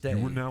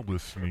You are now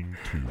listening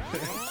to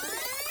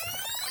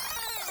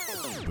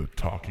the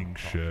Talking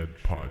Shed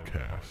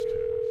Podcast.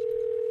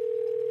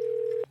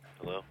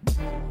 Hello?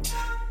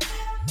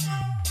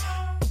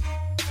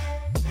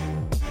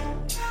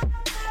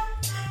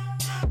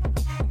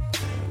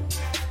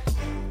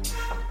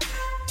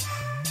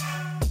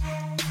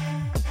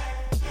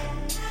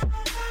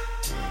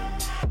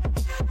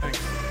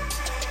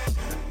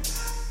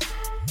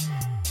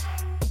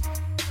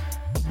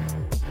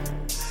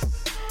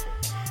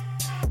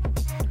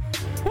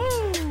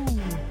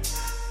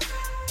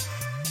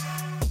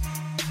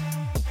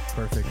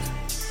 Perfect.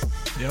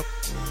 Yep.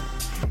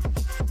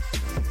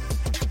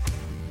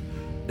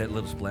 That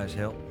little splash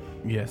help.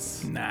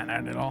 Yes. Nah,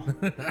 not at all.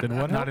 Did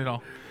what? Not at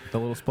all. The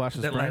little splash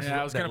of That Sprite? last-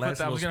 Yeah, I was that gonna put last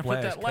that. I was little gonna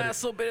put that splash, cut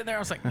last little bit in there. I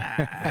was like, nah,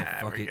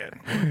 Fuck we're it. good.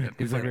 We're good.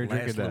 He was like, That "You're last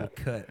drinking little that."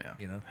 cut, Yeah.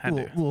 you know. Had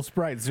to. Little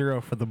Sprite Zero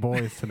for the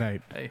boys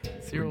tonight. Hey,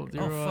 zero.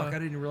 Oh fuck! I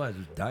didn't realize it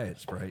was Diet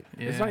Sprite.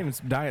 Yeah. It's not even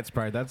Diet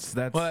Sprite. That's.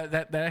 Well,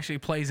 that actually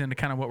plays into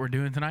kind of what we're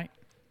doing tonight.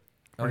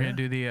 We're Oh, gonna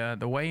do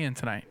the weigh-in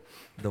tonight.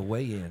 The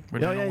weigh-in. We're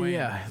Oh doing a yeah, weigh-in.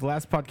 yeah.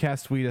 Last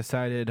podcast we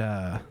decided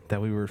that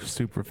we were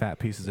super fat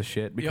pieces of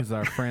shit because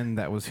our friend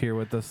that was here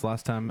with us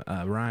last time,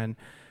 Ryan,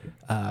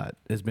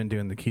 has been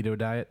doing the keto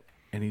diet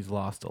and he's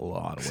lost a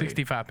lot of weight.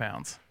 65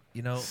 pounds.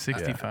 You know,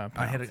 65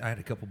 I had pounds. I had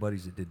a couple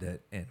buddies that did that,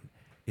 and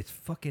it's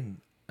fucking.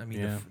 I mean,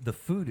 Yeah. the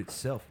food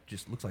itself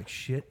just looks like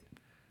shit,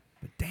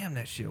 but damn,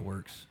 that shit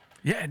works.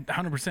 Yeah,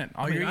 100%.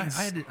 All I mean, you're I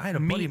eating had a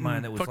meat buddy of mine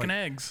and that was fucking like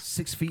eggs.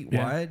 6 feet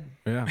Yeah. wide,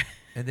 Yeah.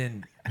 and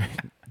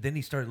then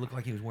he started to look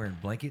like he was wearing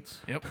blankets.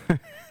 Yep.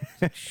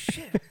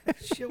 Shit,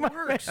 that shit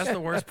works. That's the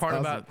worst part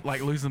awesome. about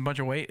like losing a bunch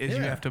of weight is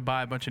you Yeah. have to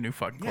buy a bunch of new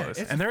fucking Yeah, clothes,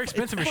 it's- and they're it's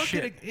expensive as fucking-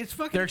 shit. It's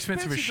fucking They're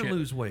expensive as to shit.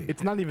 lose weight.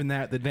 It's not even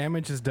that. The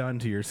damage is done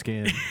to your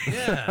skin.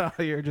 Yeah.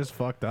 You're just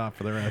fucked off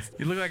for the rest.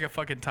 You look like a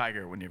fucking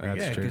tiger when you're That's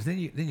Yeah, true. because then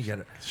you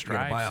gotta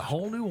Stripes. buy a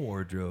whole new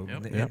wardrobe,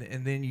 Yep.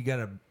 and then you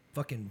gotta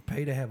fucking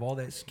pay to have all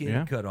that skin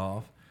Yeah. cut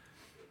off,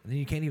 and then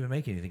you can't even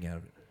make anything out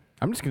of it.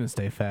 I'm just gonna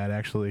stay fat.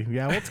 Actually,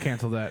 yeah. Let's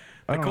cancel that.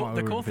 I don't know why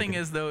The we cool were thing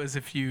thinking- is though is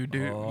if you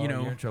do, Oh, you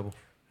know, you're in trouble.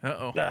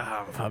 uh-oh.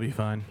 I'll be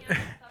fine.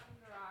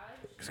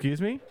 Excuse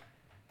me.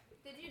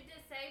 Did you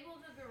disable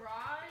the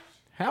garage?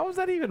 How is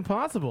that even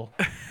possible?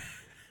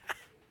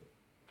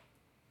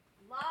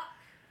 Lock.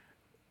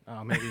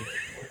 Oh, maybe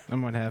I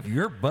might have.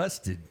 You're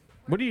busted.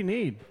 What do you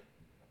need?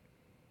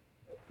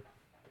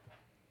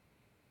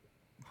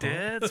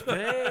 Dead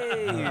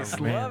space.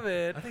 man. Love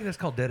it. I think that's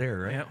called dead air,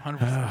 right? Yep,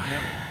 100%.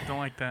 Yep, don't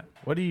like that.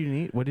 What do you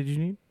need? What did you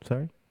need?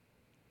 Sorry.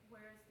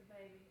 Where's the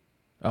baby?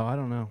 Oh, I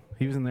don't know.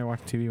 He was in there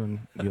watching TV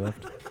when you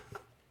left.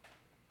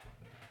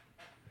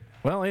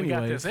 Well, We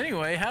got anyways. this.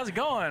 Anyway, how's it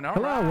going? All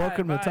Hello, right,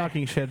 welcome to bye. the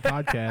Talking Shed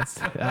podcast.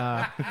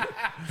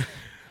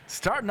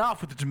 Starting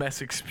off with the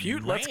domestic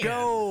dispute. Let's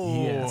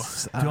go.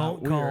 yes.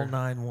 Don't call we're-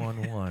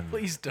 911.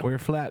 Please don't. We're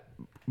flat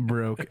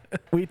broke.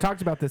 We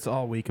talked about this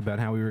all week about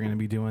how we were going to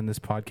be doing this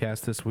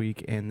podcast this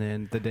week, and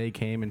then the day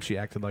came and she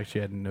acted like she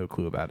had no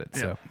clue about it.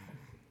 So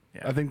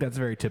Yeah. I think that's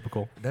very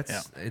typical. That's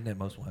Yeah. isn't that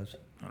most wives?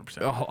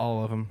 100%.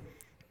 All of them.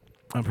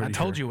 I'm pretty I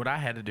told sure. you what I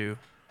had to do.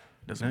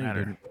 Doesn't No, you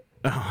matter. didn't.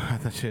 Oh, I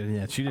thought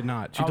she did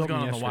not. She I was told me going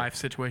on the yesterday. wife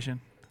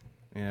situation.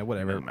 Yeah,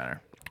 whatever. Doesn't matter.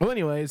 Well,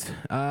 anyways,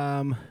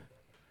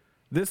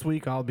 this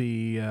week I'll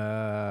be.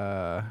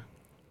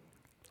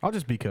 I'll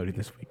just be Cody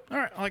this week. All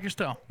right, I like your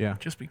style. Yeah.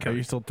 Just be Are Cody.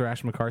 you still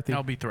Thrash McCarthy?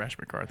 I'll be Thrash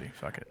McCarthy.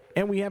 Fuck it.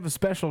 And we have a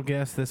special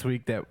guest this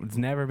week that's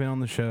never been on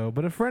the show,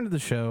 but a friend of the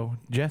show,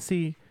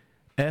 Jesse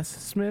S.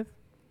 Smith.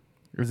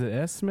 Or is it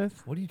S.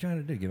 Smith? What are you trying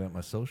to do? Give out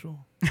my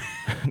social?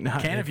 No,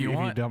 Can if you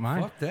want. don't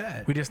mind. Fuck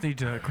that. We just need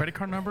your credit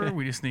card number.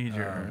 We just need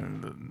your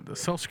the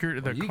social security.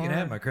 Well, The you card. can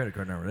have my credit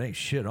card number. There ain't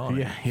shit on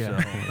Yeah, it.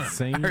 yeah. So,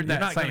 Same. I heard that. you're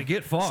not Same. gonna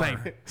get far.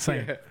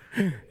 Same.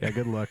 Yeah,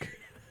 good luck.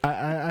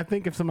 I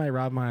think if somebody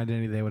robbed my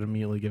identity, they would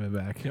immediately give it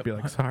back. Yep. Be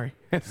like, sorry.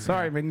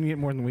 Sorry, man, you get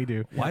more than we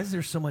do. Why is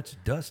there so much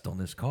dust on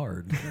this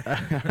card?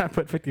 I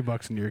put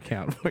 $50 in your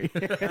account for you.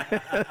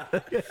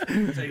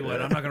 Tell you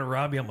what, I'm not gonna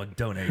rob you. I'm gonna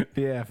donate.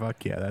 Yeah,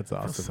 fuck yeah, that's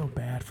Feels awesome. so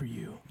bad for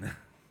you.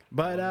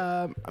 But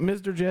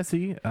Mr.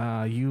 Jesse,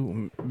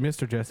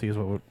 Mr. Jesse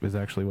is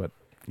actually what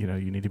you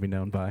need to be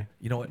known by.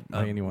 You know what?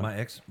 By anyone. My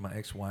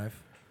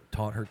ex-wife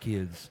taught her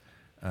kids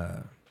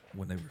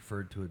when they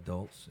referred to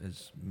adults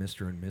as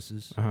Mr. and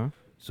Mrs. Uh huh.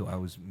 So I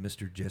was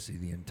Mr. Jesse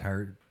the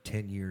entire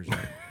 10 years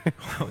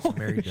I was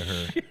married to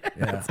her.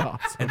 Yeah. That's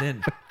awesome. And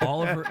then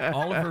all of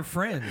her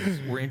friends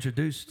were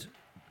introduced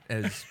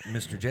as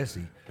Mr.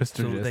 Jesse. Mr.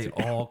 So Jesse.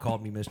 they all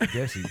called me Mr.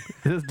 Jesse.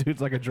 This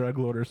dude's like a drug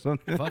lord or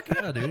something. Fuck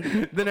yeah,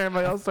 dude. Then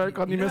everybody else started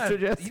calling you know Mr. how-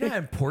 Jesse. You know how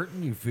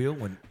important you feel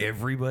when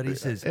everybody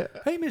says,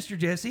 "Hey, Mr.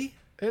 Jesse."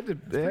 Pretty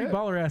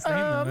baller ass name.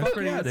 though. That's fuck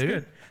pretty, yeah, that's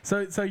dude.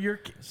 good. So you're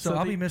So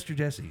I'll the- be Mr.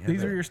 Jesse.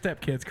 These are your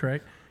stepkids,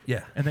 correct?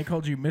 Yeah. And they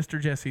called you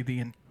Mr. Jesse.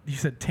 You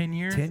said 10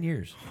 years. 10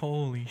 years.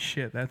 Holy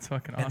shit, that's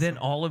fucking awesome. And then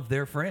all of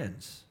their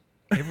friends,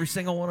 every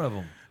single one of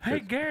them. hey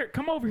Garrett,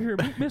 come over here,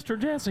 meet Mr.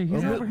 Jesse.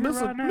 He's over here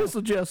right now.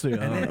 Mr. Jesse.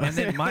 And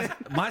then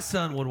my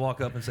son would walk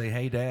up and say,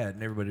 "Hey, Dad,"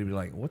 and everybody would be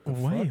like, "What the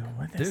Wait, fuck,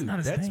 what? That's dude? not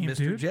his That's name, Mr.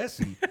 dude."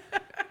 Jesse."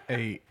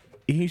 Hey,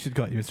 he should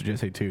call you Mr.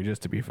 Jesse too,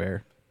 just to be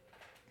fair.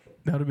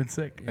 That would have been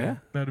sick. Yeah.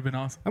 That would have been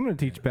awesome. I'm gonna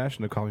teach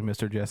Bastion to call me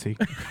Mr. Jesse.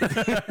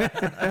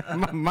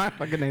 my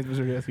fucking name's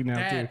Mr. Jesse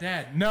now too.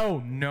 Dad,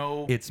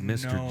 no. It's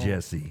Mr. no.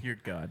 Jesse. You're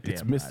goddamn.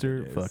 It's right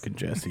Mr. it is. fucking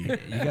Jesse.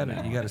 You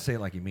gotta say it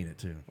like you mean it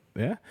too.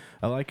 Yeah,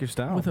 I like your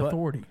style. With but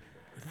authority.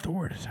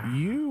 Authority.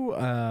 You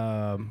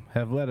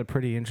have led a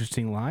pretty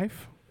interesting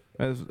life,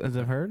 as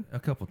I've heard A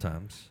couple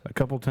times. a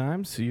couple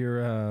times.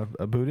 You're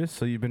a Buddhist,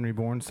 so you've been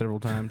reborn several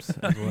times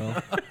as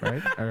well,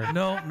 right? Or,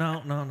 No.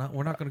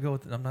 We're not gonna go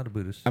with. I'm not a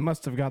Buddhist. I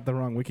must have got the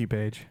wrong wiki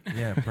page.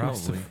 Yeah, Must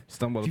probably. have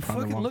stumbled Did you upon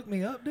the fucking wrong. look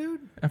me up,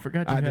 dude? I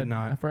forgot you I had. did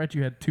not. I forgot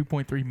you had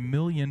 2.3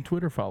 million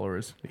Twitter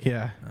followers.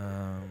 Yeah,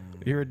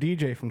 you're a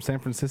DJ from San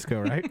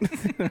Francisco, right?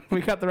 We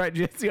got the right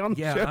Jesse on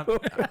the yeah, show.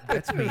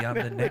 that's me. I'm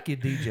the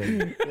naked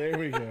DJ. There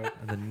we go.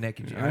 I'm the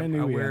naked. I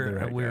knew we had the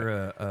I right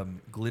wear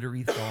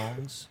glittery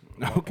thongs.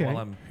 while- Okay. While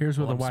I'm, Here's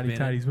where while the I'm whitey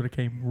spinning. tighties would have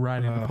came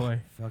right into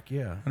play. Fuck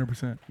yeah.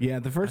 100%. Yeah,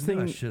 the first I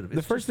knew I thing, should've. the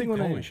It's first just thing a when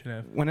goal I, we should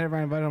have. whenever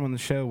I invited him on the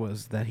show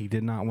was that he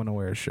did not want to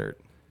wear a shirt.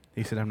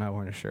 He said, "I'm not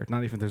wearing a shirt,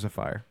 not even if there's a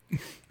fire."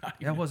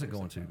 Yeah, I wasn't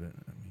going to, but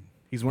I mean,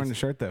 He's wearing the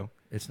shirt though.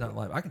 it's not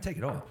live. I can take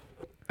it off.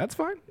 That's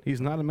fine.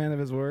 He's not a man of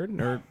his word,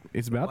 or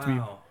he's about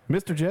Wow. to be.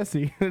 Mr.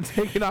 Jesse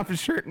taking off his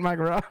shirt in my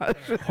garage.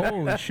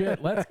 Holy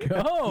shit, let's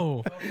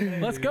go.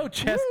 Let's go,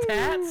 chest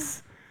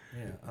tats.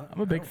 Yeah, I'm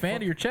a big fan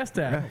of your chest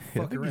tat.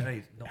 Fuck around.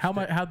 Hey, don't How'd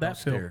stare. that Don't feel?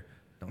 stare.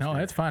 Don't No, stare.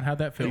 that's fine. How'd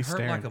that feel? It hurt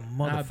like a staring.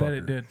 motherfucker. I bet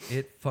it did.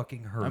 It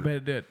fucking hurt. I bet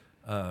it did.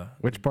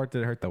 Which part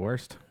did it hurt the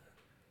worst?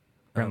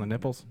 Around the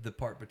nipples? The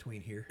part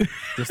between here.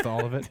 Just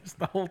all of it? It's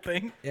the whole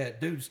thing. Yeah,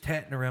 dude's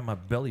tatting around my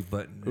belly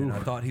button, and I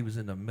thought he was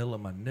in the middle of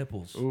my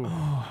nipples. Ooh.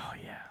 Oh,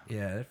 yeah.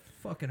 Yeah, it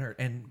fucking hurt.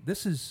 And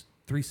this is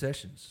 3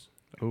 sessions.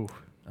 Ooh.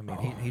 I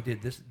mean, he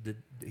did this.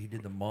 He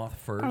did the moth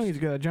first. Oh, he's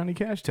got a Johnny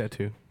Cash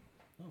tattoo.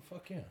 Oh,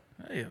 fuck yeah.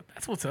 Hey,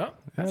 that's what's up.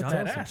 That's That's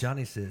Johnny, badass.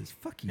 Johnny says,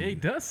 "Fuck you." Yeah, he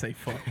does say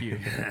fuck you.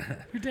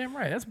 You're damn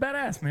right. That's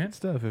badass, man.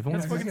 Stuff. If only,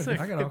 That's fucking sick.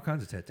 I got all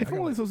kinds of tattoos. if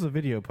only this was a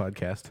video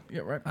podcast.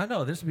 Yeah, right. I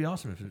know this would be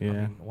awesome. If I Yeah.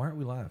 mean, why aren't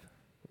we live?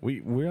 We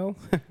will.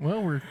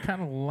 Well, we're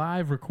kind of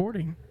live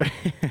recording.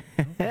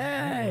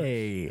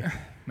 Hey.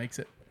 Makes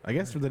it. I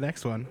guess for the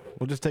next one,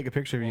 we'll just take a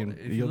picture of you, and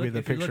If you'll look, be the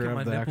if you look picture at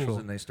my of the nipples actual.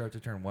 and they start to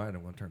turn white, I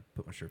want to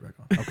put my shirt back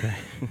on. Okay.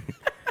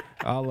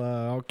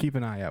 I'll keep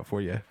an eye out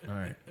for you. All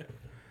right.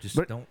 Just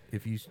But- don't.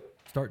 If you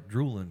start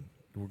drooling,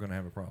 we're gonna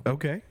have a problem.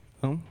 Okay.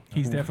 Well,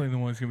 He's definitely the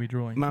one who's going to be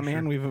drooling. my for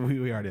man, sure.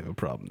 we already have a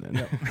problem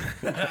then.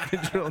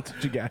 Control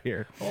what you got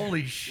here.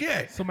 Holy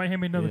shit! Somebody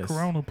hand me another Yes.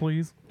 Corona,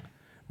 please.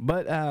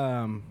 But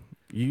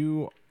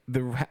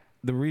the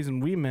reason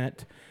we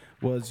met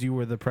was you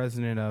were the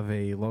president of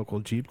a local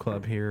Jeep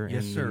club here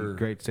Yes, in sir. the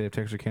great state of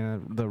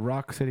Texarkana, the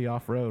Rock City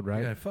Off Road,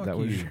 right? Yeah, fuck that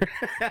you. was your,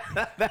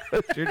 that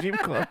was your Jeep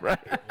club, right?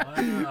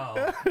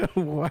 Wow.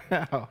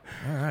 Wow. All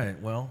right.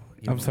 Well,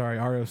 I'm sorry,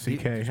 Did ROCK. you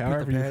put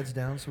However the you. pads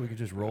down so we can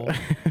just roll.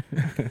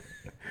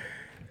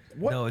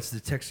 What? No, it's the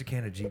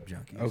Texarkana Jeep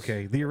Junkies.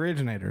 Okay, the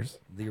originators.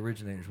 The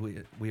originators.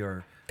 We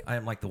are. I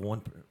am like the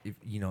one. If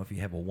you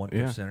have a 1 Yeah.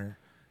 percenter,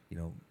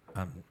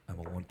 I'm a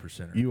 1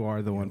 percenter. You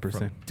are the 1%.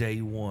 From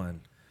day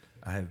one,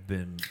 I have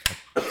been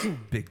a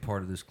big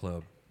part of this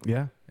club,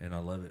 Yeah. and I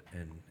love it.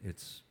 And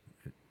it's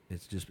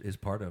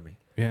part of me.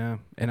 Yeah.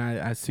 And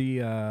I see,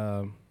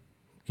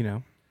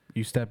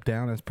 you stepped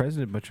down as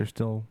president, but you're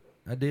still.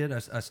 I did.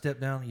 I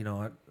stepped down.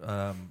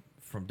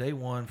 From day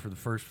one for the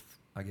first,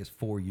 I guess,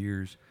 4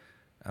 years,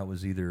 I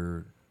was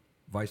either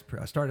I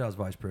started out as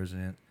vice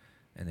president,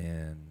 and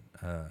then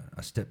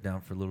I stepped down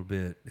for a little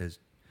bit as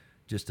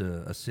just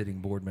a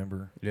sitting board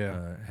member.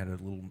 Yeah. Had a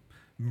little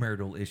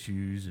marital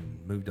issues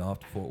and moved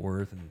off to Fort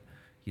Worth, and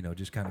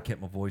just kind of kept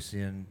my voice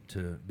in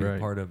to be Right. a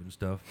part of it and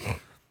stuff.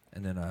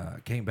 And then I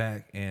came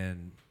back,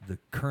 and the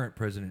current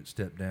president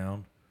stepped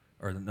down,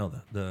 or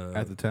the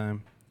At the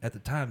time. at the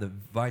time, the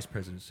vice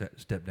president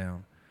stepped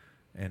down,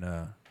 and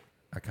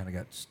I kind of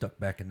got stuck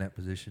back in that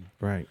position.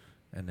 Right.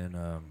 And then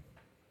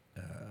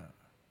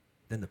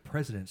the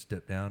president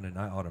stepped down, and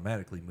I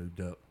automatically moved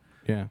up.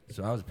 Yeah.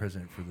 So I was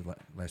president for the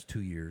last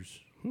 2 years.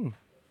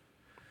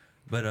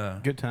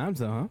 But Good times,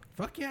 though, huh?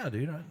 fuck yeah,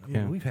 dude! I mean,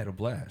 Yeah. we've had a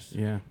blast.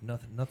 Yeah.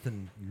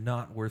 Nothing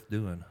not worth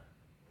doing.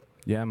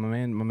 Yeah,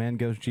 my man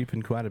goes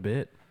jeeping quite a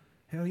bit.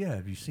 Hell yeah!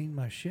 Have you seen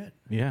my shit?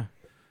 Yeah.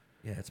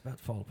 Yeah, it's about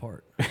to fall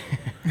apart.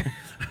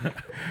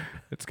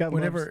 It's got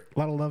Whenever- a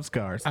lot of love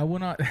scars. I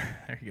went on.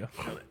 There you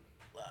go.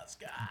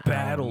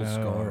 Battle no.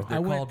 scars. They're I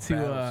went called to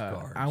battle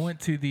scars. I went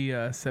to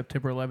the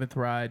September 11th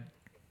ride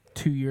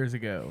 2 years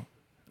ago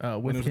When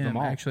it with was at the him.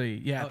 mall. Actually,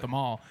 yeah, at the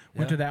mall.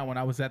 Went Yeah. to that one.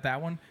 I was at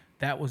that one.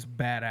 That was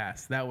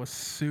badass. That was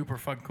super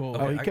fucking cool.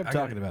 Oh, he I- kept I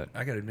talking gotta- about it.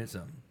 I got to admit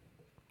something.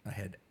 I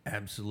had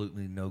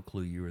absolutely no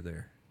clue you were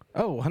there.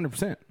 Oh,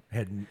 100%.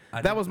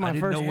 That was my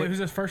first- it was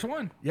his first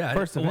one. Yeah,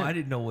 first event. I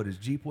didn't know what his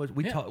Jeep was.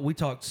 We Yeah. we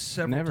talked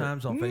several Never.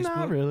 times on Facebook.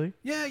 Not really.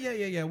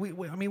 Yeah.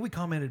 We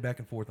commented back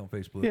and forth on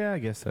Facebook. Yeah, I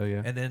guess so,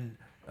 yeah. And then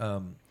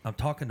I'm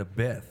talking to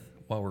Beth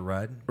while we're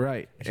riding.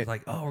 Right. And she's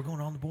like, "Oh, we're going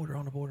on the border.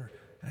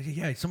 I said,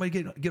 yeah, somebody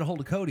get a hold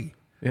of Cody."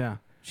 Yeah.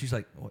 She's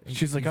like,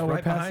 She's like, "He's oh, we're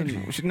right behind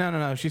passing. you."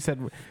 No. She said,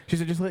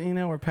 just letting you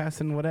know we're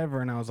passing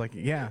whatever. And I was like,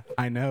 yeah,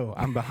 I know.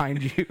 I'm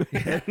behind you.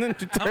 And then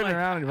she turned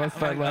around and both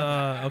started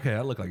laughing. Okay,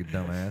 I look like a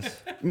dumbass.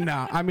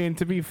 No, I mean,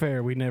 to be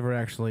fair, we never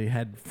actually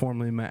had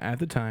formally met at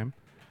the time.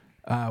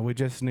 We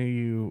just knew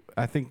you.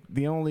 I think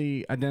the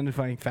only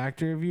identifying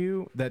factor of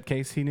you that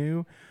Casey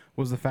knew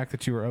was the fact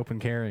that you were open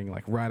carrying,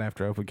 like right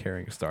after open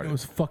carrying started. It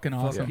was fucking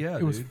awesome. yeah,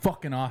 it was dude.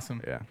 fucking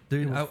awesome. Yeah.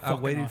 Dude, It was I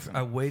fucking waited. awesome.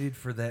 I waited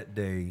for that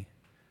day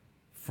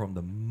from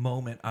the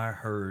moment I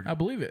heard I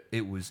believe it.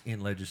 it was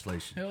in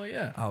legislation. Hell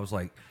yeah. I was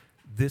like,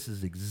 this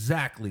is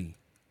exactly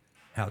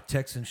how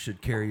Texans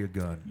should carry a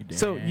gun.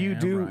 So you Damn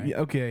do, right.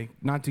 okay,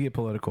 not to get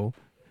political,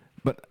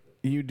 but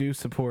you do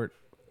support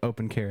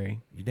open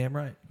carry. You damn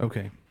right.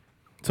 Okay.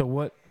 So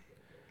what,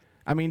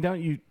 I mean, don't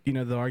you,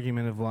 the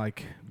argument of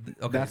like,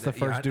 Okay, that's the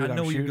first dude I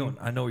know I'm where you're shooting? going.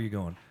 I know where you're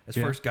going. That's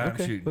the Yeah. first guy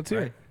Okay, I'm shooting. let's hear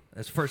right? it.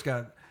 That's the first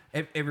guy.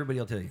 Everybody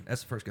will tell you.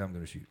 That's the first guy I'm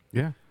going to shoot.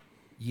 Yeah.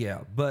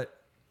 Yeah, but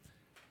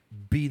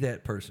be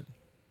that person.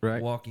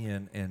 Right. Walk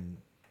in and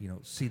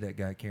see that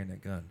guy carrying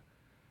that gun,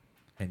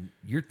 and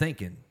you're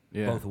thinking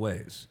Yeah. both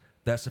ways.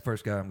 That's the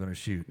first guy I'm going to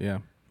shoot. Yeah.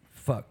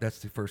 Fuck, that's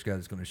the first guy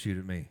that's going to shoot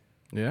at me.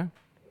 Yeah.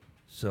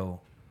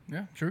 So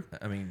Yeah, true.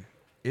 I mean,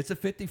 it's a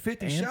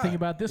 50-50 And shot. think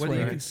about it this whether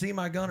way. you can see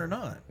my gun or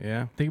not.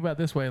 Yeah. Think about it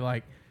this way,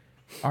 like,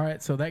 all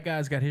right, so that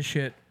guy's got his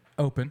shit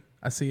open.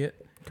 I see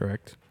it.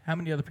 Correct. How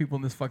many other people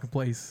in this fucking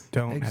place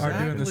Don't Exactly.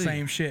 have are doing the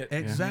same shit?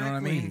 Exactly. You know what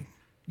I mean?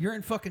 You're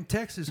in fucking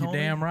Texas, You're homie.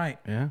 damn right.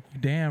 Yeah.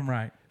 You're damn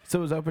right.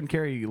 So is open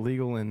carry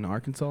legal in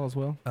Arkansas as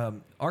well?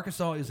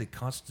 Arkansas is a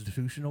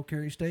constitutional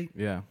carry state.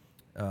 Yeah.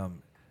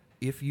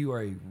 If you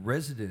are a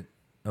resident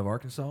of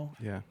Arkansas,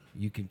 Yeah.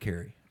 you can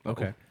carry.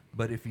 Okay.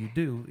 But if you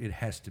do, it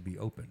has to be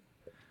open.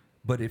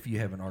 But if you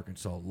have an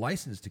Arkansas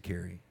license to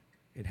carry,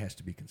 it has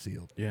to be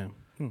concealed. Yeah.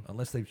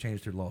 Unless they've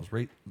changed their laws.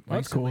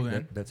 That's cool, Recently,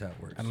 then. that's how it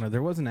works. I don't know.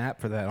 There was an app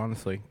for that,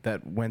 honestly,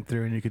 that went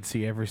through and you could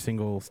see every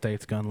single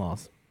state's gun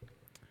laws.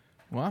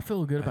 Well, I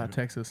feel good about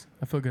Texas.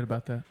 I feel good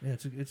about that. Yeah,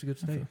 it's a good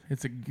state.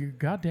 You're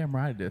goddamn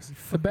right it is.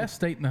 The best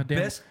state in the damn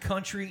Best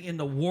country in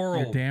the You're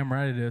world. damn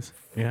right it is.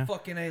 Yeah.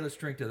 Fucking A, let's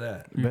drink to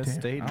that. You're Best damn-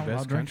 state, I'll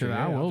best drink to country. that.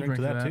 Yeah, I will I'll drink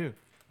to that too.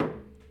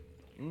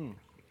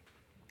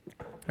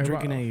 Hey,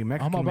 Drinking a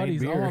Mexican all my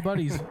buddies, made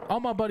beer. all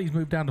my buddies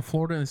moved down to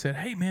Florida and said,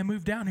 "Hey man,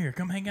 move down here,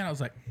 come hang out." I was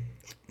like,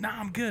 "Nah,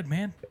 I'm good,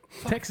 man.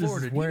 Texas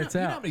Florida. is where you it's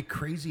know, You know at." how many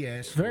crazy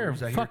ass Very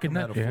stories I hear fucking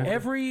coming out nut. of Florida?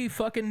 Every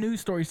fucking news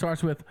story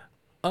starts with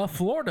a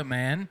Florida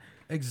man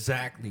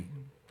Exactly.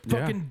 Yeah.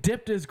 fucking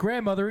dipped his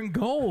grandmother in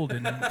gold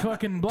and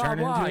fucking blah Turned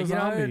blah. into a You know,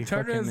 zombie.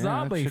 turned into a Fucking, yeah, that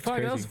zombie. shit's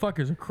Fuck, those crazy.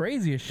 fuckers are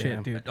crazy as shit,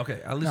 Yeah. dude.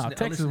 Okay, I listen.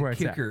 Texas is I where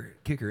listen it's to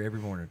Kicker every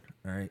morning.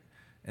 All right,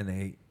 and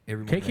they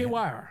every morning. they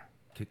KKYR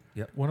had-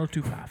 Yep.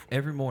 1025.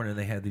 Every morning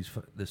they had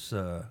this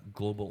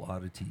global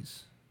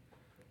oddities,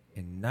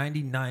 and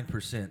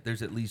 99%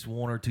 there's at least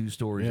one or two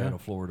stories Yeah. out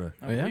of Florida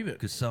I Yeah. believe it.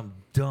 because some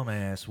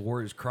dumbass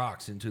wore his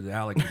Crocs into the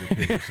alligator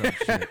pit or some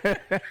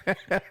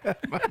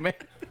shit.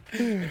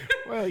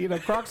 Well,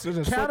 Crocs is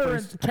a slippery.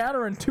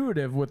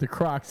 Counterintuitive with the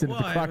Crocs into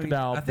Well, the I mean,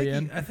 crocodile I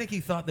think bin. I think he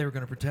thought they were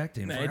going to protect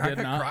him. No, So he I did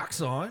got not.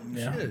 Crocs on.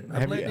 Yeah. Shit, I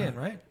Have blend you- in,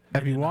 right?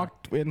 Have you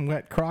walked in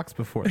wet Crocs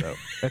before, though?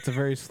 That's a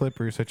very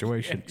slippery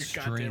situation. You're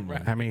goddamn Extremely.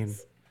 right. I mean,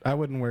 I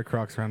wouldn't wear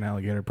Crocs around an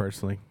alligator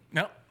personally.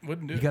 No,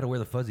 wouldn't do You it. got to wear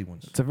the fuzzy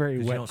ones. It's a very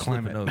 'Cause you wet don't slip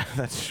a climate. nose.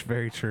 That's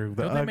very true.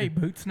 The Don't they Ugg- make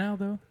boots now,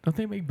 though? Don't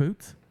they make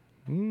boots?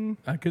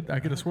 I could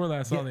have swore that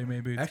I saw Yeah. they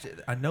made boots. Actually,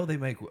 I know they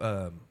make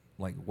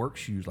like work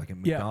shoes, like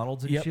in Yeah.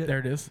 McDonald's and Yep, shit. there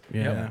it is.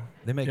 Yeah.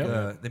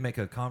 Yep. They make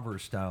a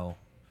Converse style.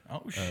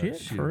 Oh shit,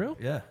 shoe. for real?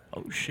 Yeah.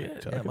 Oh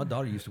shit. Yeah, my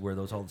daughter used to wear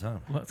those all the time.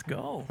 Let's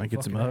go. Might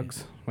get some Fucking A.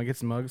 Uggs. Might get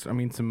some Uggs. I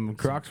mean, some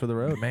Crocs for the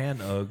road. Man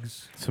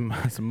Uggs. Some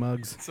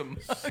mugs. Some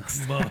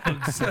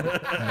Mugs.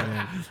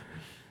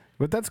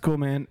 But that's cool,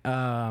 man.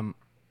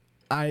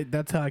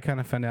 That's how I kind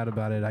of found out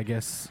about it. I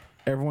guess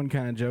everyone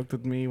kind of joked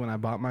with me when I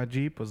bought my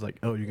Jeep. Was like,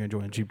 "Oh, you're gonna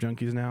join Jeep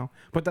Junkies now?"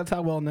 But that's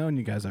how well known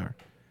you guys are.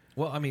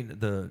 Well, I mean,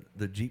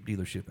 the Jeep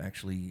dealership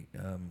actually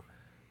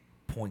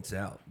points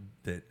out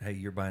that, hey,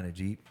 you're buying a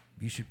Jeep.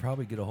 You should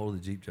probably get a hold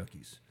of the Jeep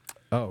Junkies.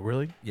 Oh,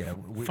 really? Yeah.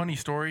 funny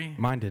story.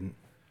 Mine didn't.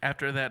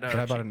 After that, But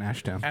I bought it in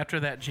Ashtown. after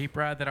that Jeep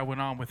ride that I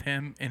went on with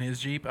him in his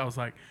Jeep, I was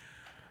like,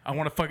 I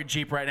want a fucking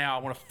Jeep right now.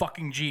 I want a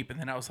fucking Jeep. And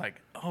then I was like,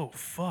 oh,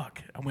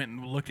 fuck. I went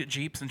and looked at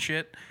Jeeps and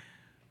shit.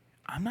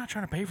 I'm not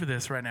trying to pay for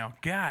this right now.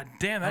 God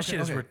damn, that shit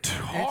is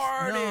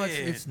retarded.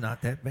 It's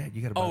not that bad.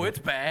 You got to. Oh, it's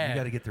bad. You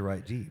got to get the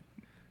right Jeep.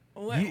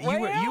 Well,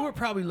 You were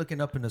probably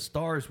looking up in the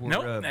stars where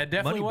Nope, that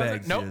definitely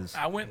wasn't. Moneybags Nope, is.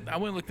 I went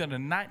and looked at a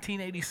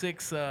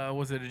 1986.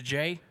 Was it a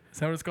J? Is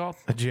that what it's called?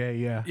 A J,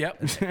 yeah.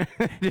 Yep. Is that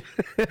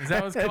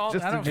what it's called?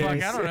 Just I a don't J. fuck.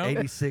 I don't know.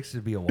 86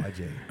 would be a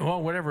YJ.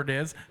 Well, whatever it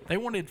is, they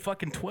wanted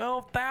fucking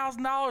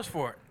 $12,000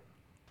 for it.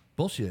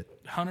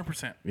 Bullshit.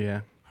 100%.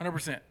 Yeah.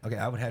 100%. Okay,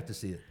 I would have to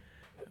see it.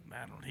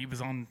 I don't.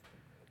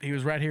 He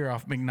was right here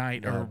off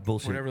McKnight or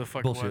bullshit. whatever the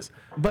fuck Bullshit. it was.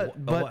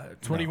 But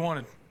That's what he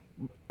wanted.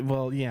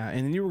 well, yeah.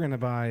 And then you were gonna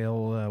buy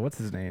old what's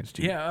his name?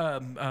 Jeep.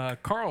 Yeah,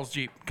 Carl's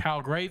Jeep,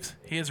 Kyle Graves.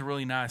 He has a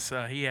really nice.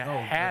 He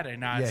had a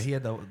nice. Yeah, he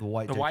had the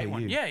white the JKU. white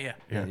one. Yeah.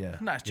 Yeah.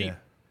 Nice Jeep. Yeah.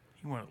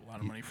 He wanted a lot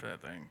of money for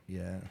that thing.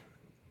 Yeah.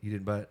 You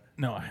didn't buy it?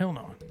 No, hell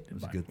no. It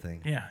was a good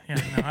thing. Yeah.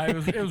 No,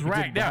 it was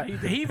ragged out.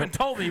 He even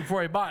told me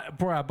before I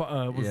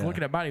was Yeah.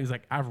 looking at body. He was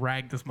like, "I've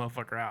ragged this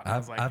motherfucker out." And I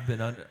was like, I've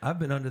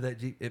been under that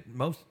Jeep.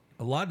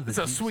 A lot of the It's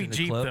a Jeeps sweet in the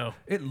Jeep, club, though.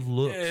 It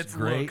looks "It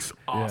great. looks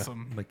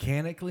awesome."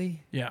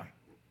 Mechanically, Yeah.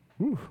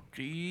 Whew.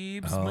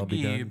 Jeeps, I'll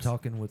be done McGeebs.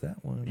 talking with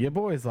that one. Your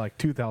boy's like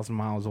 2,000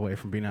 miles away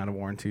from being out of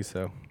warranty,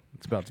 so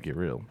it's about to get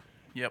real.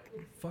 Yep.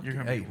 Fuck You're yeah.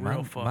 gonna Hey, be real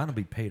mine, fucked. mine'll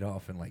be paid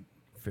off in like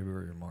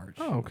February or March.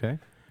 Oh, okay.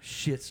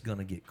 Shit's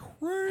gonna get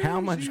crazy. How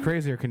much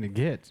crazier can it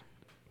get?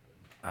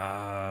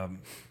 If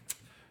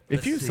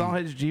Let's you see. saw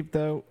his Jeep,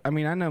 though, I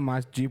mean, I know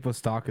my Jeep was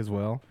stock as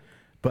well,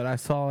 but I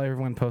saw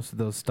everyone posted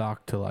those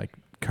stock to like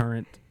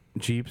current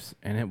Jeeps,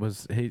 and it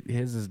was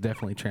his is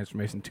definitely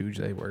Transformation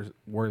Tuesday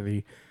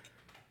worthy.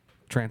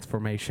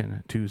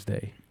 Transformation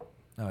Tuesday.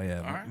 Oh yeah,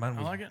 All right, mine I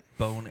was like it.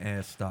 bone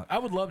ass stock. I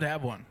would love to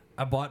have one.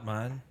 I bought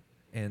mine,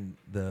 and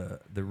the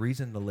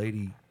reason the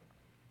lady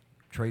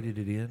traded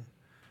it in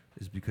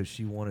is because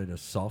she wanted a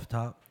soft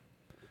top,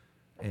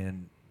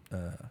 and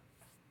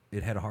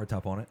it had a hard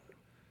top on it.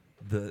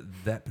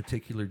 That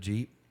particular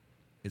Jeep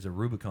is a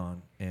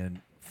Rubicon,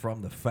 and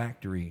from the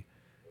factory,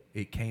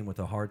 it came with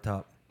a hard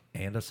top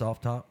and a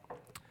soft top.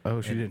 Oh,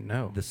 she And didn't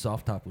know. The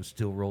soft top was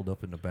still rolled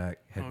up in the back.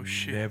 Had Oh,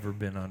 shit. never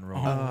been Oh,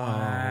 unrolled.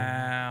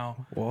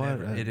 wow. What?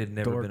 Never. a It had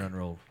never dork. been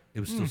unrolled. It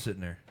was still sitting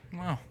there.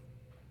 Wow.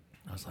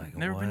 I was like,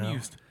 Never been wow.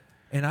 used.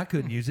 And I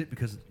couldn't use it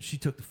because she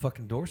took the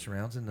fucking door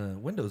surrounds and the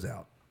windows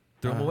out.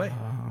 Threw them away.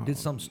 Did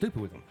something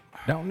stupid with them.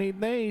 Don't need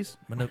these.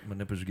 My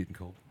nipples are getting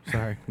cold.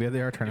 Sorry. Yeah,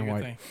 they are Do turning your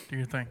white. thing. Do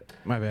your thing.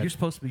 My bad. You're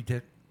supposed to be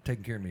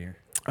taking care of me here.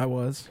 I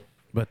was,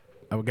 but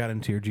I got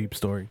into your Jeep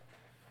story.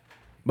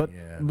 But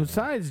Yeah,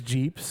 besides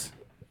Jeeps,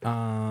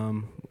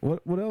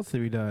 what else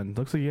have you done?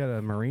 Looks like you had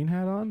a Marine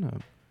hat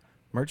on.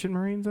 Merchant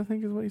Marines, I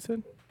think is what you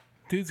said.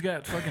 Dude's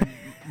got fucking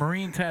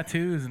marine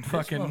tattoos and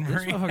fucking This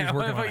marine. motherfucker's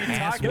What working are on you an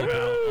ass talking whooping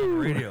about? on the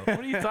radio. What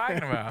are you talking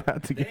about?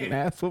 About to get an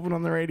ass whooping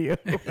on the radio.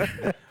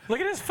 Look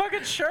at his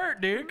fucking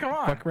shirt, dude. Come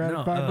on. Fuck around No,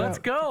 and find Let's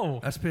out. go.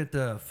 I spent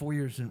 4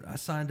 years in. I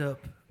signed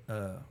up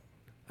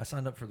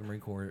for the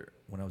Marine Corps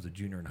when I was a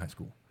junior in high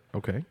school.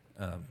 Okay.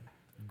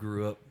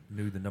 Grew up,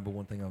 knew the number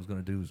one thing I was going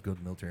to do was go to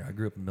the military. I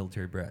grew up a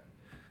military brat.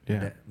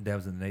 Yeah. Dad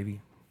was in the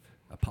Navy.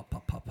 I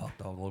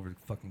popped all over the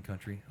fucking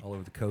country, all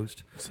over the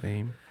coast.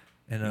 Same.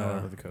 And Not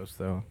over the coast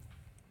though.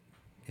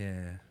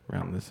 yeah,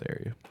 Around this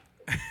area.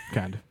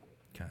 Kind of.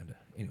 kind of.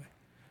 Anyway,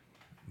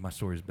 my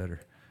story's better.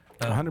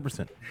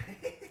 100%.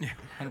 Yeah,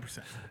 100%.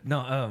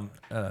 No,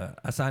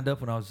 I signed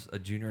up when I was a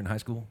junior in high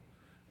school,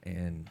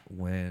 and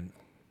when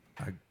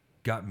I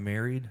got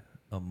married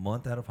a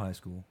month out of high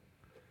school,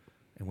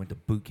 and went to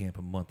boot camp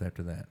a month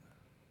after that.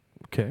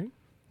 Okay.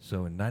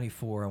 So in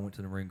 '94, I went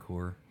to the Marine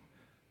Corps,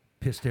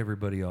 pissed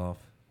everybody off,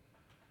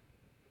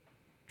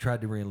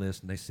 tried to reenlist,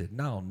 and they said,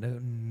 "No,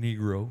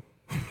 Negro."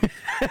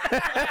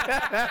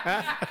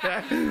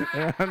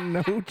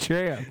 No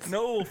chance.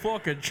 No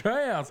fucking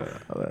chance.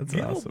 Oh, that's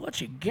Give awesome. what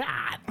you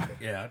got.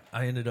 Yeah,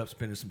 I ended up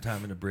spending some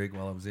time in the brig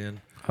while I was in,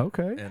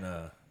 Okay. and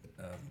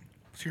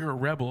So you're a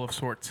rebel of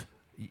sorts.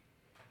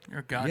 You're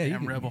a yeah,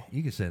 goddamn rebel.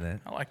 You can say that.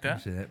 I like You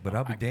that. can say that, but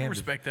I'll be I can damned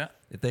respect that.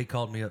 if they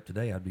called me up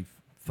today. I'd be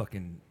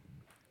fucking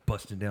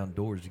busting down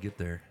doors to get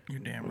there. You're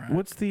damn right.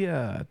 What's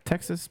the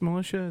Texas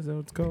militia? Is that what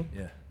it's called?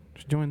 Yeah,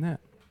 Should join that.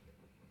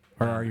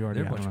 Or are you already?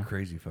 They're a I bunch don't of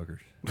crazy fuckers.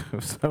 know.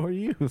 So are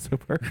you. So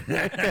perfect.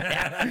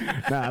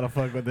 Nah, I don't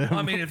fuck with them.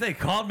 I mean, if they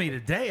called me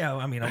today,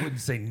 I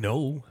wouldn't say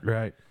no.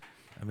 Right.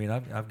 I mean,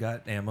 I've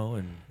got ammo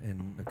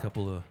and a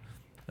couple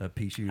of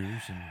pea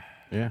shooters, and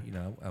Yeah. you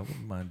know, I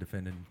wouldn't mind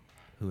defending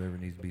whoever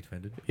needs to be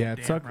defended. Yeah,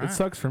 Damn it right.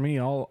 sucks for me.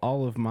 All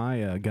of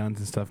my guns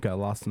and stuff got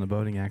lost in a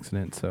boating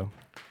accident, so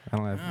I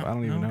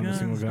don't even own a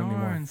single gun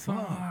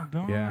anymore.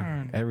 Darn.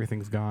 Yeah,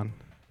 everything's gone.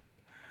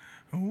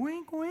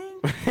 Wink,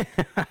 wink.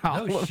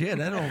 No shit,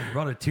 that don't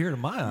brought a tear to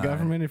my eye.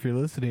 Government, if you're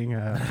listening,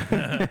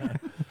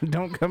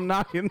 don't come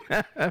knocking.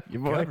 You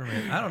boy.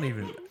 Government. I don't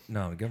even.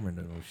 No, the government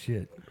doesn't know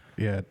shit.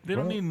 Yeah. They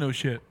don't well, need no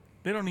shit.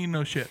 They don't need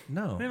no shit.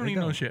 No, They don't they need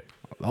no don't. shit.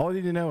 All I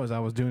need to know is I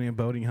was doing a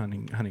boating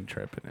hunting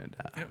trip and it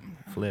Yep.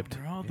 flipped.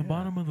 They're all at the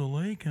bottom of the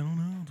lake. I don't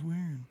know. It's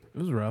weird. It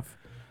was rough,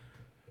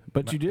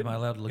 but you did. Am I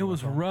allowed to look? It at my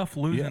was phone? rough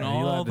losing Yeah, are you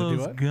all allowed to do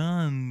those what?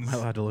 guns.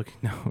 I had to look.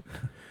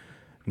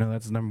 No,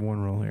 that's the number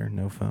one rule here.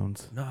 No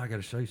phones. No, I got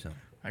to show you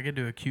something. I could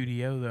do a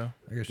QDO though.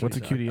 I gotta show What's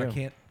you a something. I QDO?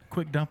 can't.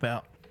 Quick dump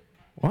out.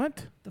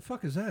 What? The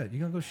fuck is that? You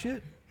gonna go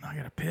shit? I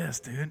gotta piss,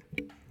 dude.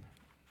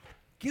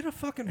 Get a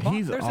fucking bottle.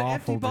 He's There's an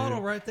empty awful, bottle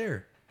dude. right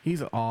there.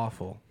 He's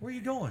awful. Where are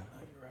you going?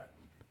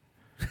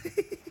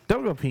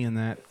 Don't go pee in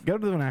that. Go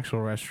to an actual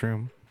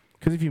restroom.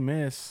 Because if you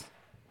miss,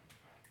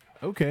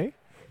 okay.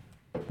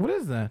 What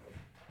is that?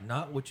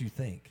 Not what you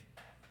think.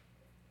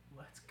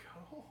 Let's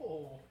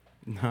go.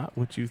 Not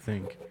what you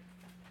think.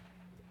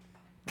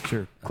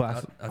 Sure.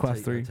 Class I'll class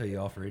tell 3. I'll tell you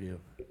off radio.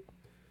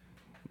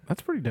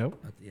 That's pretty dope.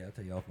 I'll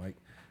tell you off, Mike.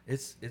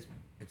 It's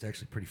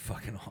actually pretty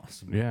fucking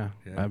awesome. Yeah,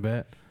 Yeah. I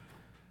bet.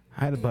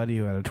 I had a buddy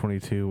who had a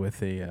 22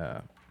 with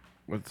a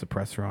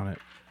suppressor on it,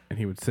 and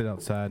he would sit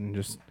outside and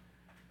just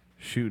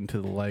shoot into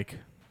the lake.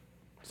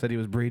 Said he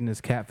was breeding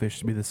his catfish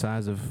to be the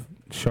size of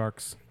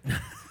sharks.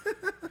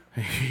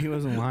 He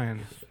wasn't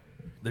lying.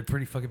 They're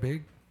pretty fucking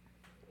big.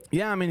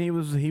 Yeah, I mean, he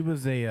was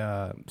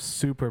a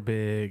super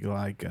big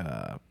like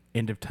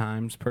end of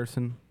times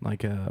person.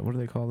 Like what do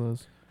they call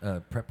those?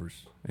 Preppers.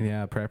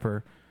 Yeah,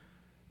 prepper.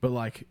 But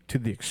like to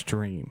the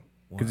extreme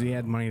because he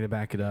had money to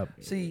back it up.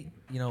 See,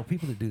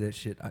 people that do that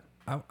shit,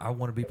 I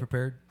want to be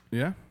prepared.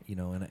 Yeah.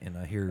 And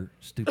I hear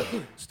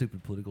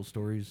stupid political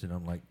stories, and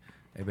I'm like,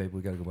 hey, babe,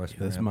 we got to go buy some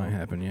This ammo. might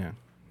happen, yeah.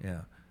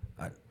 Yeah.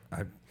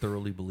 I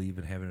thoroughly believe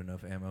in having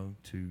enough ammo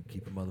to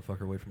keep a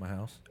motherfucker away from my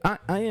house.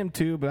 I am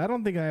too, but I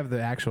don't think I have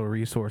the actual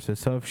resources.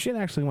 So if shit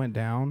actually went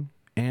down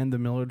and the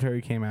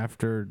military came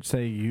after,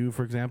 say, you,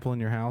 for example, in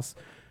your house,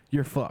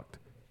 you're fucked.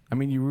 I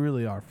mean, you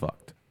really are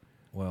fucked.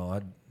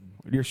 Well,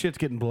 Your shit's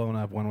getting blown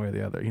up one way or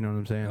the other. You know what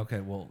I'm saying? okay,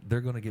 well,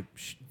 they're going to get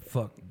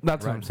fucked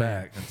That's what right I'm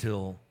saying. back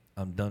until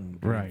I'm done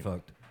being Right.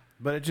 fucked.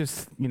 But it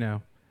just,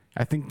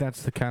 I think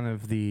that's the kind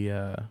of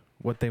the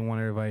what they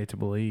want everybody to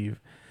believe.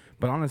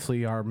 But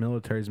honestly, our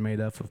military is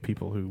made up of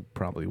people who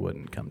probably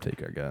wouldn't come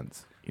take our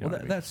guns. You know Well, what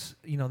I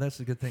mean? that's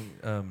the good thing.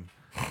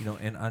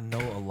 And I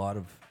know a lot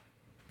of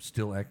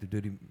still active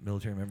duty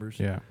military members.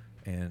 Yeah.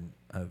 And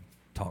I've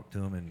talked to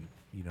them, and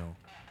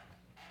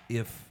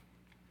if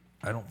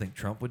I don't think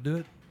Trump would do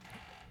it,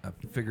 I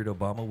figured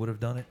Obama would have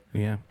done it.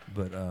 Yeah.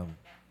 But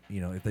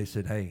if they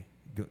said, "Hey,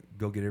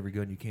 go get every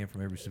gun you can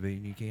from every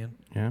civilian you can,"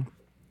 Yeah.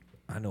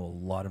 I know a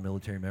lot of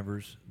military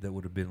members that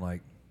would have been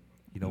like,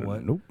 "You know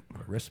what? Nope.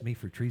 Arrest me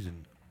for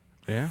treason."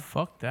 Yeah.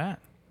 Fuck that.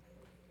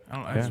 I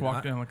Yeah. just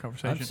walked in on the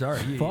conversation. I'm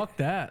sorry. Fuck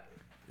that.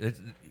 It's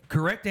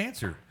correct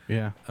answer.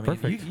 Yeah. I mean,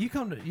 Perfect. you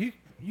come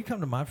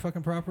to my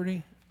fucking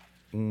property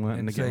Wanting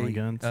and to get my say,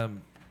 guns.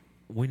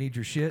 "We need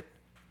your shit."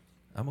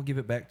 I'm gonna give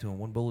it back to him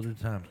one bullet at a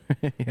time.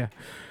 Yeah.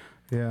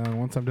 Yeah.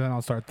 Once I'm done,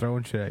 I'll start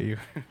throwing shit at you.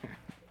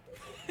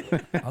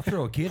 I'll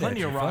throw a kid at Plenty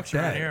you. of Fuck rocks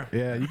that. around here.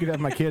 Yeah. You could have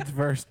my kids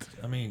first.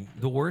 I mean,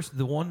 the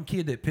one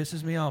kid that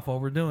pisses me off while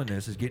we're doing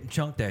this is getting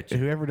chunked at you.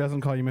 Whoever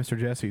doesn't call you Mr.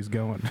 Jesse's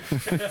going.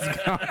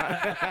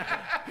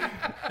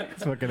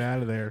 It's fucking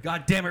out of there.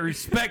 God damn it,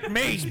 respect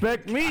me.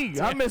 Respect me.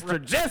 I'm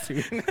Mr.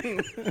 Jesse.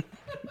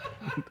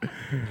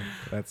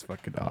 That's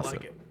fucking awesome.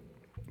 Like it.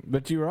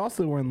 But you were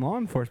also in law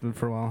enforcement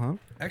for a while, huh?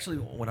 Actually,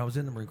 when I was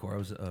in the Marine Corps, I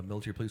was a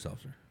military police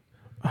officer.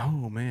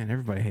 Oh man,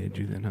 everybody hated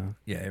you then, huh?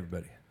 Yeah,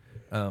 everybody.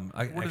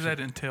 What does that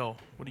entail?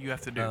 What do you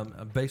have to do?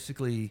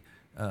 Basically,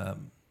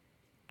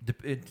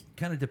 it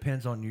kind of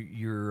depends on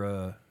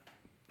your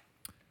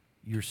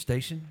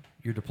station,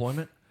 your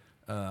deployment.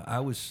 I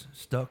was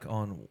stuck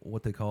on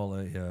what they call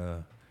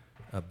a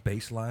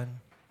baseline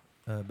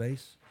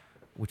base,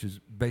 which is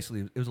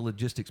basically it was a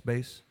logistics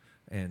base,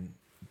 and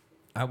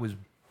I was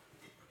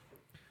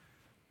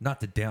not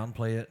to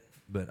downplay it,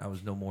 but I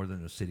was no more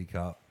than a city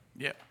cop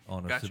yeah.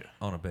 on Gotcha.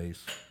 a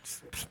base.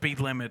 Speed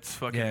limits,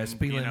 fucking. Yeah,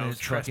 speed limits,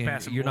 trucking.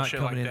 trespassing, You're not bullshit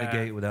coming like in that. the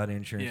gate without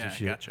insurance Yeah, and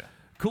shit. gotcha.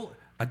 Cool.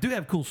 I do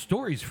have cool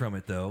stories from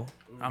it though.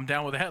 I'm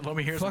down with that. Let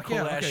me hear Fuck some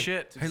cool yeah, ass okay.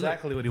 shit. Hey, look,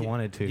 Exactly what he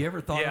wanted to. You ever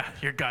thought? Yeah,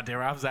 you're goddamn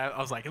right. I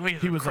was like, let me hear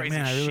He some was like, crazy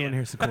man, I really shit. want to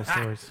hear some cool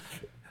stories.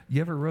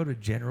 You ever wrote a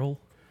general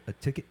a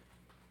ticket?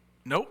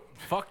 Nope.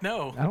 Fuck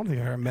no. I don't think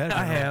I ever met him.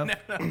 I have.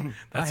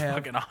 That's have.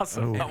 fucking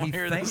awesome. I want to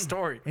hear the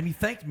story. And he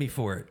thanked me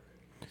for it.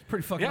 It's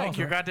pretty fucking Yeah, awesome.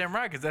 you're goddamn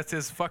right, because that's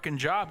his fucking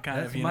job, kind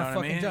That's of. You my know what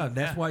fucking I mean? job.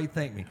 That's Yeah. why he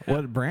thanked me.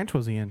 What branch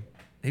was he in?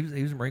 He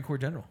was a Marine Corps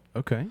general.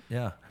 Okay.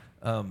 Yeah.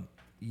 On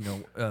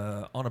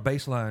a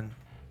baseline,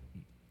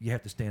 you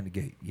have to stand the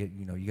gate. You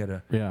got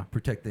to Yeah.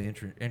 protect the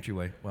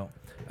entryway. Well,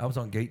 I was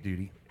on gate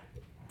duty.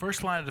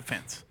 First line of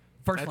defense.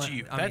 First That's line,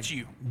 you. I That's mean,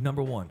 you.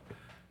 Number one.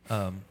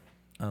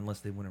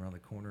 Unless they went around the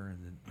corner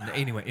and then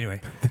anyway.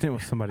 Then it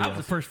was somebody I was the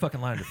else. first fucking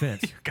line of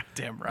defense. You're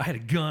goddamn I right. had a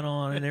gun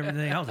on and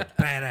everything. I was a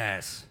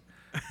badass.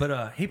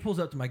 But he pulls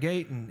up to my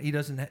gate and he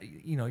doesn't.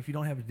 If you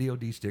don't have a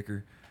DOD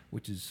sticker,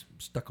 which is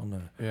stuck on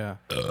the. Yeah.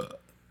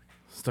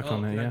 Stuck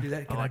on that, Can yeah. I do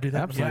that? Can I do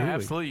that? Absolutely. Yeah,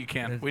 absolutely you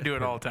can. We do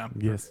it all the time.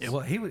 Yes. Yep.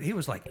 Well, he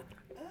was like,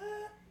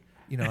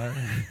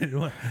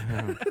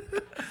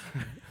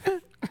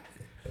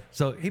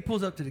 so he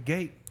pulls up to the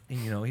gate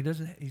and he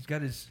doesn't. He's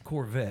got his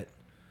Corvette,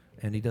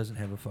 and he doesn't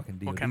have a fucking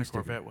DOD What kind of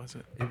sticker. Corvette was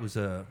it? It was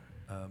I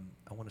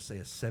want to say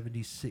a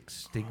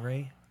 '76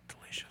 Stingray.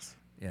 Delicious.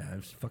 Yeah, it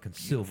was fucking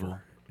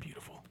silver.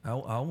 Beautiful. I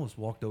almost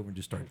walked over and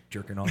just started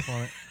jerking off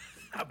on it.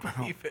 I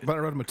believe it. But I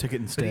wrote him a ticket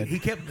But instead. he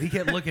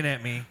kept looking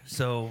at me,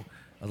 so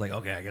I was like,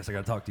 okay, I guess I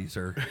got to talk to you,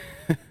 sir.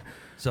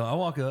 So I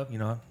walk up,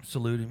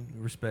 salute him,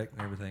 respect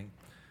and everything,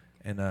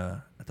 and I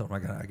told him I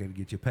got to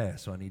get you a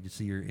pass, so I need to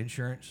see your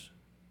insurance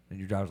and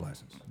your driver's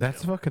license.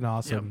 That's fucking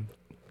awesome.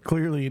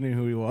 Clearly, you knew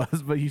who he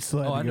was, but you still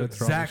had Oh, to I go knew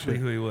through all the exactly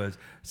shit. who he was.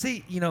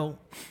 See,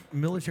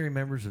 military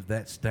members of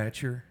that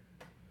stature,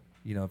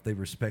 if they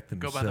respect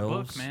Go themselves, by the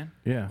book, man.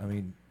 Yeah. I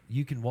mean,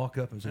 you can walk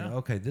up and say, Yeah.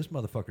 okay, this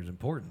motherfucker's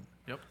important.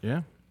 Yep.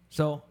 Yeah.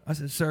 So I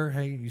said, sir,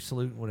 hey, you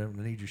salute, whatever,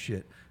 I need your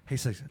shit. He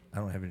says, I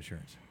don't have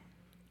insurance.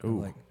 I'm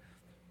Ooh. like,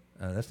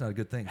 that's not a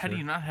good thing, How sir. do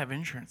you not have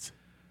insurance?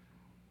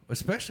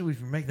 Especially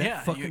if you make that Yeah,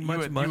 fucking you much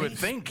would- money. you would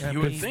think. I You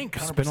would mean, think.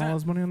 Spent all 100%.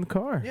 his money on the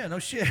car. Yeah, no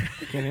shit.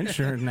 Getting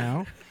insured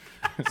now.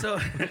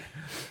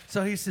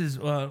 So he says,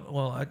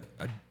 well,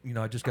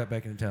 I just got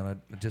back into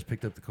town. I just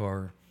picked up the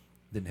car,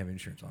 didn't have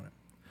insurance on it.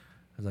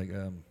 I was like,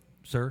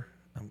 sir,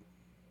 I'm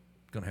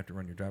gonna have to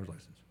run your driver's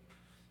license.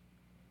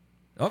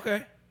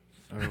 Okay.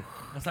 I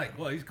was like,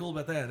 well, he's cool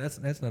about that.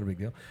 That's not a big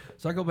deal.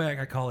 So I go back,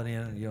 I call it in,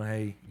 and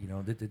hey,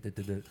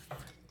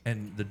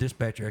 and the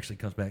dispatcher actually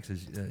comes back and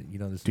says,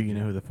 this. Do you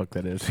know who the fuck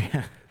that is?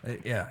 Yeah.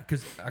 Yeah,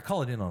 because I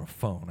call it in on a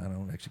phone. I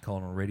don't actually call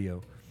it on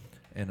radio.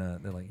 And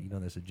they're like,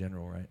 that's a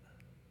general, right?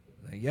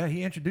 Like, yeah,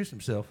 he introduced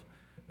himself.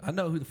 I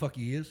know who the fuck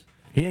he is.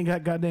 He ain't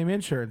got goddamn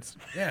insurance.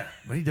 Yeah,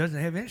 but he doesn't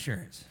have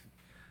insurance.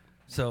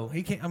 So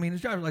he can't. I mean,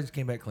 his driver's license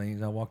came back clean.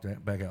 And I walked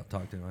back out and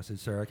talked to him. I said,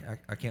 sir,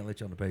 I can't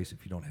let you on the base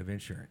if you don't have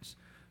insurance.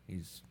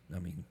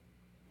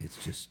 It's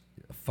just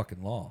a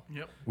fucking law.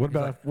 Yep. What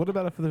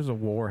about if there's a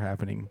war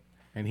happening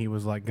and he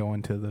was like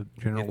going to the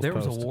general's If there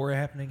was post? a war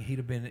happening, he'd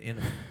have been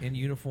in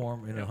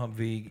uniform in a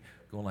Humvee,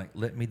 going like,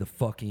 "Let me the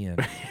fuck in."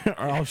 Or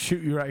I'll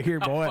shoot you right here,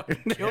 boy.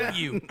 Kill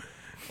you.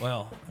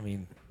 Well,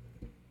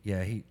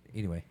 yeah.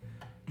 Anyway.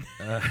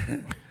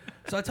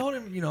 So I told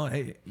him,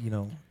 hey,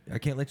 I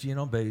can't let you in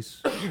on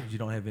base because you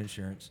don't have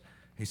insurance.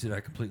 He said, I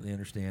completely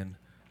understand.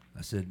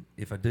 I said,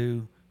 if I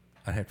do,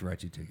 I'd have to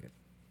write you a ticket.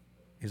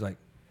 He's like,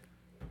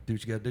 do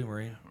what you got to do,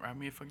 Marine. Write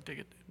me a fucking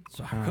ticket.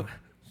 So I You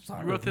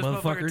wrote this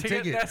motherfucker a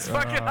ticket? That's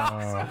fucking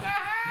awesome.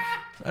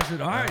 I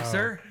said, all right,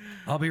 sir.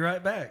 I'll be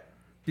right back.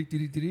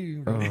 Fucking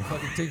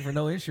ticket for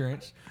no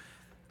insurance.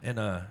 And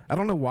I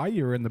don't know why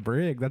you were in the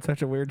brig. That's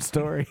such a weird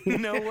story.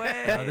 No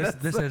way.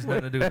 this has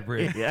nothing to do with the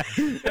bridge. Yeah.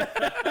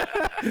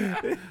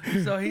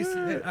 So he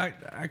said,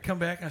 I come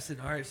back. And I said,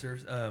 all right, sir.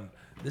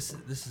 This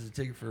is a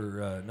ticket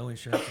for no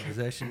insurance in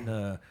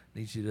possession.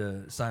 Needs you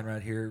to sign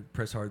right here.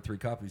 Press hard 3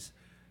 copies.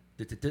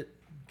 Gave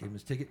him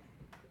his ticket.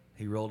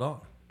 He rolled on.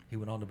 He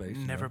went on the base.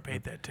 Never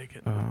paid that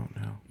ticket. Oh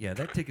no. Yeah,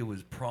 that ticket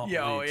was promptly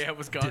it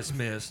was gone.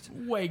 dismissed.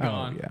 Way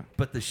gone. Oh yeah.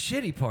 But the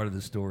shitty part of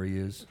the story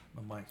is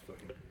my mic's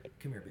fucking.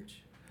 Come here, bitch.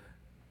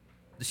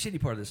 The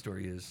shitty part of the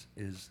story is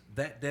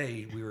that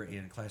day we were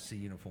in Class C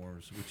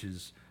uniforms, which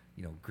is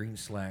green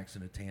slacks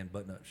and a tan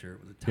button-up shirt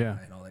with a tie Yeah.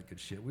 and all that good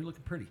shit. We were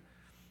looking pretty,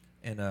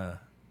 and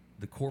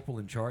the corporal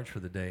in charge for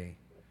the day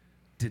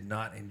did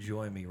not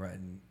enjoy me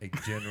writing a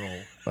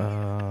general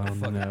a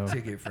fucking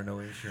ticket for no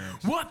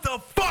insurance. What the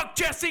fuck,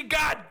 Jesse?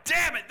 God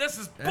damn it! This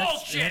is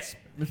bullshit.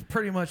 That's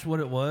pretty much what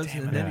it was.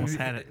 Damn and it, I then almost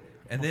had it.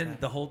 And then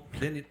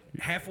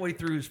halfway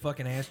through his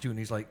fucking ass chewing,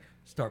 he's like,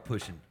 "Start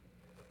pushing."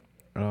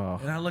 Oh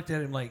And I looked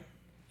at him like,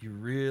 "You're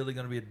really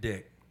gonna be a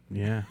dick?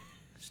 yeah.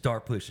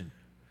 Start pushing."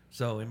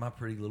 So in my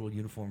pretty little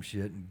uniform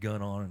shit and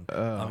gun on,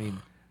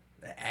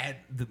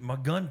 my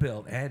gun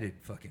belt added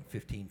fucking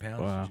 15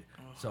 pounds. Wow.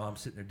 So I'm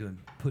sitting there doing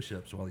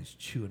push-ups while he's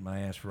chewing my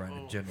ass for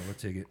writing a general a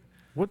ticket.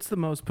 What's the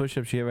most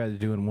push-ups you ever had to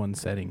do in one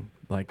setting?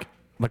 Like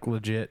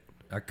legit?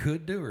 I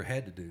could do or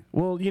had to do.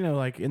 Well,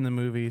 like in the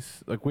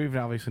movies, like we've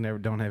obviously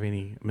don't have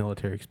any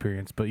military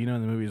experience, but in the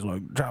movies,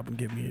 like drop and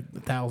give me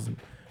 1,000.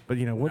 But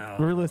what No,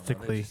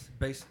 realistically?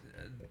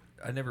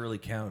 I never really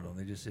counted them.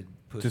 They just said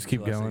push. Just keep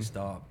until I say going.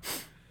 Stop.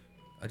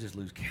 I just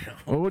lose count.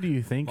 Well, what do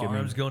you think? My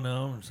arms go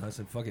numb, so I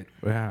said, "Fuck it."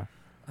 Yeah,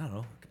 I don't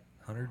know,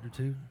 100 or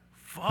 2.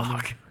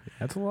 Fuck.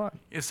 that's a lot.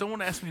 If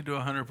someone asked me to do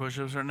 100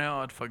 push-ups right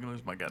now, I'd fucking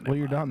lose my goddamn Well,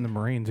 you're mind. not in the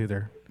Marines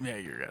either. Yeah,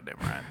 you're goddamn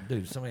right.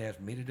 Dude, if somebody asked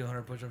me to do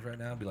 100 push-ups right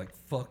now, I'd be like,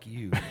 "Fuck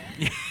you."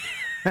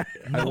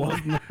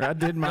 I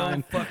did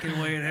mine. No fucking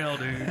way in hell,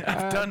 dude.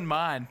 I've done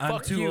mine. I'm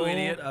Fuck too you, old.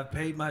 idiot. I've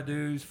paid my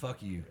dues.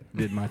 Fuck you.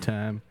 Did my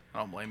time. I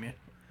don't blame you.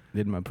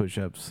 Did my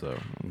push-ups, so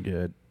I'm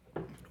good.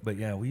 But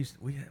yeah, we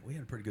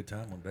had a pretty good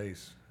time on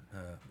base.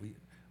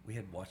 We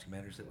had watch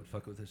commanders that would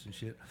fuck with us and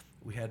shit.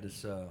 We had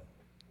this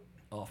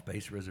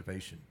off-base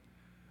reservation,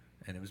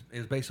 and it was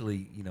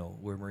basically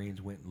where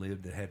Marines went and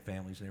lived that had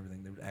families and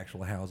everything. There were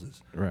actual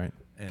houses, Right.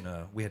 and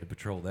we had to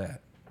patrol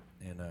that.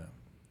 And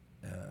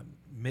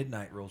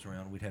midnight rolls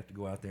around, we'd have to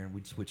go out there and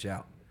we'd switch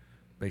out,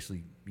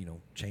 basically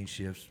change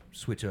shifts,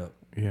 switch up,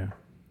 Yeah.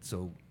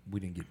 so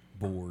we didn't get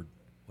bored,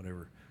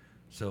 whatever.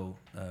 So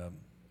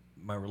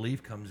my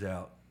relief comes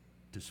out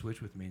to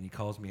switch with me, and he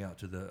calls me out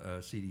to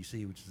the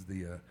CDC, which is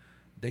the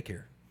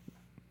daycare.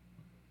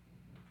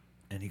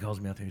 And he calls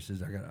me out there and he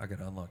says, I got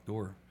an unlocked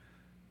door.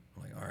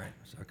 I'm like, all right.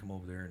 So I come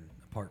over there and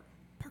I parked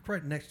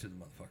right next to the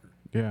motherfucker.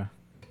 Yeah.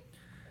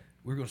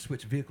 We were going to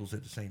switch vehicles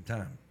at the same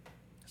time.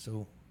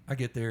 So I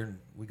get there and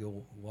we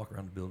go walk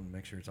around the building and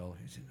make sure it's all.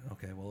 He said,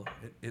 okay, well,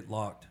 it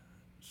locked,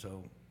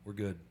 so we're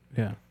good.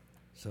 Yeah.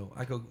 So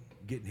I go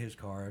get in his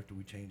car after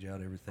we change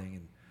out everything,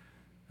 and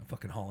I'm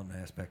fucking hauling the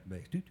ass back to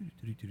base.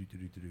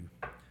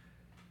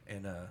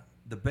 And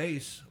the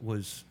base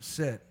was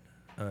set,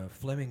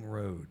 Fleming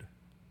Road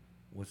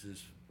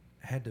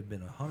had to have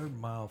been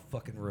 100-mile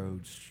fucking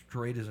road,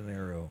 straight as an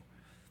arrow.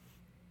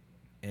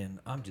 And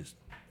I'm just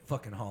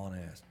fucking hauling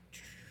ass.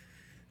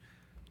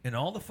 And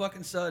all the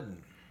fucking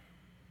sudden,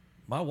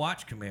 my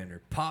watch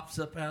commander pops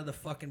up out of the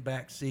fucking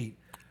back seat.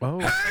 Oh.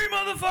 Hey,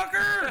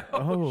 motherfucker!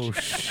 Oh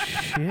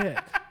shit.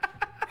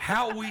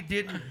 How we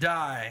didn't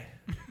die,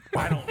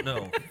 I don't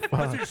know.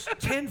 But there's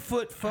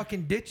 10-foot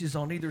fucking ditches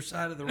on either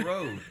side of the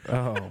road.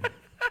 Oh.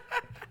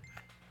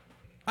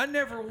 I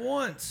never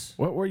once.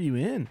 What were you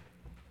in?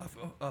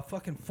 A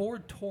fucking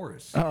Ford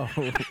Taurus. Oh,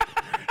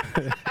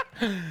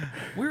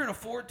 We were in a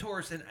Ford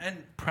Taurus,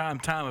 and Prime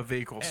time of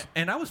vehicles.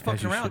 I was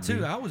fucking you around should too.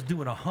 be. I was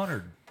doing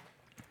 100.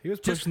 he was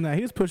pushing that.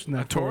 He was pushing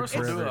that forward Taurus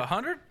will do forever.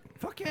 100.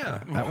 Fuck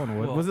yeah. That one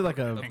would. Well, Was it like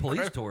a a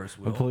police Taurus?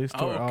 a Will. police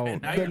tour? Oh, okay,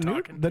 now the you're new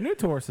talking. the new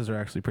Tauruses are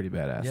actually pretty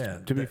badass. Yeah.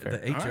 to be the, fair,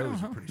 the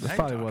HOs are pretty this sick.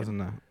 probably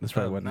wasn't. This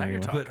probably wasn't. now you're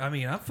anyway. talking. But I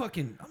mean, I'm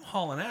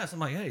hauling ass. I'm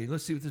like, hey,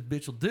 let's see what this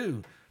bitch will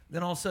do.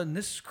 Then all of a sudden,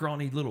 this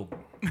scrawny little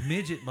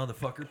midget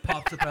motherfucker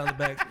pops up out of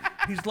the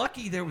back. He's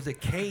lucky there was a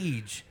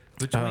cage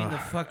between the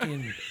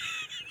fucking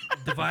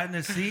dividing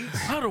the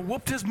seats. I'd have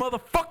whooped his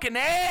motherfucking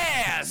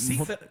ass. He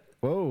fe-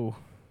 Whoa.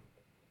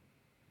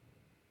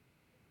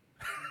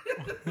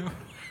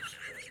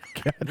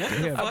 God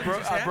damn. fuck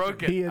just I happened?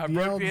 broke it. He I had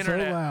broke yelled the so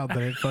internet. loud that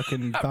it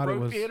fucking I thought it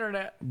broke was the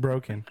internet.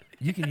 broken.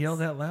 You can yell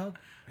that loud?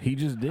 He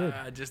just did.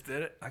 I just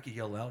did it. I could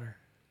yell louder.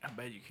 I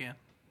bet you can.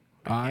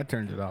 I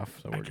turned it off,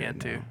 so I we're can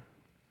good too. now.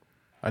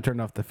 I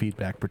turned off the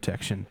feedback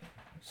protection.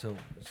 So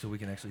we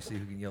can actually see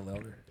who can yell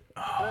louder.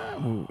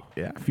 Ooh,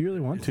 yeah, if you really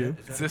want to.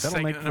 Is this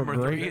That'll make segment for number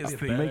great- 3? Is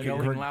the make it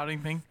yelling great- louding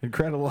thing?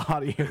 Incredible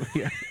audio.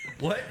 Yeah.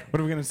 What? What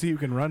are we gonna see? Who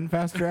can run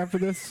faster after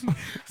this?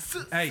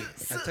 Hey,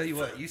 I tell you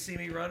what, you see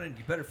me running,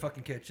 you better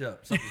fucking catch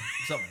up.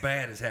 Something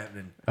bad is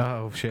happening.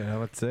 Oh shit!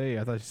 Let's say.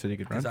 I thought you said you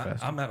could run Because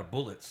faster. I'm out of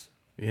bullets.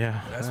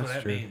 Yeah, That's what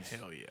that true. means.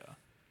 Hell yeah.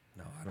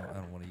 No, I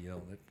don't want to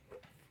yell.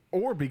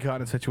 Or be caught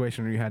in a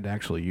situation where you had to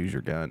actually use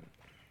your gun.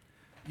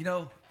 You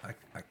know,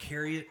 I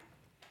carry it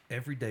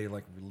every day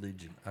like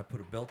religion. I put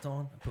a belt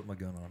on, I put my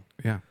gun on.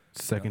 Yeah,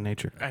 it's second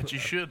nature. As you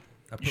should.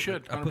 I You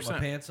should. I put my 100%.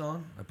 pants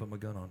on, I put my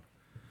gun on.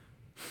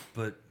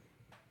 But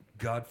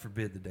God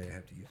forbid the day I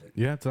have to use it.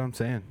 Yeah, that's what I'm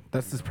saying.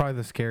 Probably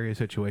the scariest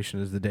situation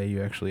is the day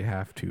you actually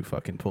have to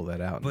fucking pull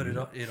that out. But and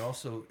it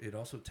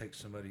also takes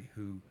somebody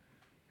who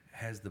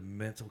has the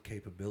mental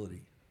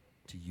capability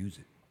to use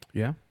it.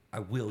 yeah, I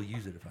will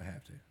use it if I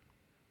have to.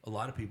 A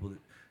lot of people that,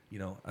 you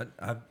know,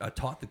 I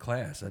taught the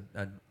class.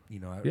 yeah.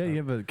 You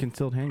have a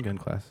concealed handgun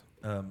class.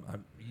 I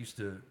used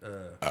to.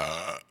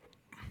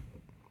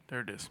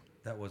 There it is.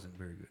 That wasn't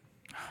very good.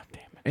 Oh,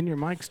 damn it. And your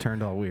mic's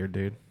turned all weird,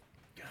 dude.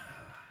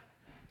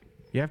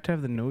 You have to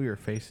have the know your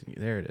facing you.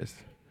 There it is.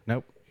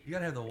 Nope. You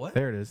gotta have the what?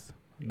 There it is.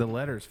 The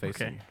letters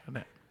facing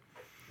Okay.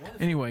 you.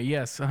 Anyway,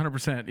 yes,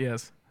 100%.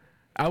 Yes.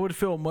 I would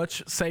feel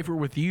much safer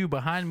with you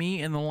behind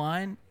me in the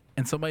line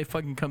and somebody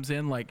fucking comes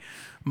in like,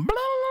 blah,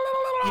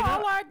 blah, blah, blah,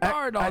 I like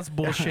guard. That's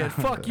bullshit.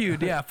 Fuck you.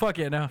 Yeah, fuck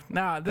it. No,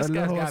 nah, this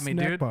guy's Aloha got me,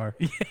 snack dude. bar.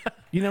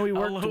 You know, we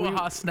worked.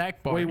 Aloha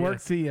snack bar. We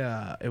worked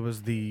yes. it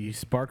was the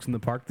Sparks in the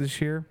Park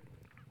this year,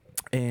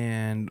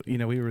 and you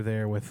know we were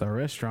there with our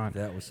restaurant,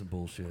 That was some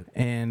bullshit.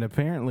 and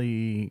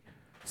apparently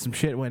some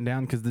shit went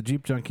down because the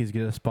Jeep Junkies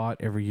get a spot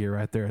every year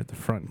right there at the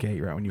front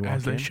gate, right when you walk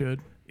As in. they should.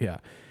 Yeah,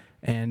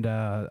 and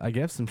I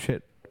guess some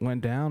shit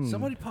went down.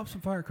 Somebody popped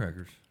some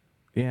firecrackers,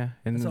 yeah,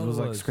 and That's it all was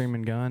it like was.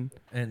 screaming gun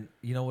and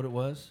you know what it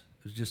was?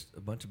 It was just a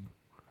bunch of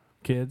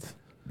kids.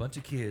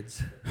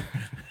 kids.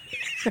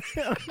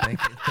 Thank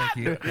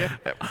you.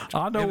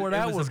 I know where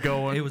that was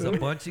going. It was a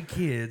bunch of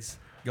kids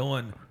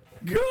going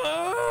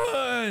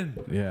gun.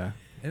 Yeah,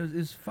 It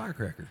was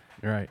firecracker.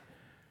 right.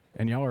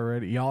 And y'all were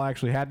ready. Y'all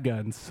actually had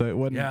guns, so it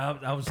wasn't. Yeah,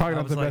 I was probably I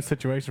not was the like, best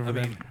situation for I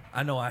them. mean,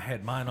 I know I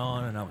had mine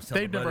on, and I was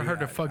telling They've my never buddy,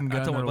 heard a fucking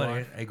gun I told in my their buddy,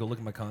 life. hey, go look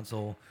at my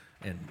console,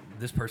 and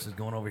this person's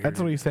going over here. That's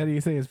what he said. He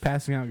said he was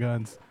passing out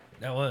guns.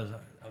 That was.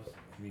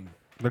 I mean,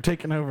 They're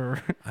taking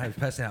over. I was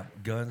passing out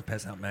guns,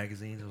 passing out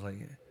magazines. I was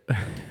like,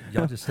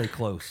 y'all just stay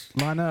close.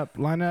 Line up,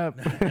 line up.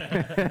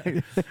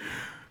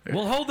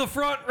 We'll hold the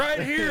front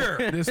right here.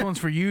 This one's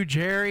for you,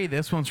 Jerry.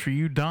 This one's for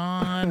you,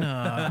 Don.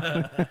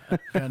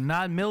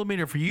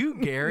 9mm for you,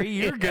 Gary.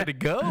 You're good to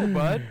go,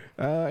 bud.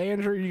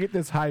 Andrew, you get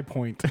this high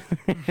point.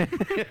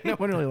 No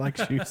one really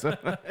likes you. So.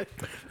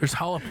 There's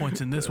hollow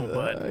points in this one,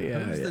 bud. Yeah,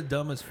 Who's yeah. the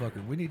dumbest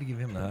fucker? We need to give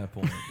him the high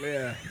point.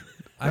 Yeah.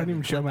 I don't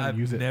even show him how to I've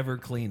use it. never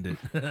cleaned it.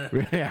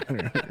 Yeah,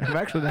 I've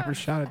actually never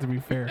shot it. To be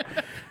fair,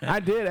 I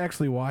did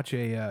actually watch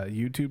a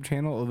YouTube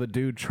channel of a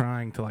dude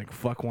trying to like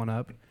fuck one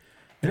up.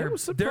 And They're- it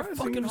was they're surprising.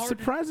 fucking It was hard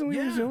to- surprisingly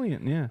yeah.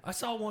 resilient. Yeah. I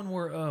saw one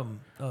where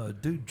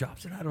dude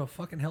drops it out of a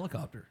fucking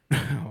helicopter,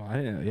 Oh,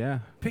 yeah.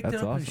 picked That's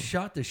it up awesome. and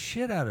shot the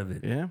shit out of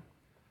it. Yeah.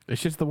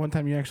 It's just the one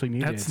time you actually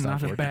need it. That's it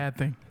stops not a working. bad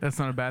thing. That's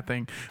not a bad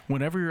thing.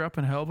 Whenever you're up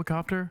in a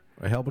helicopter,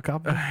 A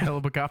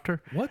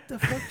helicopter. What the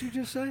fuck did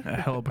you just say? a A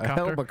helicopter.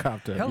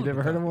 helicopter. You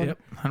never heard of one? Yep,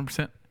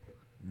 100%.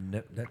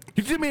 No, that,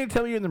 Did you mean to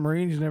tell me in the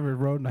Marines you never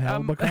rode in a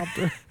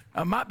helicopter?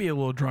 I might be a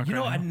little drunk. you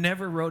know, right I now.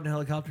 never rode in a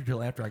helicopter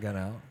till after I got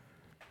out.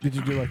 Did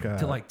you do like a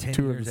Till like 10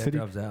 tour of years the city?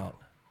 after I was out.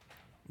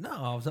 No,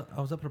 I was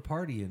up at a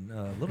party in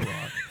Little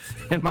Rock.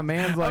 And my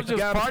man's I like, was just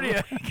 "Got it."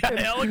 partying. Got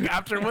a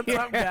helicopter. What's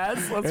up,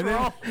 guys? Let's and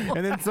roll. then,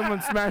 and then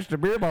someone smashed a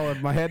beer ball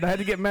in my head. I had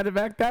to get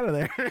medevaced out of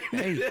there.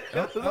 Hey,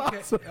 okay,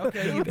 awesome.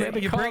 okay, They had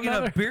to you're call bringing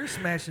another- up beer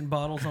smashing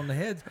bottles on the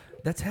heads.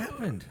 That's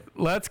happened.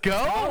 Let's go.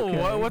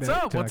 Okay, What's now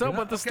up? you're What's up talking.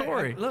 with the Okay,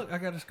 story? look, I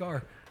got a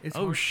scar. It's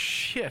Oh hard,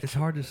 shit! it's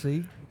hard to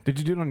see. Did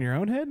you do it on your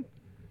own head?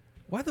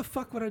 Why the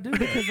fuck would I do that?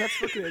 Because that's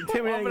fucking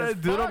intimidating. gonna as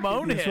do it on fuck my if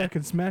own you head.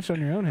 fucking smash on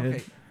your own head.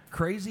 Okay,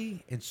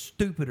 crazy and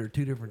stupid are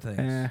two different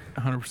things.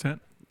 100%.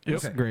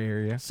 It's a gray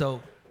area.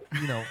 So,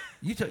 you know,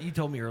 you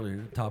told me earlier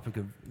the topic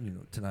of, you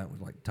know, tonight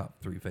was like top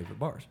 3 favorite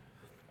bars.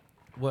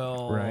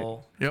 Well, Right.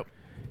 Yep.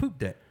 Poop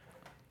Deck.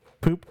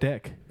 Poop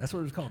deck. That's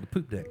what it was called, the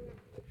Poop Deck.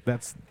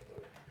 That's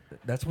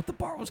That's what the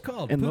bar was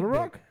called. In Poop Little Deck.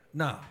 Rock?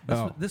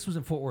 No, this was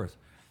in Fort Worth,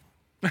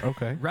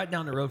 okay. right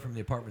down the road from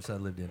the apartments I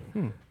lived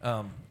in.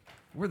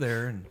 We're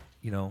there, and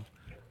you know,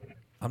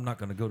 I'm not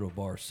going to go to a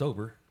bar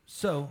sober,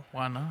 so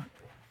Why not?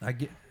 I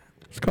get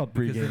It's called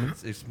because pre-gaming.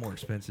 it's more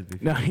expensive.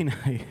 If No, you know,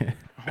 yeah.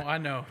 Oh, I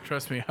know.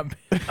 Trust me.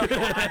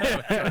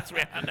 Trust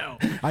me. I know.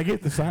 I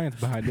get the science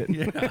behind it.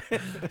 yeah.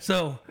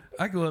 So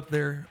I go up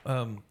there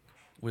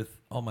with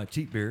all my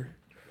cheap beer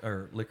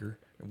or liquor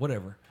or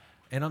whatever,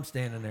 and I'm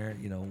standing there,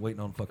 you know, waiting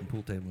on the fucking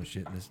pool table and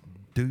shit. And this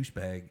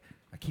douchebag,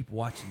 I keep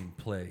watching him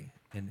play,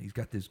 and he's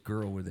got this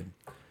girl with him,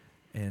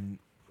 and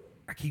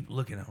I keep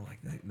looking at him like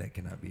that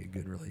cannot be a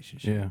good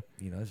relationship. Yeah.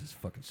 You know, this is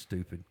fucking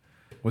stupid.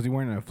 Was he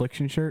wearing an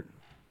affliction shirt?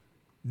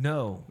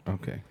 No,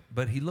 Okay.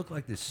 but he looked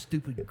like this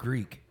stupid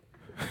Greek.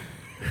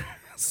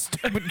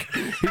 Stupid.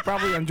 He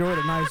probably enjoyed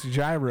a nice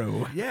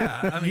gyro.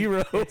 Yeah, I mean,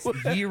 Gyro. it's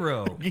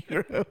gyro.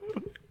 Gyro.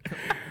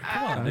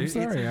 Come on, I'm dude.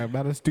 sorry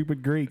about a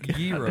stupid Greek. It's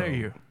gyro. How dare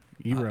you?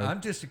 Gyro.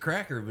 I'm just a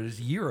cracker, but it's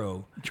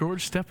gyro.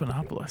 George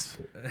Stephanopoulos.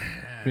 You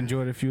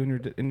enjoyed a few in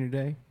your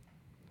day?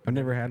 I've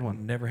never had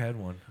one. Never had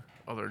one.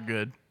 Oh, they're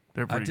good.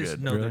 They're I pretty just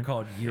good. know Really? they're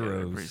called Yeah, they're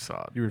gyros. pretty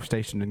solid. You were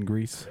stationed in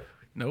Greece.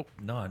 Nope.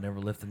 No, I never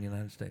left the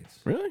United States.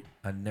 Really?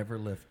 I never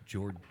left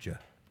Georgia.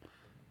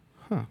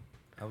 Huh.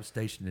 I was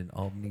stationed in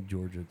Albany,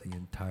 Georgia the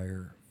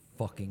entire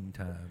fucking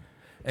time.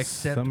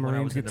 Except when I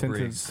Submarines was in gets the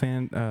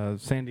into brig.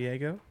 San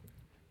Diego.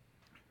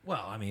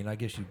 Well, I mean, I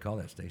guess you'd call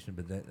that station,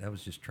 but that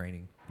was just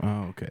training.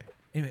 Oh, okay.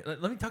 Anyway,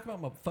 let me talk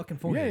about my fucking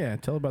Yeah, forehead. yeah.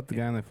 Tell about the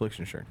guy in the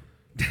affliction shirt.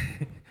 He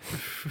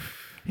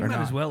Or might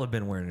not. as well have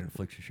been wearing an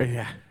affliction shirt.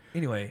 Yeah.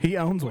 Anyway, He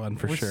owns one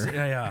for we're sure.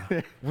 yeah.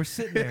 We're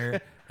sitting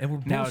there and we're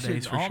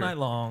Nowadays, bullshitting for all sure. night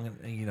long,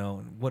 and you know,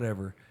 and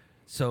whatever.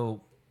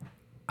 So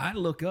I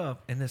look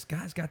up and this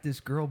guy's got this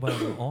girl by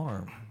the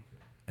arm,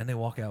 and they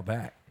walk out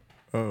back.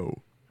 Oh.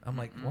 I'm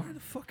like, why the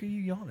fuck are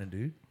you yawning,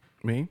 dude?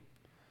 Me?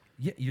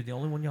 Yeah, you're the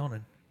only one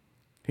yawning.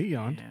 He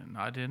yawned. Yeah, no,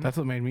 I didn't. That's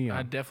what made me I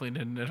yawn. definitely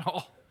didn't at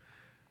all.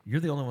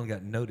 You're the only one that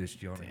got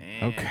noticed yawning.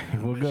 Damn, Okay,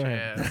 well, go bitch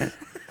ahead.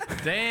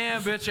 ass.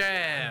 Damn, bitch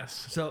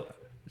ass.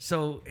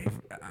 So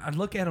I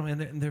look at them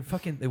and they're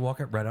fucking. They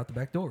walk up right out the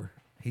back door.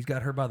 He's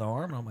got her by the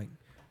arm, and I'm like,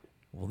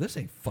 well, this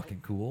ain't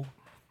fucking cool.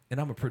 And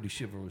I'm a pretty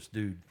chivalrous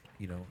dude,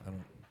 you know. I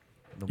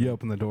don't. You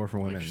open the door for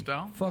Like women. your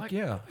style? Fuck Like-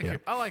 yeah.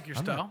 I like your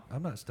I'm style. not,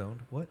 I'm not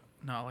stoned. What?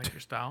 No, I like your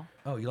style.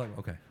 Oh, you like?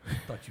 Okay. I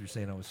thought you were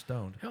saying I was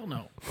stoned. Hell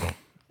no.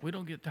 We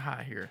don't get to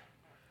high here.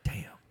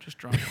 Damn. Just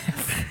drunk.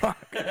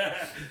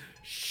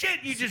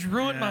 Shit! You just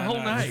ruined my whole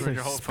No, night. just ruined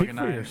your whole Speak fucking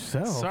for night.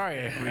 yourself.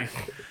 Sorry.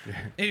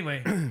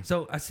 Anyway,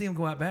 so I see him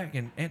go out back,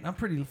 and I'm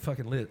pretty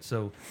fucking lit.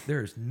 So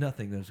there is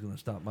nothing that's going to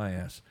stop my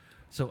ass.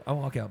 So I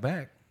walk out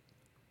back,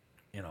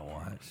 and I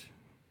watch,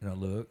 and I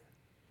look.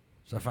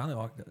 So I finally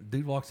walk.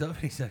 Dude walks up, and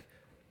he's like,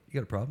 "You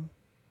got a problem?"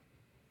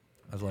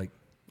 I was like,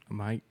 I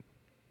might.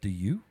 "Do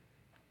you?"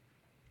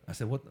 I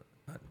said, "What?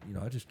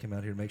 I just came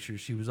out here to make sure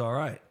she was all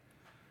right."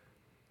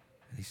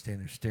 And he's standing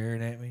there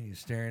staring at me. He's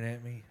staring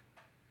at me,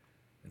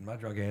 and my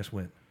drunk ass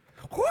went.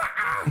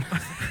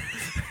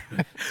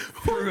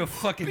 Threw a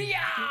fucking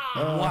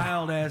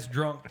wild ass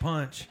drunk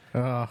punch,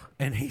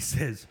 and he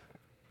says,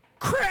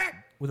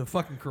 "Crack!" with a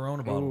fucking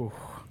Corona bottle. Ooh.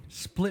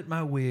 Split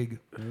my wig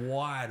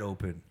wide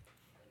open.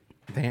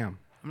 Damn.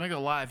 I'm not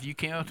gonna lie. If you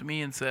came up to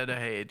me and said,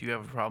 "Hey, do you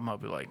have a problem?"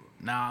 I'd be like,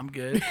 "Nah, I'm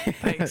good.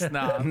 Thanks,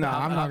 nah, No,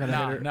 I'm not gonna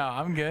hit her. No,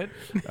 I'm good.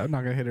 I'm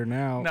not gonna hit her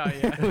now. No,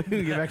 yeah. we need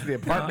to get back to the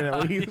apartment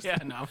at least. yeah,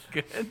 no, I'm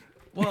good."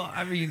 Well,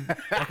 I mean,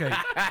 okay.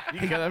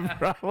 You got a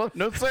problem?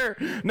 No, sir.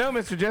 No,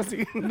 Mr.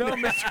 Jesse. No,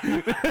 Mr.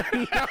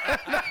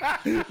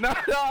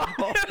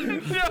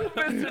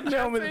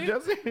 no, Mr.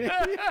 Jesse.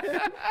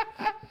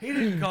 He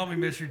didn't call me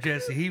Mr.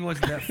 Jesse. He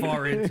wasn't that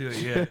far into it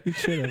yet. You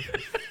should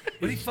have.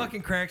 But he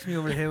fucking cracks me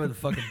over the head with a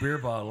fucking beer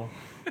bottle,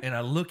 and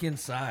I look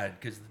inside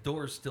because the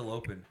door is still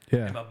open.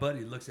 Yeah. And my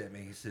buddy looks at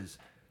me. He says,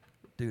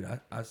 "Dude,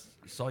 I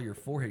saw your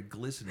forehead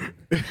glistening."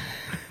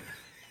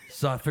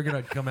 So I figured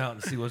I'd come out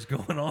and see what's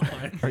going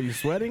on. Are you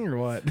sweating or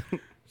what?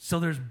 So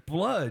there's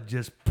blood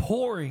just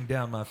pouring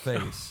down my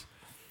face.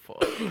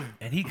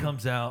 And he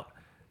comes out,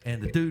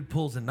 and the dude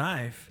pulls a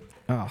knife.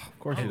 Oh, of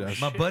course he does.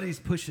 My buddy's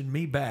pushing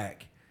me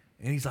back,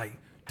 and he's like,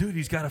 "Dude,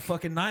 he's got a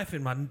fucking knife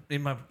in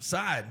my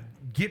side.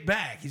 Get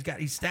back!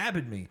 He's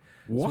stabbing me."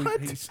 So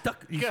What? he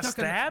stuck. He got stuck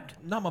in- stabbed?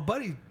 No, my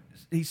buddy.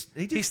 He just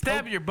He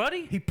stabbed poked- your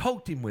buddy? He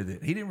poked him with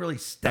it. He didn't really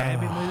stab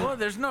him with it. Well,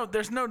 there's no,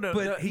 But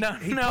no, he no.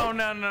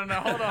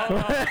 Hold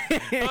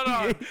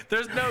on.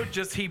 There's no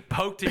just he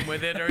poked him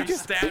with it or he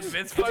stabbed him.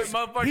 It's fucking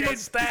motherfucker got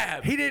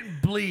stabbed. He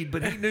didn't bleed,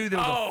 but he knew there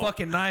was Oh. a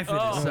fucking knife in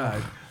his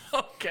side.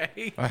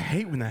 Okay. I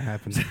hate when that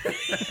happens.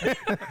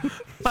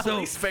 My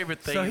least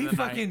favorite thing. So in he the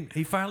fucking night.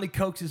 he finally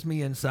coaxes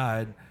me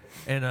inside,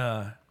 and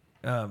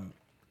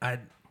I'd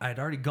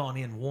already gone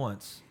in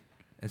once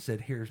and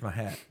said, "Here's my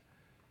hat."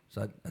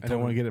 So I I told don't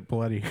want to him- get it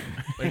bloody.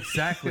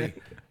 exactly.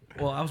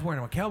 Well, I was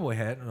wearing my cowboy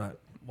hat, and I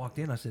walked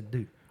in. I said,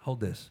 "Dude, hold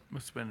this."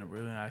 Must have been a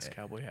really nice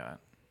cowboy hat.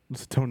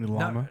 It's a Tony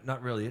Llama.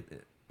 Not really.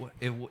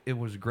 It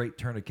was a great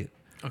tourniquet.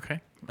 Okay.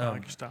 I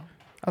like your style.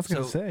 I was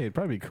gonna so- say it'd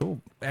probably be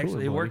cool.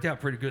 Actually, it worked out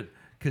pretty good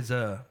because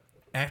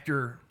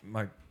after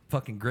my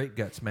fucking grape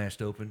got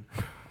smashed open,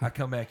 I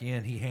come back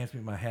in. He hands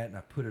me my hat, and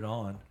I put it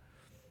on,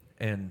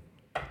 and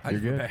I You're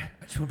just, went good. back,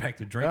 I just went back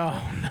to drinking.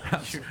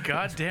 Oh, You're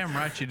goddamn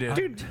right you did.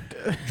 dude.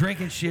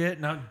 Drinking shit,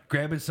 and I'm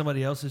grabbing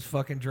somebody else's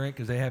fucking drink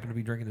because they happen to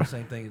be drinking the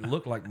same thing. It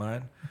looked like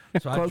mine,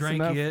 so I Close drank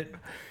enough. it.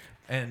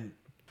 And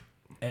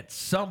at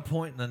some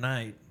point in the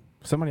night,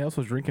 Somebody else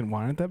was drinking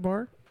wine at that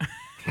bar.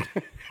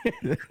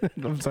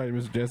 I'm sorry,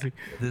 Mr. Jesse.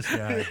 this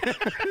guy,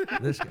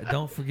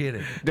 don't forget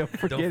it. Don't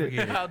forget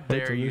it. How Wait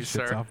dare till you, this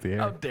shit's sir? off the air.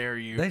 How dare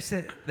you? They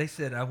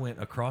said I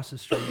went across the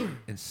street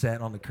and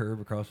sat on the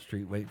curb across the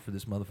street waiting for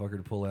this motherfucker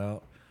to pull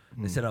out.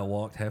 They said I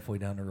walked halfway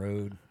down the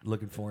road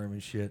looking for him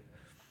and shit.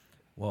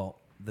 Well,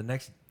 the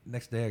next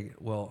day,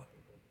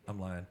 I'm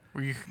lying.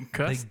 Were you They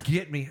concussed?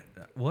 get me.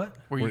 What?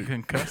 Were you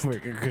concussed?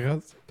 Wait,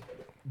 because-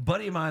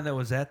 Buddy of mine that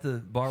was at the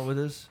bar with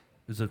us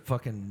was a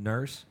fucking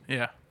nurse.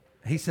 Yeah.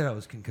 He said I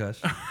was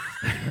concussed.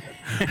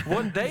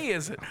 What day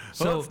is it?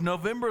 So- So it's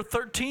November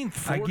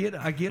 13th.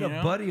 I get a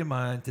know? buddy of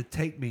mine to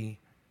take me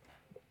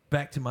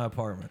back to my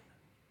apartment.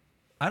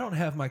 I don't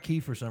have my key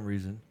for some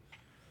reason,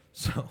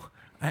 so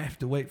I have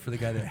to wait for the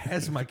guy that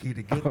has my key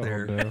to get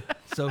there. no.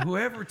 So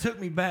whoever took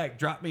me back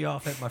dropped me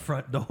off at my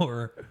front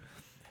door,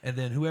 and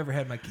then whoever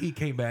had my key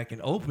came back and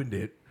opened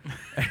it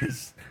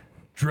and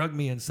drug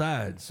me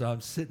inside. So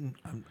I'm sitting,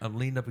 I'm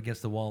leaned up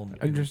against the wall.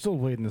 And you're still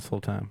bleeding this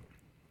whole time.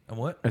 And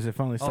what? Has it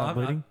finally stopped I'm-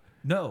 bleeding?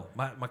 no,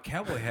 my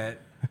cowboy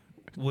hat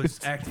was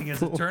acting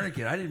as a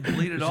tourniquet. I didn't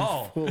bleed at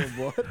all. Full of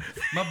blood.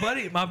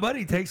 My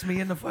buddy takes me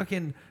in the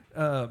fucking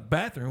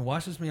bathroom,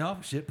 washes me off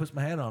and shit, puts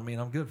my hat on me,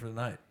 and I'm good for the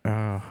night.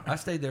 Oh, I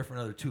stayed there for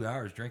another 2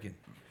 hours drinking.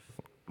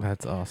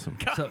 that's awesome.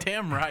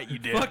 Goddamn right you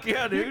did. Fuck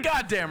yeah, dude. You're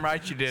goddamn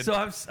right you did. So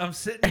I'm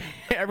sitting.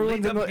 Everyone's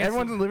leaned in up against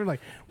everyone's in the living room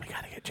like, we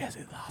gotta get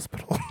Jesse to the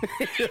hospital.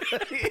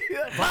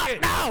 Fuck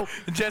it. No.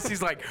 And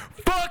Jesse's like,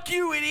 fuck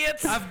you,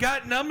 idiots. I've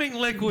got numbing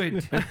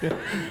liquid.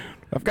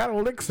 I've got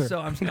elixir. So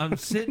I'm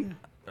sitting.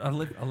 I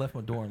left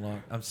my door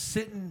unlocked. I'm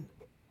sitting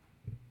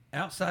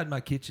outside my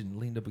kitchen,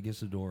 leaned up against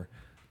the door.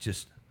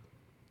 Just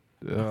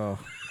Oh,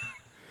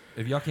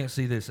 if y'all can't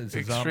see this, it's a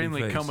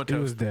Extremely zombie face. he was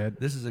comatose. dead.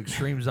 This is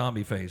extreme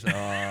zombie face.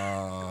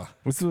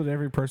 This is what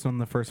every person on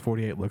the first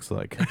 48 looks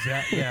like.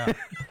 Yeah.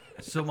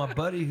 So my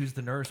buddy, who's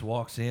the nurse,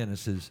 walks in and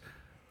says,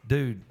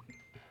 "Dude,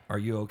 are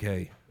you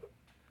okay?"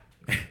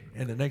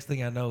 And the next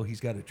thing I know, he's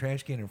got a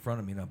trash can in front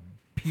of me, and I'm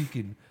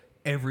puking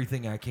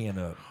everything I can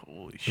up.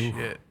 Holy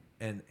shit.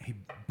 And he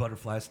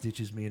butterfly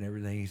stitches me and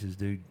everything. He says,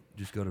 "Dude,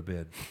 just go to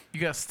bed." You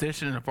got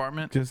stitched in an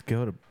apartment? Just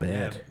go to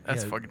bed.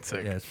 That's fucking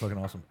sick. Yeah, it's fucking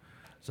awesome.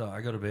 So I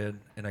go to bed,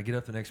 and I get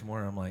up the next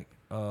morning. I'm like,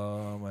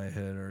 "Oh, my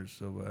head hurts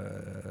so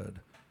bad."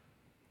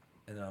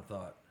 And then I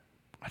thought,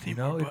 I need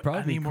know, more, it'd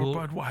probably I need be more cool.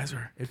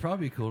 Budweiser. it'd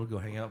probably be cool to go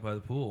hang out by the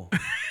pool.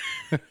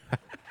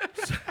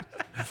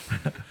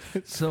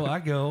 So I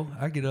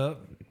get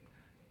up,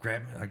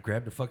 I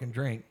grab the fucking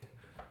drink,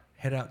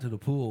 head out to the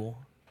pool.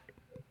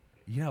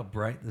 You know how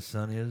bright the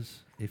sun is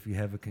if you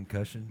have a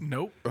concussion?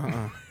 Nope.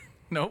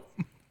 Nope.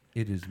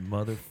 It is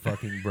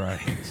motherfucking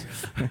bright.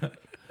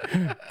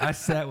 I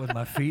sat with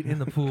my feet in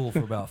the pool for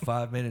about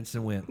 5 minutes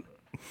and went,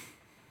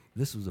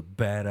 this was a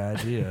bad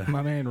idea.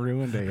 My man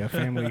ruined a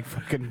family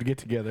fucking get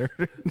together.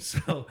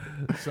 So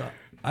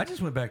I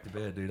just went back to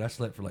bed, dude. I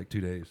slept for like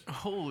 2 days.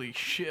 Holy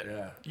shit.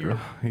 Yeah. You were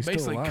He's still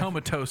basically alive.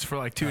 comatose for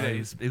like 2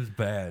 days. It was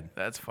bad.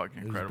 That's fucking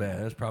It was incredible.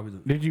 bad. That's probably the.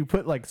 Did you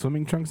put like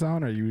swimming trunks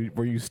on, or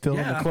were you still in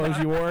Yeah. the clothes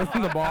you wore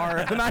in the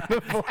bar the night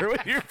before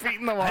with your feet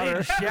in the I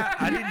water?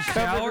 didn't Covered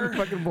shower. in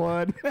fucking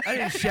blood. I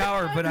didn't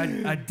shower, but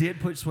I did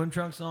put swim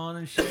trunks on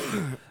and shit.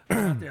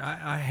 Out there,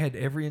 I had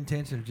every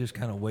intention of just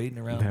kind of waiting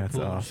around That's the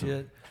pool awesome. and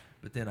shit.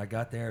 But then I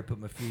got there, I put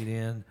my feet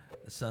in.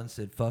 The sun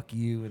said, "Fuck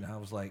you," and I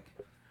was like,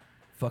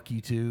 "Fuck you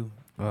too."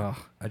 Ugh.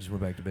 I just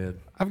went back to bed.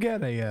 I've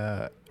got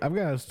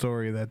a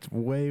story that's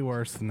way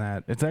worse than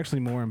that. It's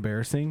actually more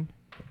embarrassing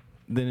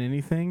than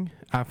anything.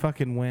 I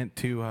fucking went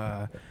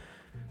to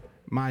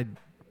my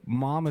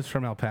mom is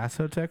from El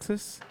Paso,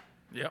 Texas,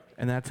 Yep.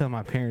 and that's how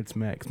my parents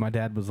met. 'Cause my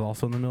dad was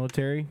also in the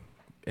military,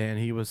 and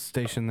he was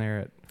stationed there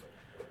at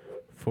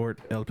Fort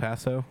El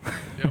Paso,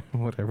 Yep.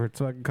 whatever it's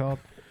fucking called.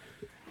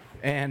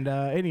 And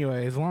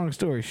anyways, long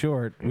story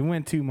short, we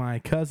went to my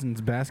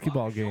cousin's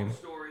basketball game.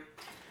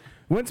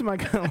 Went to my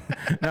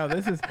no.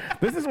 This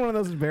is one of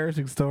those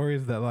embarrassing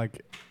stories that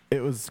like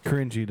it was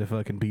cringy to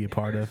fucking be a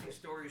part of.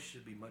 Stories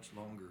should be much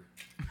longer.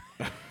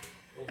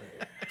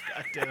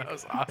 Dude, that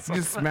was awesome.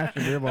 Just smashed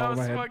a beer ball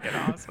that in was my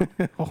head. fucking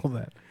awesome. Hold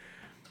that.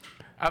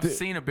 I've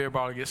seen a beer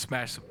bottle get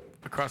smashed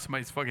across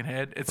somebody's fucking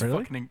head. It's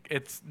Really? fucking,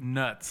 it's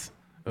nuts.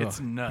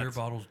 It's nuts. Beer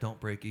bottles don't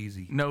break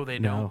easy. No, they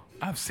No. don't.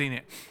 I've seen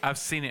it. I've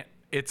seen it.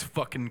 It's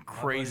fucking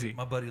crazy.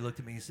 My buddy looked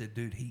at me and said,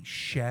 "Dude, he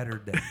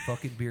shattered that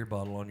fucking beer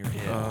bottle on your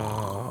head."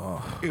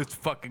 It was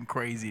fucking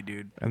crazy,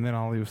 dude. And then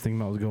all he was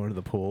thinking about was going to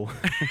the pool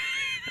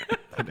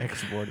and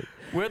export it.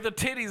 Where the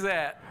titties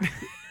at?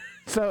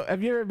 So,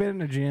 have you ever been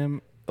in a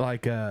gym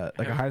like a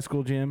high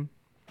school gym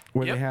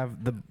where Yep. they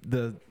have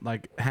the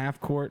like half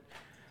court?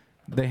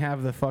 They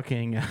have the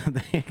fucking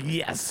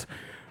yes,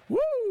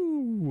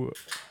 woo,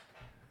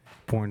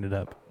 pouring it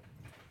up.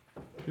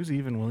 Who's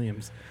Evan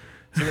Williams?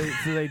 So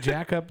they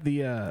jack up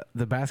the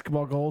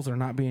basketball goals that are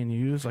not being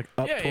used like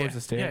up towards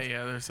the stairs.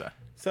 Yeah, there's a.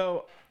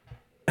 So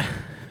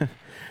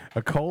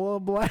a cola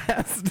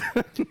blast.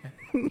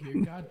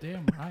 You're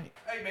goddamn right.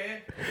 Hey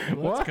man,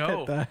 What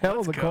go. the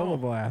hell is a Let's cola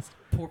go. blast?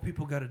 poor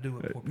people got to do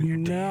it. Poor people.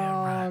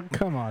 No,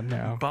 come on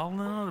now. Balling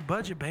on the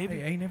budget, baby.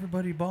 Hey, ain't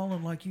everybody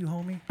balling like you,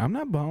 homie? I'm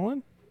not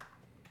balling.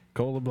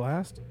 Cola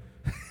blast.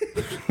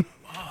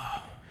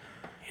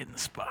 Hitting the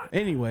spot.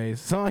 Anyways,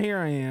 so here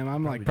I am.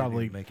 I'm like Didn't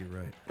probably even make it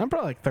right. I'm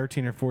probably like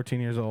 13 or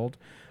 14 years old.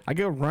 I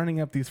go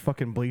running up these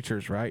fucking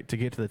bleachers, right, to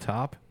get to the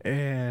top,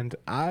 and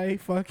I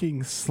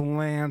fucking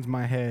slammed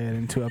my head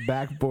into a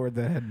backboard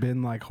that had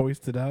been like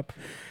hoisted up,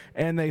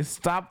 and they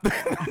stopped.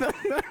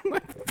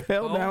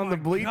 Fell Oh down the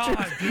my bleachers,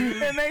 God,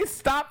 dude. and they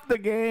stopped the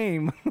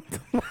game.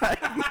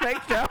 Like,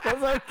 make sure I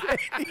was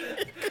okay.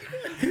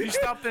 You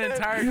stopped the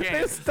entire They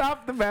game.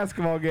 stopped the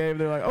basketball game.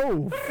 They're like,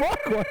 "Oh fuck,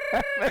 what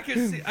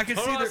happened?" I can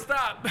Hold see on, the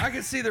stop. I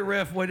can see the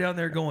ref way down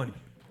there going.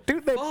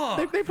 Dude,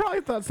 Fuck. they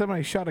probably thought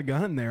somebody shot a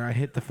gun there. I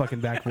hit the fucking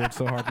backboard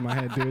so hard in my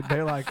head, dude.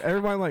 They're like,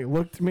 everybody like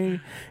looked at me,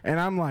 and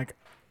I'm like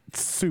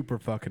super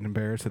fucking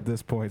embarrassed at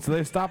this point. So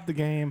they stopped the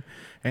game,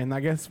 and I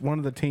guess one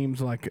of the team's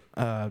like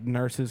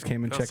nurses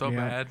came and It felt checked so me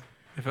out. bad.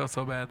 It felt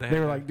so bad. They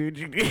were like, dude,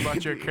 you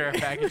brought your care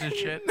package and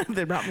shit.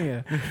 they brought me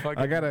a. Fucking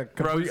I got a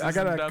roses I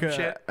got and dumb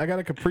shit. I got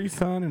a Capri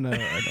Sun and a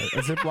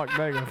Ziploc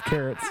bag of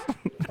carrots.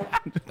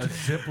 A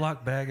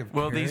Ziploc bag of.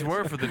 Well, these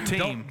carrots. were for the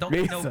team. Don't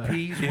need no These,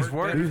 peas. these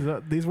work were-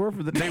 better. These were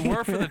for the. They team.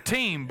 were for the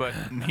team, but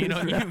you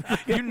know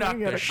you knocked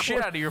gotta the shit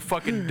quit. out of your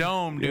fucking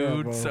dome, Yeah,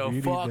 dude. bro, So you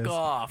need fuck this.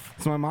 off.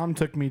 So my mom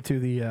took me to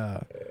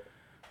the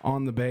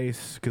on the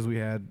base because we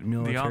had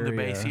military. on the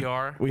base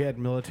ER? We had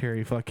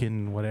military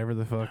fucking whatever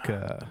the fuck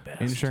best.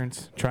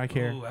 insurance,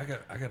 TRICARE, Ooh, I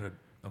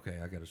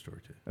got a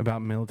story too.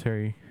 about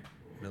military.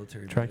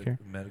 Military Tricare?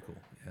 medical.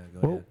 Yeah, go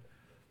Well, ahead.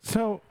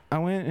 so I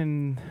went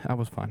and I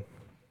was fine.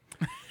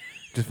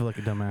 Just feel like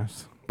a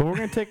dumbass. But we're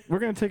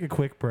gonna take a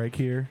quick break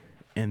here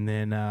and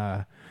then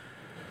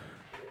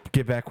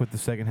get back with the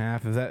second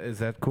half. Is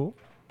that cool?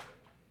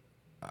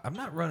 I'm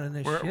not running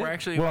this We're shit.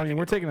 actually Well, I mean,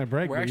 we're taking a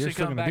break. we're but you're actually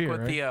still coming gonna back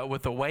be with here, right?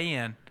 with the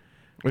weigh-in.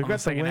 We've on got the the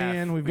second half.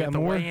 weigh-in. We've got the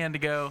more. weigh-in to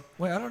go.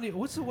 Wait, I don't need.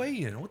 What's the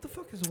weigh-in? What the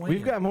fuck is a weigh-in?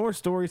 We've got more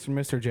stories from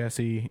Mr.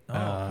 Jesse.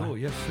 Oh, cool.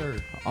 Yes, sir.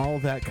 All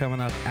of that coming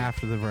up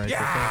after the break. Okay?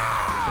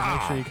 So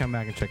make sure you come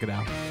back and check it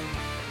out.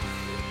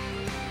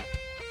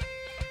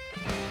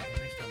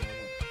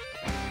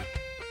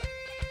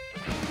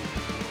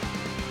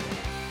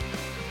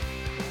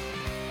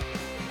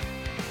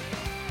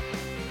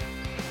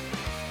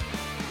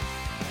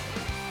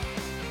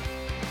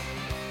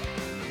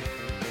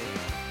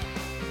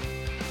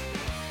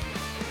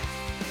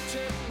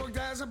 Chipmunk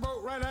has a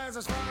boat right as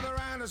his father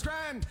and his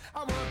grand.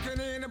 I'm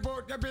working in a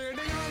boat, you're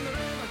building on the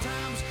river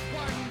Thames.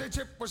 One day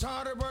Chip was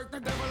hard at work, the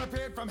devil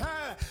appeared from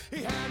hell.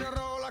 He had a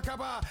roll of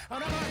copper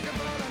and a bucket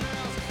full of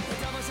nails. The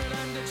devil said,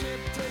 "And the Chip,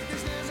 take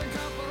these nails and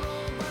copper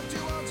roll, but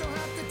you also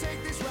have to take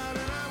this rod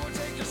and I will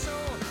take your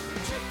soul."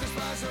 Chip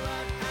despised the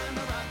rat and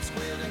the rat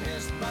squealed and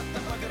hissed, but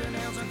the bucket of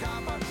nails and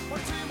copper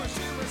were too much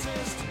to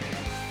resist.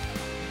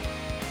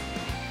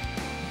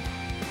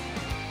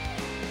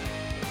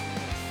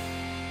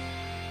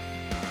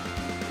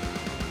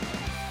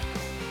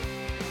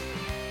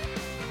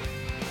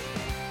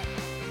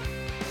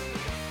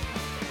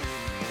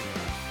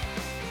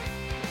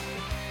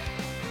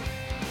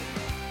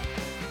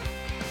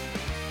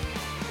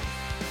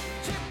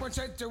 Chip went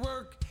set to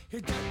work,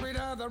 he got rid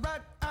of the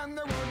rat, and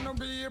there wouldn't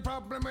be a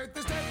problem with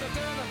the step to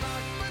turn it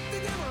back. But the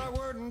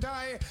devil wouldn't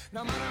die,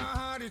 no matter how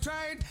hard he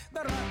tried.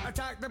 The rat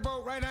attacked the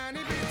boat right and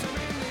he beat him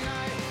in the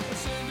eye. As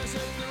soon as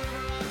hit the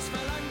river rats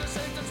fell under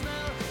Satan's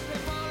spell. They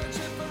followed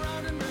Chip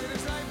around and made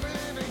his life a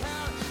living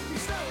hell. He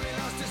slowly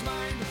lost his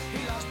mind,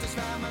 he lost his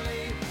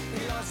family,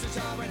 he lost his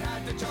job and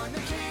had to join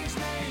the King's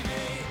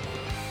Navy.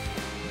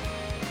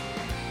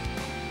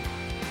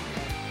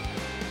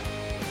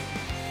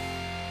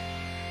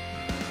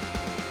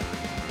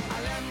 A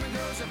lemon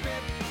grows a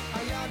bit,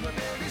 a yard will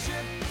build a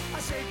ship.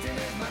 A Satan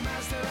is my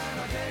master and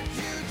I'll get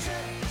you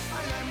Chip. A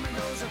lemon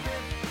grows a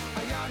bit,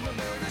 a yard will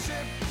build a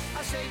ship.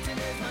 A Satan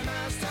is my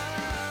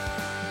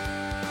master.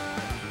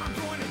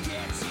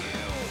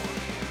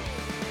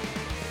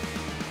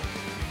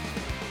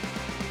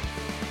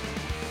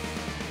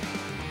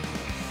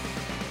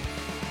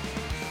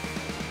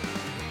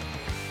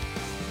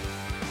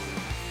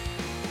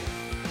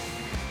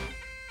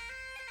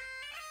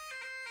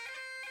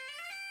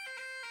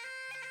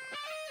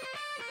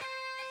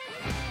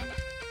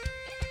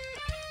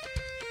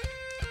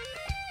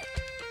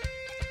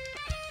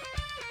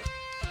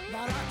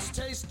 Rats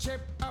chased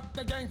Chip up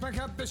the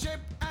gangplank of the ship,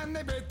 and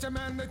they bit him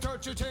and they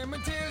tortured him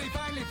until he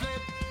finally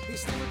flipped. He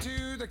stumbled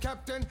to the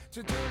captain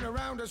to turn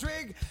around his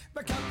rig.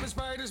 The captain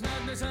spied his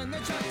madness and they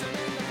chucked him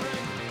in the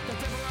brig. The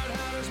devil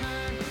had his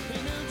man, he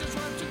knew just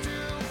what to do.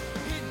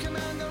 He'd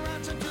command the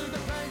rats into the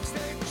planks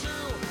they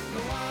chew.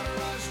 The water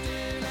rushed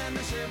in and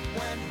the ship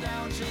went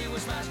down. She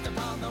was smashed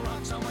upon the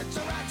rocks on which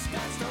the rats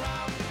danced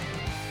around.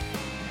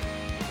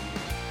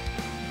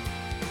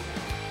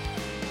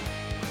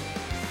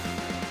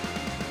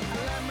 A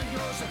lemon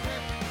grows a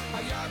pip, a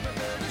yard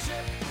prepared a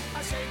ship.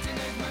 A Satan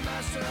is my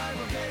master, I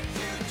will get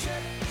you,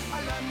 Chip. A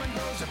lemon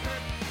grows a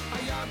pip, a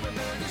yard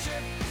prepared a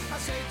ship. A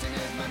Satan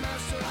is my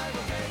master, I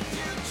will get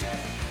you, Chip.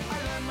 A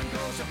lemon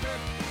grows a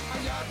pip, a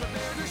yard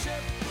prepared a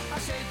ship. A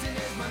Satan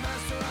is my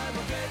master, I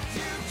will get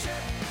you,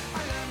 Chip.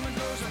 A lemon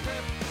grows a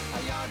pip, a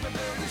yard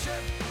prepared a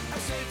ship. A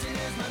Satan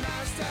is my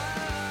master.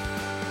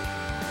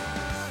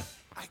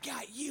 I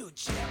got you,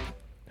 Chip.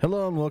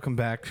 Hello and welcome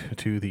back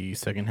to the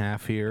second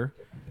half here.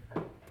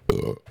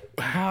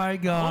 Hi,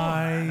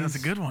 guys. That was a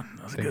good one.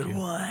 That was a Thank good you.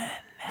 one.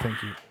 Thank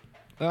you.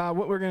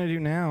 What we're gonna do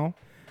now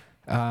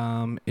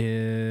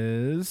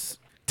is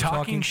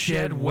Talking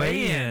Shed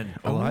weigh-in.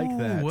 I like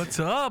that. What's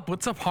up?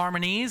 What's up,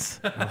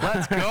 Harmonies?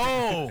 Let's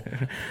go.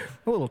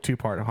 a little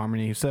two-part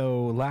harmony.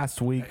 So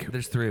last week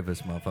There's 3 of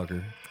us,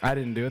 motherfucker. I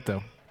didn't do it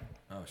though.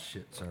 Oh,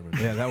 shit. Sorry about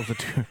that. Yeah, that was a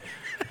two.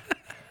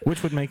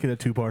 Which would make it a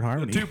two-part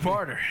harmony.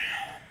 Two-parter.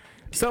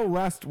 So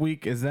last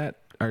week was that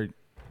her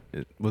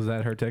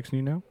texting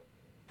you now?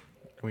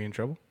 Are we in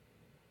trouble?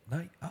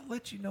 No, I'll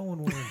let you know when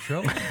we're in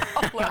trouble.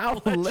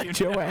 I'll let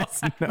your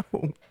ass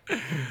know.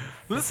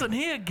 Listen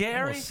here, I'm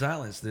Gary. gonna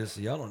silence this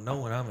so y'all don't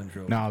know when I'm in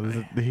trouble.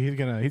 No, he's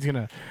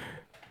gonna.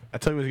 I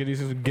tell you what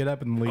he's gonna get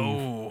up and leave.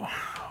 Oh,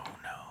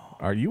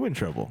 Are you in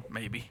trouble?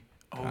 maybe.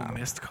 Oh,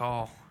 missed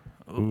call.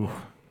 Ooh.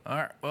 All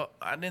right. Well,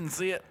 I didn't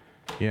see it.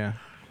 Yeah.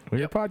 Well,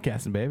 you're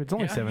podcasting, babe. It's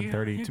only Yeah,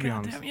 7:30. you To be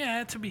honest. goddamn-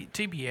 Yeah, to be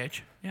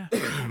TBH. Yeah,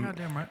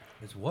 goddamn right.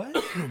 It's what?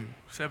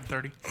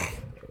 7:30.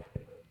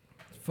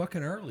 It's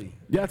fucking early.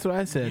 Yeah, that's what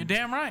I said. You're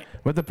damn right.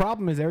 But the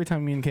problem is every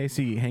time me and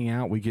Casey hang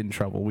out, we get in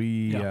trouble.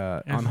 We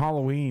Yeah. on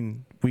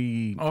Halloween,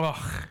 we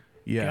Oh,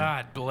 yeah.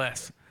 God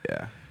bless.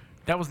 Yeah.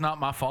 That was not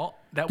my fault.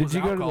 That Did was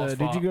you go to alcohol's the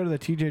fault. Did you go to the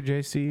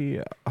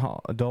TJJC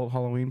adult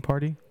Halloween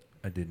party?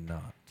 I did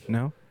not.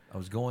 No. I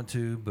was going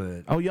to,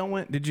 but Oh, y'all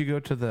went. Did you go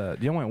to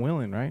y'all went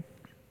Wheeling, right?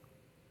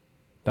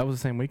 That was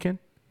the same weekend.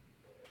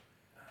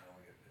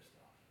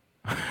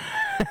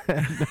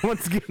 No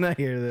one's gonna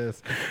hear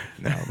this.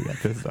 No, we got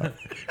pissed off.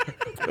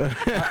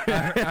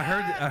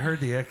 I heard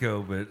the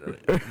echo,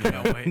 but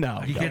Can't wait.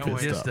 No, you no, get the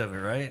pissed gist off. of it,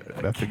 right?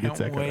 That's a good Can't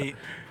second. wait.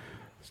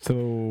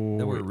 So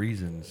There were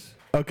reasons.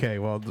 okay,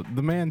 well,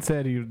 the man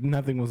said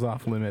nothing was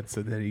off limits,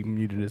 so that he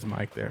muted his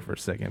mic there for a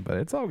second, but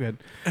it's all good.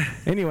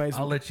 Anyways,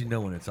 I'll let you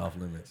know when it's off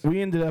limits.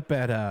 we ended up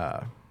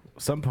at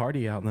some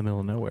party out in the middle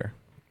of nowhere,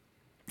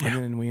 and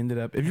then we ended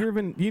up. If you've ever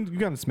been, you've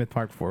gone to Smith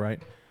Park before,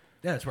 right?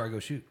 Yeah, that's where I go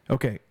shoot.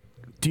 Okay.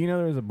 Do you know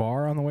there's a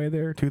bar on the way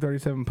there,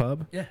 237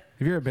 Pub? Yeah.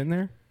 Have you ever been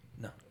there?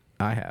 No.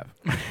 I have.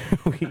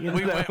 we ended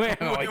We up- went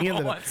we ended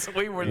up- once.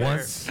 We were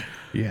Once.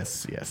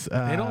 Yes, yes.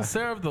 there. They don't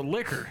serve the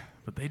liquor,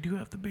 but they do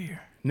have the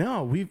beer.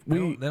 No, They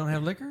don't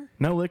have liquor?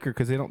 no liquor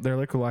because their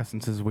liquor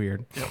license is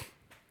weird. Yep.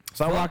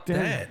 So I walked in.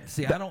 That.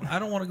 See, I don't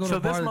want to go to So a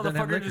this bar that doesn't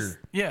have motherfucker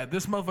liquor.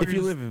 this motherfucker If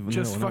you live in the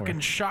just middle of fucking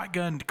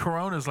shotgunned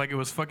Coronas like it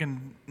was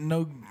fucking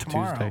no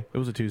tomorrow. Tuesday. It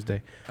was a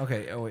Tuesday.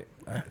 Okay. Oh wait.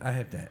 I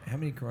have that. How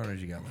many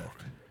Coronas you got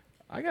left?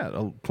 I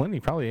got plenty,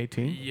 probably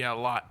 18. Yeah, a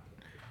lot.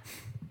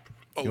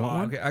 A You want lot.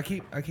 one?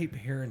 Okay. I keep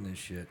hearing this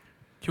shit.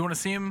 Do you want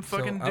to see him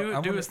fucking So do I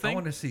wanna- his thing? I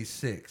want to see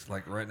 6,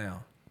 like right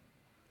now.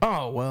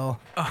 Oh well,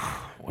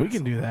 we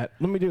can do that.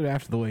 Let me do it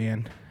after the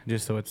weigh-in,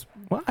 just so it's.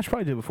 Well, I should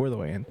probably do it before the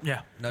weigh-in.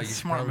 Yeah. No, you it's a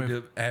should smart probably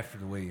move. do it after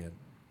the weigh-in.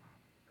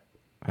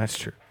 That's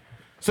true.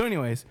 So,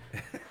 anyways,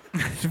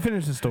 to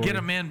finish the story. Get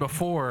him in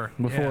before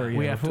yeah,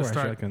 we have before to I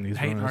start shotgun these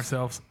hating runners.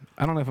 ourselves.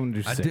 I don't know if I'm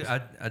gonna do I 6. do.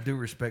 I do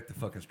respect the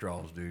fucking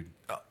straws, dude.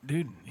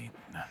 Dude,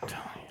 I'm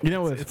telling You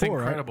know what it's for, right?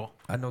 incredible.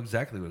 I know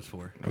exactly what it's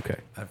for. Okay.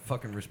 I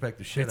fucking respect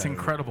the shit. It's out of it.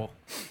 incredible.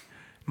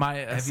 My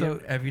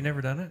Have you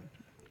never done it?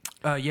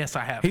 yes,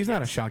 I have. He's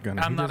not a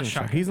shotgunner. I'm He not a doesn't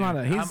shot- shotgun. He's not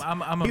a. dude. He's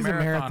I'm a he's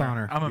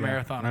marathoner. I'm a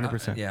Yeah, marathoner.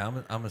 100%. Yeah,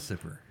 I'm a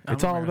sipper.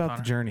 It's I'm a all about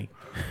the marathoner. journey,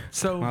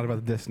 So not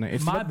about the destination.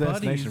 It's my about the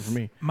destination buddies, for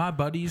me. my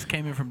buddies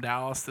came in from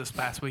Dallas this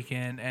past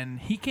weekend, and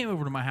he came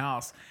over to my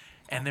house,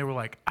 and they were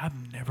like,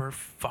 "I've never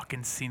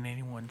fucking seen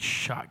anyone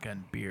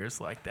shotgun beers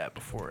like that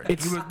before."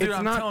 It's- He was, dude, it's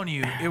I'm not- telling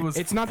you, it was.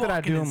 It's not that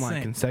I do fucking them like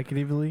insane.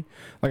 consecutively.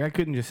 Like I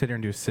couldn't just sit here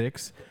and do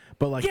 6,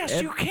 but like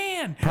Yes, you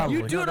can. Probably.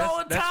 You do No, it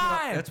all the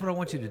time. That's what I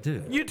want you to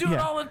do. You do it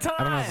Yeah. all the time.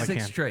 I don't know if I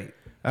 6 can. straight.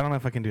 I don't know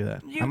if I can do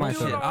that. You I might do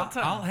say it it. all the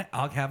time.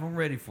 I'll have them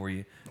ready for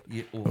you.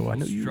 Oh, I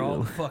know you straw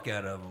will. the fuck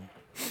out of them.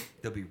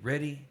 They'll be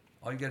ready.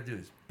 All you got to do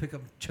is pick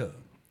up and chug.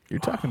 You're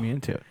talking me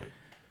into it.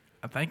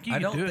 I think you I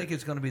could don't do think it.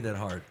 it's going to be that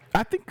hard.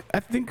 I think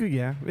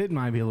yeah, it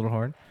might be a little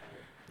hard.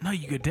 No,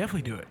 you could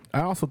definitely do it.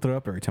 I also throw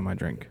up every time I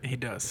drink. He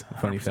does.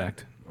 Funny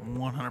fact.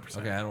 100%.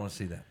 Okay, I don't want to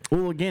see that.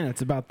 Well, again,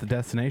 it's about the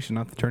destination,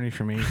 not the journey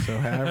for me. So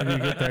however you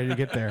get there, you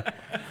get there.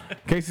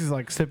 Casey's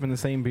like sipping the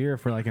same beer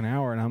for like an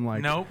hour, and I'm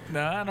like, Nope,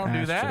 no, I don't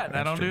do That's true, that. I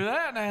that's don't true. do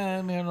that.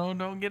 And, you know,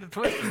 don't get it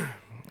twisted.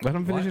 let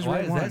him finish his Why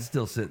red is wine. that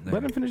still sitting there?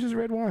 Let him finish his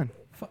red wine.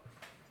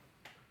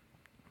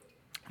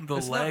 The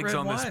It's not legs red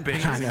on this wine.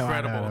 thing I is know, I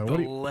incredible. know. What do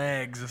The you-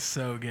 legs are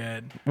so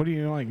good. What do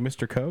you like,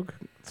 Mr. Coke?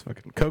 It's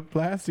fucking Coke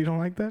Blast. You don't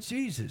like that?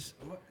 Jesus.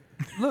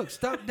 Look,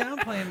 stop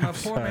downplaying my poor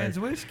Sorry. man's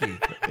whiskey.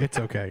 It's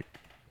okay.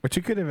 But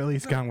you could have at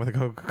least gone with a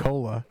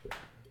Coca-Cola,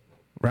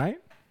 right?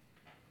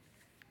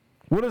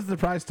 What is the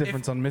price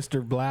difference on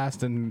Mr.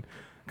 Blast and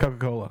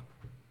Coca-Cola?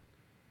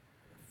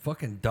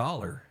 Fucking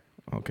dollar.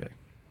 Okay.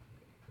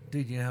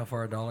 Dude, you know how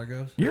far a dollar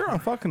goes? You're a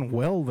fucking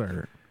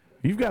welder.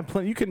 You've got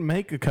plenty. You can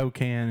make a Coke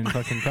can and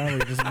fucking probably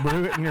just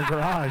brew it in your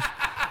garage.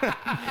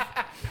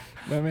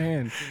 My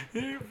man.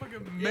 You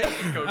fucking make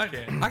a Coke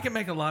can. I can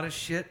make a lot of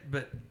shit,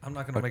 but I'm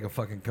not going to make a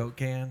fucking Coke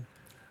can.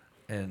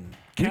 And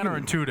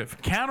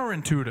Counterintuitive.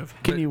 Can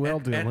but you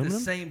weld at the aluminum?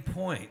 same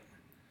point,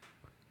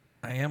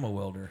 I am a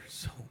welder,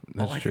 so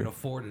That's all I true. can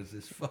afford is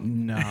this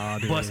fucking No,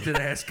 dude. busted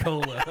ass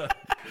cola.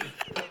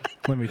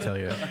 Let me tell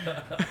you.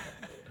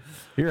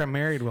 You're a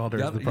married welder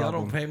is y'all, the y'all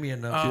problem. don't pay me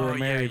enough. You're Oh, a yeah,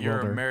 married you're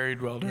welder. a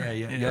married welder. Yeah,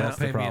 y'all Yeah. don't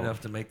pay me problem.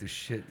 enough to make the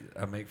shit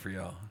I make for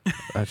y'all.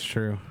 That's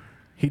true.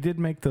 He did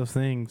make those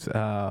things.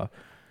 I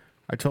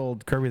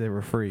told Kirby they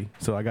were free,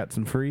 so I got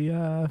some free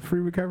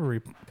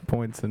recovery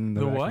points in the,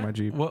 The back what? of my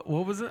Jeep. What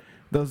was it?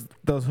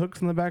 Those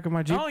hooks in the back of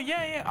my Jeep. Oh,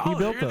 yeah. He Oh,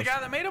 built you're the those. guy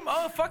that made them?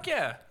 Oh, fuck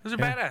yeah. Those are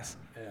Yeah. badass.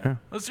 Yeah.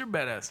 Those are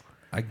badass.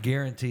 I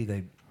guarantee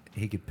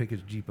he could pick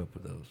his Jeep up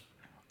with those.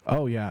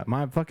 Oh yeah,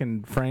 my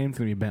fucking frame's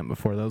gonna be bent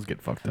before those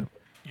get fucked up.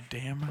 You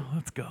damn right.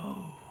 Let's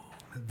go.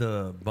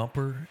 The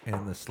bumper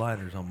and the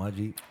sliders on my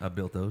Jeep, I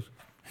built those,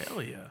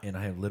 Hell yeah. and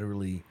I have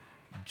literally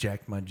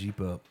jacked my Jeep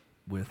up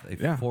with a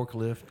Yeah.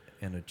 forklift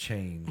and a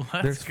chain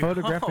Let's There's go.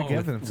 photographic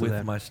evidence of with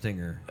that. my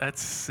Stinger.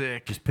 That's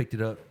sick. Just picked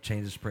it up,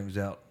 changed the springs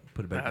out,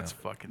 put it back That's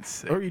down fucking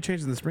sick. What are you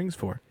changing the springs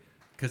for?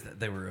 because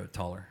they were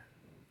taller.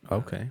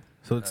 Okay,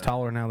 so it's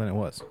taller now than it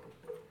was.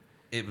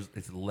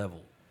 It's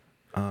level.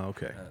 Oh,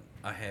 okay.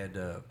 I had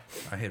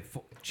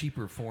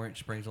cheaper 4-inch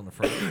springs on the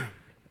front,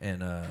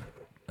 and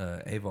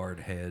Avard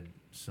had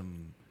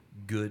some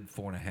good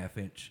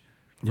 4.5-inch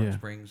front Yeah.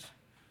 springs.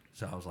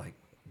 So I was like,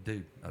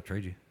 dude, I'll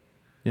trade you.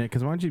 Yeah,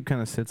 because my Jeep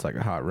kind of sits like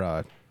a hot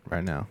rod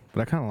right now,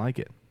 but I kind of like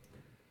it.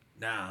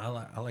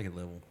 Nah, I like it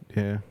level.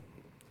 Yeah,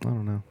 I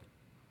don't know.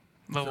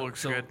 Level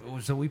looks good.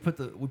 So we put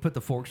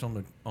the forks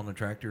on the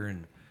tractor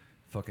and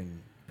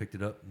fucking picked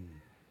it up, and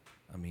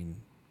I mean,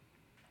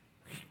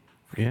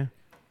 Yeah,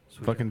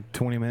 sweet. fucking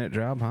 20-minute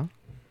job, huh?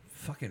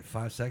 fucking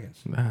 5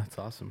 seconds. That's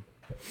awesome.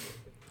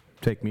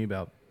 Take me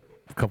about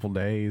a couple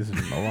days and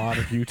a lot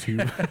of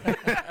YouTube.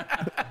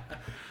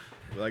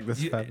 Like this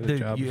Dude,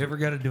 job. you ever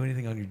got to do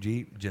anything on your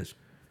Jeep? Just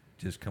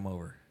come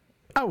over.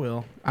 I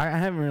will. I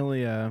haven't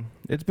really.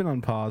 It's been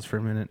on pause for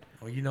a minute.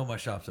 Well, you know my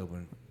shop's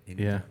open.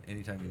 Yeah.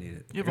 Anytime you need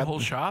it. You have a whole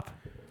shop?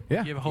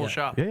 Yeah. You have a whole Yeah.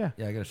 shop? Yeah, yeah.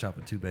 Yeah, I got a shop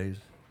with 2 bays.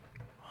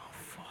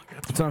 Fuck,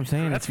 That's what I'm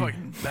saying. That's If you-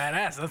 fucking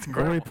badass. That's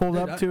Where we incredible. pulled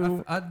Dude, up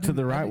to I to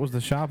the do- I right do- was the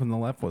shop and the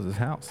left was his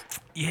house.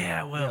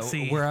 Yeah, well, Yeah,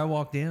 see, where I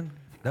walked in,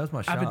 that was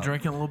my shop. I've been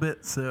drinking a little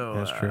bit, so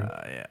That's true.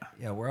 Yeah.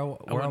 Yeah, where I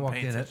wasn't walked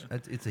paying in,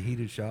 attention. it's a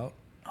heated shop.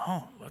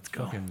 Oh, let's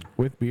go. Fucking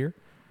With beer.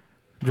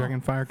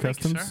 Dragonfire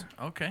Thank you, Customs. sir.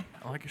 Okay,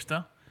 I like your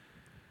stuff.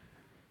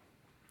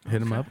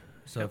 Hit him up.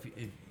 so if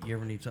you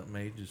ever need something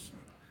made, just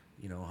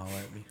holler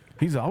at me.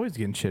 He's always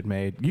getting shit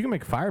made. You can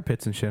make fire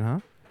pits and shit, huh?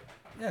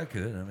 Yeah, I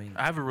could. I mean,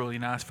 I have a really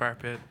nice fire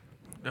pit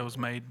that was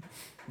made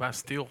by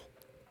steel,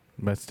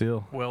 But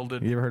still.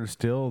 welded. You ever heard of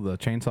Still, the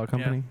chainsaw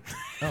company?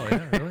 oh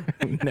yeah, really.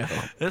 No.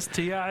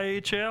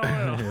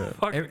 STIHL.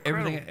 Fucking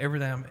everything,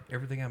 incredible.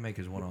 everything I make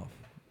is one off.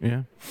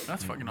 Yeah.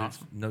 That's fucking There's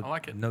awesome. No, I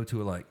like it. No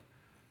two alike.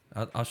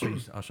 I'll show you.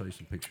 I'll show you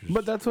some pictures.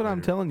 But that's what I'm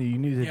later. telling you. You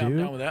need to Yeah, I'm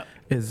down with do that.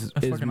 is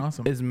That's fucking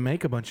awesome. is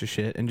make a bunch of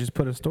shit and just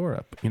put a store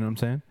up. You know what I'm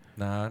saying?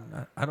 Nah,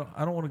 I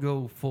don't want to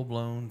go full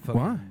blown.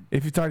 Why?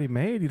 If it's already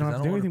made, you don't I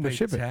have to do anything but pay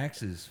ship it.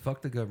 taxes.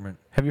 Fuck the government.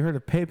 Have you heard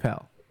of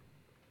PayPal?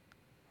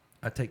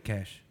 I take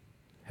cash.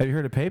 Have you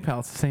heard of PayPal?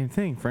 It's the same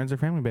thing. Friends or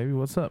family, baby.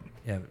 What's up?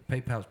 Yeah, but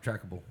PayPal's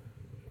trackable.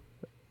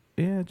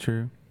 Yeah,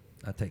 true.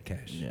 I take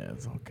cash. Yeah,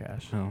 it's all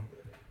cash. Oh,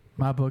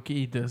 My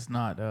bookie does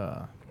not.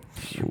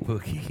 Your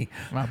bookie.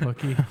 My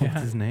bookie. what's Yeah,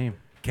 his name?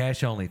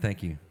 Cash only.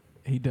 Thank you.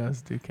 he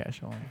does do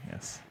cash only.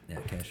 Yes. Yeah,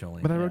 cash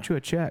only. But I wrote you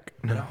a check.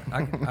 No.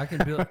 I can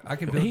build. I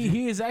can build.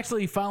 He has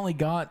actually finally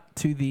got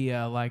to the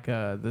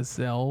the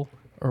Zelle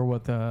or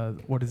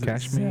what is it?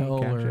 Cash Me,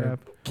 Zelle Cash or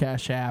App.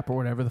 Cash App or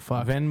whatever the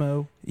fuck.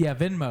 Venmo. Yeah,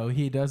 Venmo.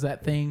 He does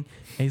that thing.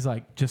 And he's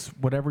like, just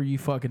whatever you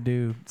fucking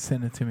do,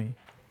 send it to me.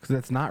 Because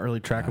that's not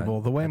really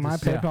trackable. The way I my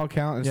just- PayPal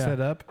account is Yeah. set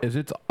up is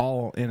it's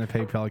all in a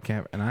PayPal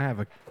account, and I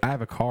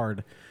have a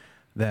card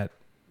that.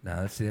 No,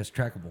 that's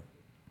trackable.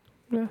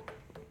 Yeah.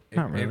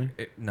 Not really.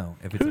 No,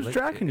 if it's Who's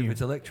tracking if you?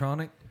 it's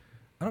electronic,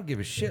 I don't give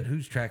a shit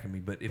who's tracking me.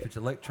 But if it's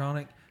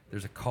electronic,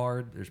 there's a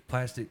card, there's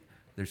plastic,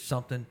 there's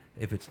something.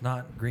 If it's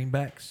not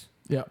greenbacks,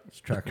 Yep.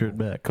 it's Could trackable.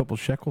 be a couple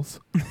shekels.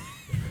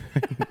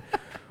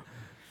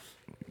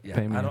 Yeah,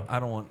 pay me. I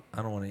don't want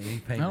any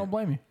payment. I don't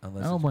blame you.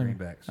 Unless I don't it's blame you.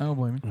 greenbacks. I don't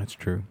blame you. That's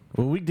true.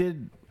 Well, we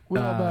did. We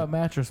all about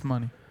mattress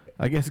money.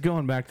 I guess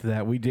going back to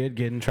that, we did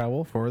get in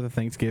trouble for the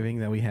Thanksgiving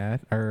that we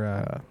had.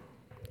 Or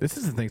this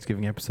is the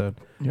Thanksgiving episode,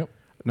 Yep.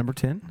 number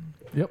 10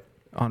 Yep.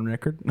 on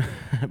record.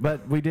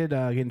 But we did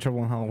get in trouble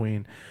on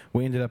Halloween.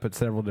 We ended up at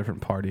several different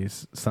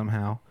parties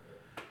somehow.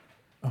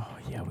 Oh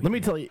yeah. Let me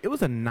tell you, it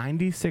was a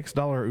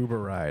 $96 Uber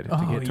ride to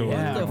Oh, get to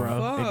yeah, What the Orlando.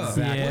 bro. fuck?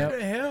 Exactly. Yeah. Where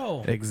the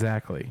hell?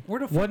 Exactly. Where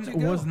the fuck did you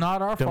go? Was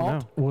not our Don't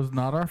fault. Was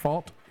not our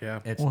fault. Yeah.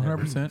 It's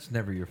 100%. Never, it's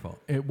never your fault.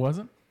 It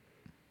wasn't.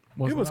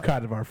 It was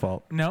kind of our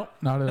fault. No,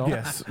 not at all.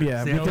 Yes.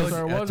 Yeah. See, because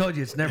sir, I told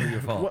you it's never your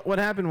fault. what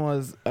happened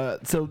was,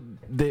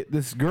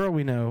 this girl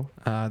we know,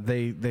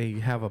 they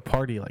have a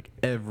party like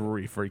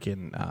every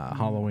freaking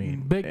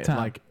Halloween, Big time.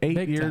 like 8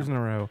 Big years time.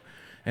 in a row,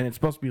 and it's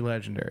supposed to be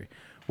legendary.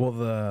 Well,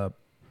 the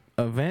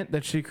event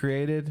that she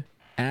created,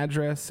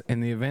 address,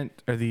 and the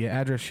event or the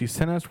address she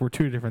sent us were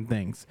two different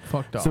things.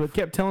 Fucked off. So it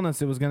kept telling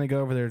us it was going to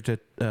go over there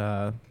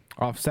to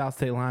off South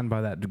State Line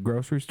by that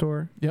grocery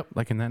store. Yep.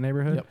 Like in that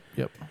neighborhood. Yep.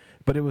 Yep.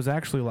 But it was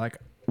actually like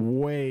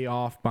way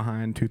off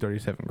behind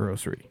 237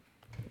 Grocery.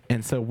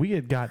 And so we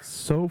had got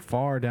so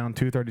far down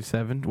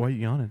 237. Why are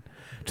you yawning?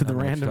 To the I know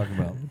what you're random, talking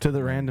about. to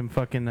the random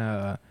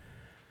fucking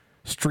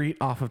street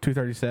off of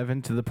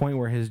 237 to the point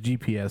where his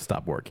GPS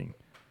stopped working.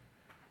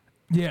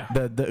 Yeah.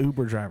 The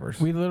Uber drivers.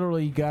 We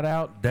literally got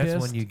out. That's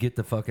pissed. when you get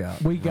the fuck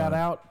out. We got Right.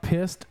 out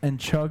pissed and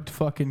chugged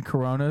fucking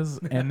Coronas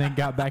and then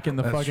got back in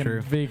the That's fucking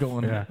true. vehicle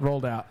and Yeah.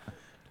 rolled out.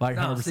 Like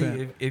No,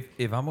 100%. see,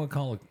 if I'm gonna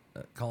call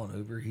an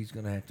Uber, he's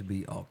gonna have to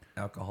be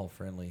alcohol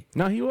friendly.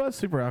 No, he was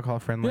super alcohol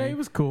friendly. Yeah, he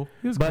was cool.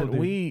 He was But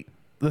cool. Dude.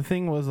 the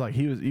thing was like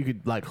you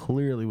could like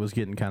clearly was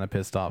getting kind of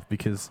pissed off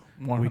because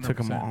we took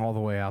him 100%. all the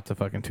way out to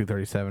fucking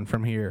 237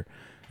 from here.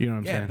 You know what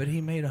I'm Yeah, saying? but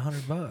he made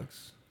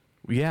 $100.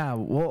 Yeah,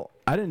 well,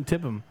 I didn't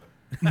tip him.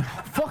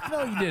 Fuck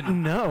no, you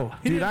didn't. No,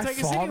 He dude, didn't I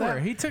take us saw anywhere.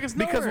 that He took us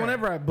because nowhere.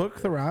 whenever I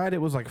booked the ride, it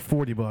was like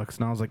 $40,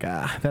 and I was like,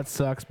 that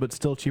sucks, but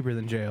still cheaper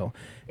than jail.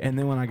 And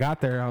then when I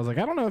got there, I was like,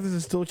 I don't know if this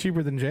is still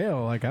cheaper than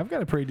jail. Like, I've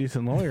got a pretty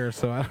decent lawyer,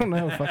 so I don't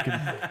know if I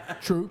can.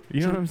 True.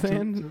 You know what I'm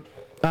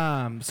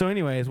saying? So,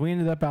 anyways, we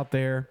ended up out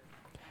there.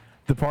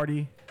 The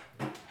party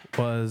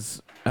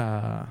was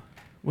I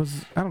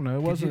don't know,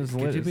 it wasn't as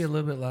lit Could you as be a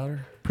little bit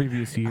louder?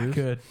 previous I years.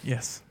 could.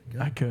 Yes.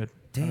 I could.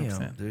 Damn,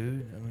 100%.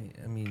 dude.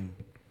 I mean,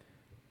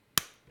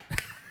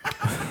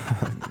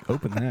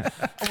 Open that.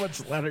 How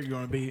much louder you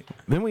want to be?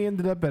 Then we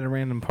ended up at a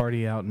random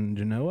party out in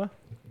Genoa,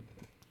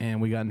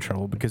 and we got in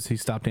trouble because he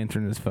stopped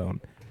answering his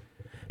phone.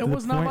 It the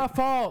was not point- my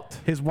fault.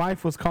 His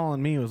wife was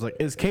calling me. Was like,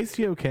 "Is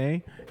Casey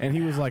okay?" And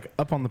he was like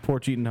up on the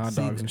porch eating hot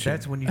see, dogs and shit.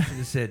 that's when you should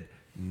have said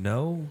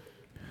no.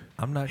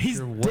 I'm not He's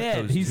sure what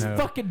dead. those He's two. No.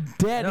 fucking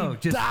dead. No, he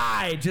just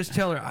died. Just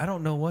tell her I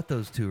don't know what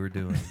those two are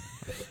doing.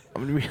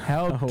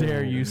 How Oh,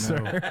 dare you, no.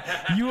 sir?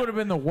 You would have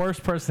been the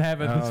worst person to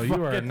have at this Oh, you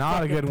are fucking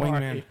not a good fucking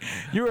party.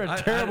 wingman. You were a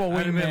terrible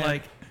I'd have been wingman.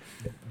 like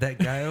that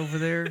guy over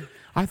there.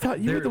 I thought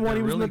you were They're- the one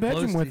he they're was in the really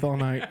bedroom close with to- all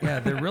night. Yeah,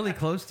 they're really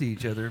close to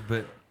each other,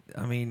 but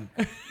I mean,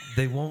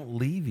 they won't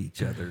leave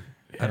each other.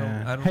 I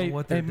don't hey, know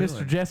what they're hey, doing.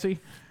 Mr. Jesse.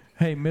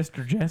 Hey,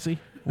 Mr. Jesse,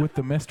 with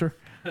the mister.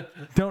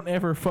 Don't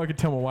ever fucking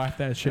tell my wife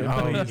that shit.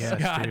 Oh, please. yes,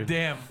 God dude.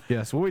 damn.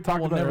 Yes, what we I talked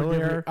will about never give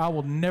earlier. her. I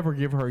will never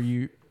give her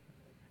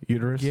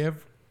Uterus.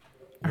 give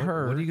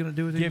her. What are you gonna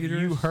do with give your you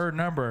uterus? her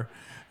number?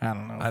 I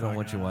don't know. I don't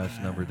want your wife's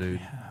number, dude.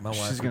 My wife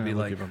She's would gonna be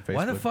look like, it on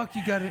 "Why the Facebook. fuck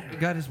you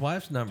got his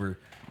wife's number?"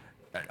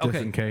 Just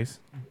in case.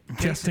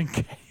 just in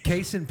case.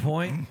 Case in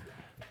point,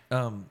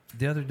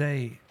 the other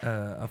day,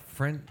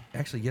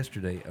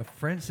 yesterday, a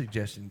friend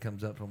suggestion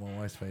comes up on my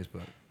wife's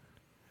Facebook,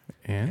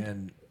 And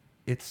and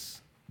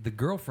it's the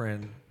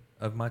girlfriend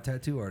of my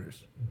tattoo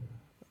artist,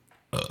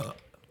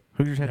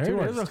 who's your tattoo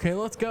There it is. artist? Okay,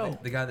 let's go.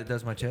 the guy that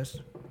does my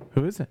chest.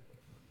 Who is it?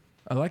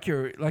 I like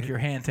your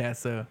hand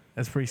tats though.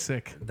 That's pretty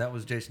sick. That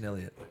was Jason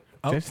Elliott.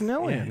 Jason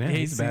Elliott. Yeah,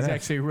 he's badass.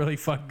 actually really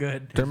fucking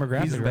good.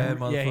 Demographic. He's a bad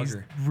motherfucker. Yeah, he's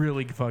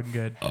really fucking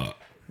good.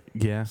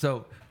 Yeah.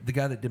 So the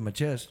guy that did my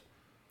chest,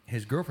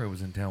 his girlfriend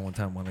was in town one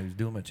time when he was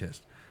doing my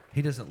chest.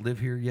 He doesn't live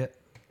here yet.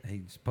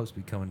 He's supposed to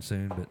be coming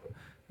soon, but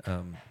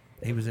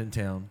he was in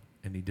town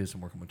and he did some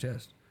work on my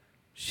chest.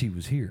 She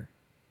was here.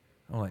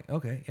 I'm like,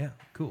 okay, yeah,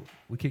 cool.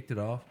 We kicked it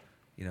off.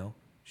 You know,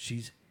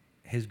 she's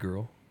his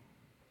girl.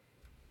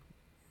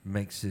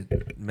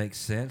 Makes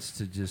sense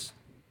to just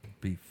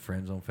be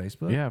friends on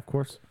Facebook. Yeah, of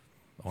course.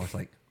 I was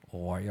like,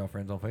 well, why are y'all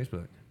friends on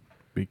Facebook?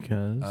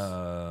 Because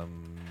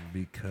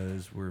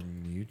Because we're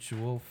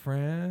mutual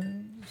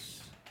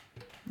friends.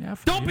 Yeah, I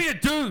feel Don't you. be a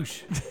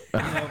douche.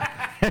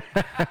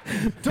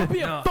 Don't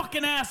be No. a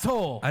fucking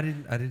asshole. I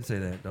didn't say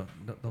that.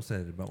 Don't say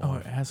that about my Oh,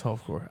 wife. asshole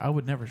of course. I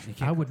would never.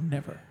 I would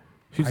never.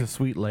 she's a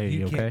sweet lady.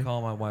 You Okay. can't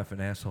call my wife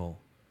an asshole.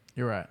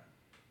 You're right.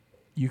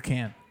 You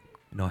can.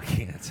 No, I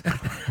can't.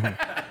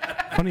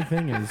 Funny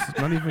thing is,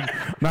 not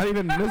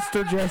even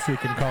Mr. Jesse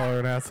can call her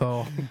an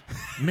asshole.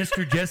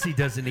 Mr. Jesse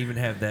doesn't even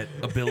have that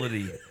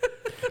ability.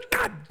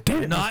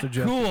 Damn it, Not Mr.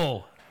 Jesse.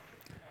 cool.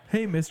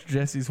 Hey, Mr.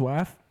 Jesse's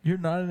wife, you're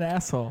not an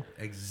asshole.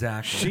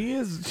 Exactly.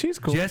 She's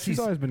cool. She's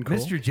always been cool.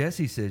 Mr.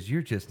 Jesse says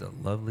you're just a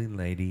lovely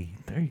lady.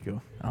 There you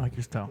go. I like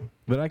your style.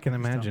 But I can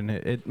imagine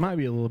it might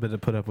be a little bit to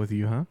put up with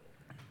you, huh?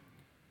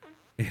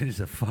 It is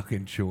a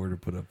fucking chore to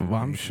put up with.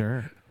 Well, I'm me.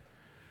 sure.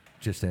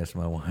 Just ask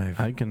my wife.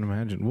 I can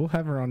imagine. We'll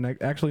have her on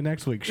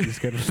next week. She's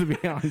scheduled to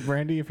be on.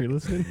 Brandy, if you're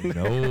listening.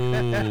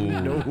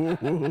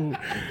 No.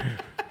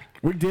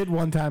 We did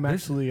one time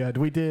actually.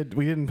 We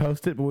didn't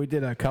post it, but we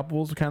did a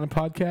couples kind of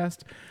podcast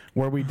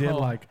where we did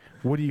like,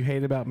 "What do you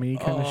hate about me?"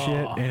 kind of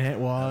shit, and it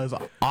was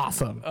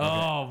awesome.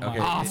 Oh, my. Okay,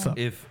 Awesome.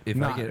 If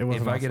Nah, it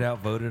wasn't I get awesome.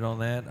 outvoted on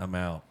that, I'm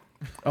out.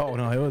 Oh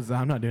no, it was.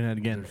 I'm not doing that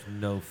again.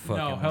 There's no fucking.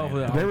 No, hell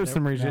way. no. There was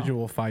some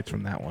residual fights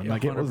from that one.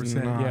 Like it was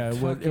 100%. not. Yeah,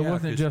 Fuck it yeah,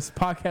 wasn't 'cause just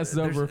podcast is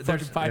over,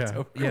 fucking fights yeah.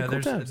 over. Yeah, cool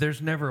times.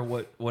 there's never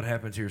what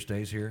happens here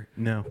stays here.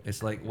 No.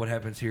 It's like what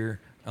happens here,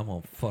 I'm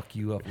gonna fuck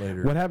you up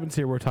later. What happens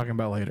here, we're talking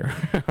about later.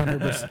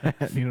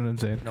 100%. You know what I'm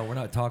saying? No, we're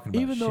not talking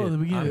about Even though shit. at the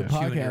beginning of the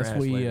I'm chewing your podcast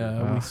ass we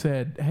later. we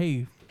said,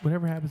 hey,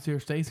 whatever happens here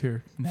stays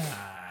here. Nah,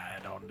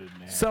 don't do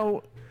that.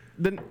 So,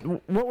 then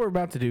what we're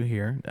about to do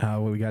here,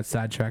 what we got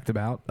sidetracked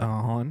about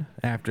on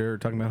after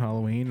talking about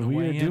Halloween, we are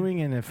weigh-in?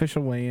 doing an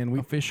official weigh-in.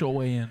 Official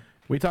weigh-in.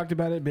 We talked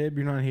about it, Bib.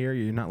 You're not here.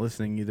 You're not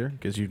listening either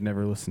because you've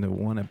never listened to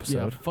one Yeah,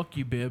 episode. fuck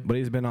you, Bib. But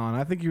he's been on.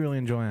 I think you really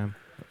enjoy him.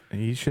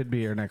 He should be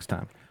here next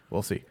time.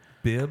 We'll see.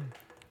 Bib.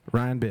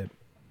 Ryan Bibb.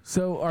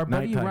 So our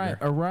Night buddy Tiger.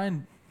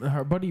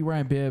 our buddy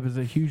Ryan Bibb is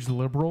a huge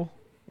liberal,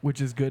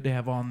 which is good to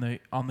have on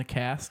the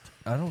cast.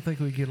 I don't think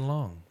we get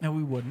along. No,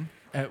 we wouldn't.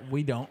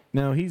 We don't.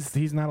 No,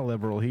 he's not a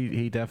liberal.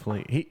 He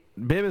definitely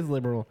Bibb is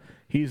liberal.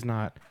 He's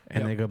not,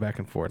 and Yep. they go back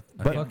and forth.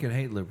 I But fucking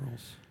hate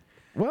liberals.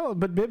 well,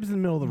 but Bibb's in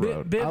the middle of the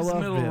road. I Bibb's a love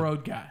middle of the Bibb.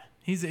 road guy.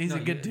 He's a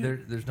good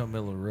dude. There's no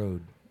middle of the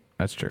road.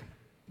 That's true.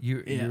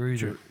 You're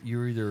Yeah,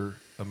 you're either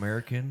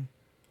American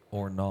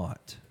or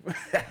not.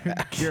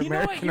 You're You know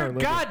what? American You're or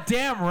liberal?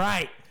 goddamn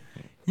right.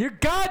 You're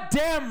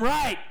goddamn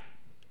right.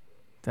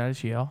 Did I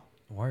just yell?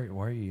 Why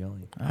are you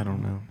yelling? I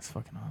don't know. It's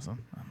fucking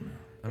awesome.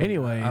 I mean,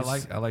 Anyways.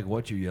 I like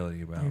what you're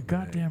yelling about. You're but,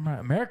 goddamn right.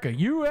 America,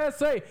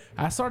 USA.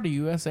 I started a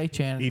USA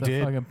chant He at the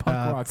did. fucking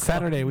punk rock.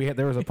 Saturday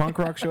there was a punk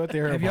rock show at the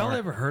Have y'all Aerobar.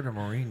 ever heard a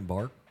Marine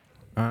bark?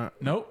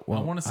 Nope. Well,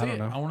 I want to I see don't it.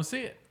 know. I want to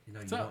see it. You know,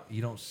 What's you up?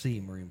 don't see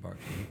Marine bark.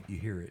 You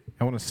hear it.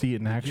 I want to see it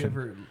in Did you action.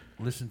 ever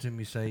listen to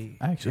me say?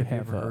 I actually you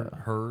have,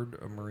 ever heard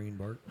a Marine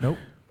bark? Nope.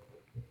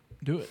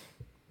 Do it.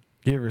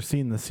 You ever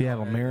seen the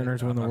Seattle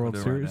Mariners win the I'm World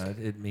not gonna do it Series? right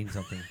now. It means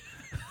something.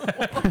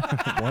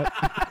 What?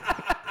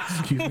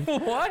 Excuse me.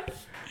 What?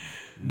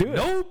 Do it.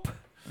 Nope.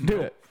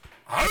 Do it.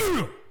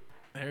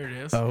 There it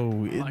is.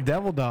 Oh,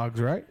 Devil Dogs,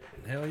 right?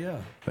 Hell yeah.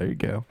 There you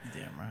go.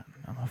 Damn right.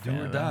 I'm a Do fan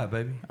or of die, that.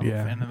 baby. I'm a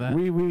fan of that.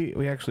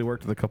 We actually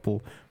worked with a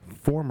couple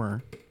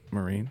former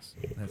Marines.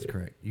 That's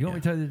correct. You want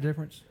me to tell you the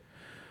difference?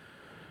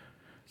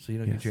 So you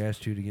don't Yes. get your ass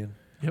chewed again?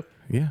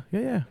 Yeah.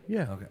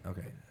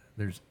 Okay.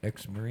 There's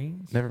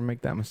ex-Marines. Never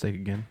make that mistake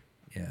again.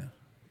 Yeah.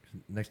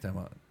 Next time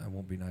I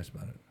won't be nice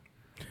about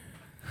it.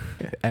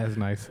 As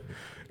nice.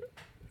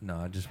 No,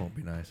 I just won't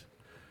be nice.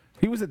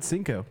 He was at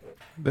Cinco.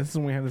 This is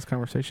when we had this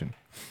conversation.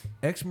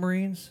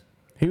 Ex-Marines.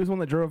 He was one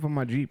that drove on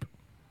my Jeep.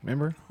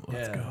 Remember?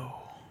 Let's go.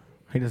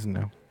 He doesn't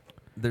know.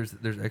 There's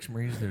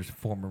ex-Marines. There's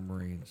former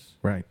Marines.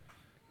 Right.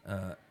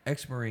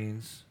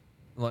 Ex-Marines.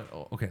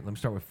 Okay, let me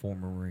start with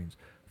former Marines.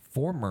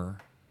 Former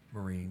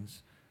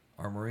Marines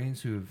are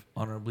Marines who have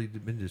honorably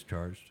been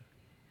discharged.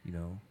 You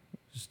know,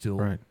 still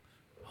Right.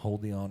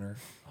 hold the honor,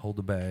 hold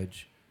the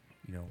badge.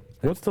 You know,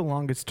 What's the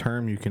longest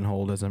term you can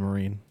hold as a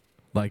Marine?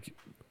 Like,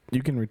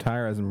 you can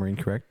retire as a Marine,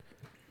 correct?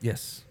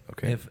 yes.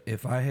 Okay.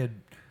 If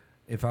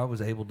I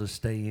was able to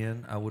stay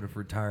in, I would have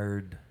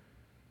retired.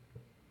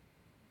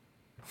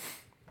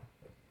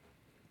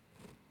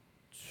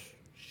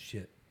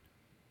 Shit,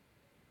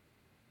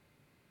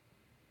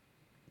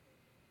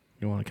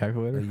 You want a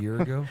calculator? a year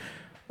ago.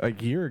 A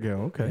year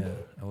ago. Okay.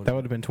 Yeah, I would've- That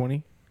would have been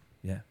 20.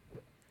 Yeah,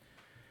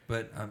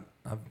 but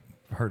I've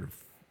heard of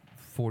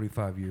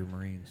 45-year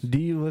Marines. Do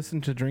you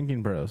listen to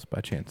Drinking Bros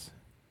by chance?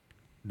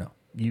 No,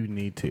 You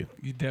need to.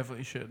 You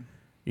definitely should.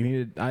 You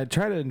need to. I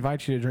try to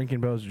invite you to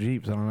Drinking Bros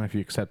Jeeps. I don't know if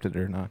you accept it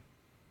or not.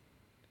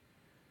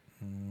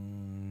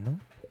 no.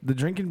 The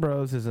Drinking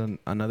Bros is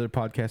another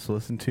podcast to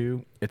listen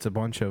to. It's a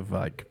bunch of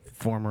like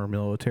former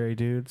military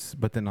dudes,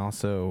 but then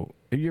also,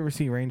 have you ever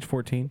seen Range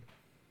 14?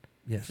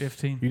 Yes,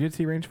 15. You did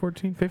see Range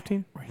 14?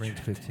 15? range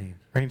 15.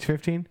 Range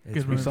 15? It's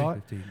Good You movie. saw it?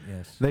 15,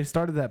 yes. They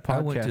started that podcast.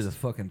 I went to the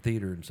fucking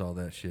theater and saw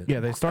that shit. yeah,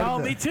 they started Oh,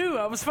 the me too.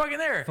 I was fucking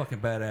there. fucking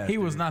badass. He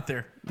was dude. not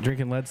there.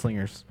 drinking Lead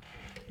Slingers.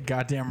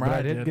 Goddamn But right.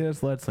 I did dude. get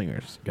us Lead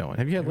Slingers going.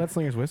 Have you had Lead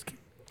Slingers whiskey?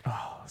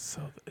 Oh,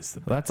 so it's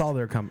the best. That's all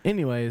they're coming.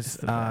 Anyways,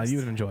 the best. you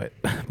would enjoy it.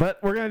 But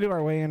we're gonna do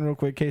our weigh in real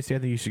quick. Casey, I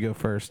think you should go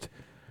first.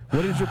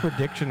 What is your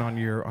prediction on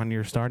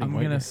your starting I'm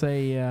weight? gonna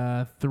say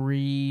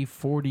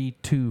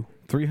 342.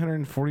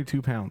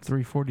 342 pounds.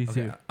 342.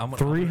 Okay, I'm gonna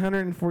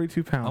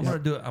 342 pounds.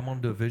 I'm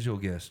gonna do a visual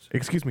guest.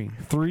 Excuse me.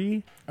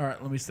 All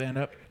right, let me stand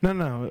up.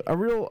 No. A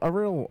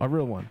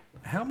real one.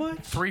 How much,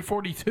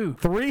 342.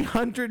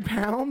 300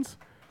 pounds.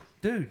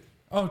 dude?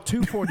 Oh,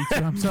 242.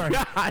 I'm sorry.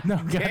 No,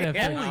 God,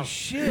 Holy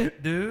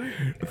shit, dude.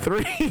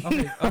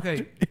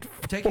 Okay.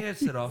 Take your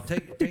headset off.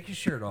 Take your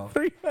shirt off.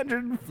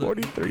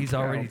 343. He's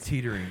already pounds.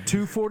 teetering.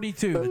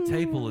 242. The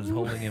table is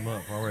holding him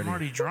up already. I'm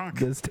already drunk.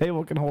 This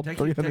table can hold Take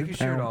 300 your pounds.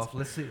 shirt off.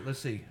 Let's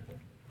see.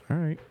 All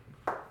right.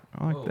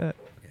 I like Whoa. that.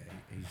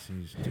 Yeah,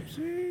 he's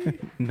tipsy.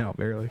 No,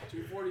 barely.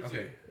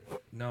 Okay.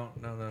 No.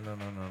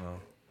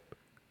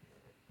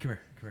 Come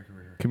here.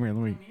 Come here,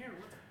 let me.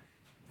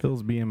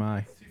 Phil's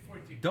BMI.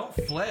 Don't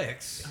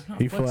flex.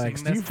 He flexing,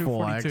 flexed. that's You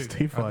 242. flexed.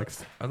 He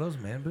flexed. Are those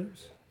man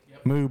boobs?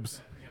 Moobs.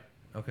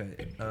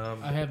 Okay.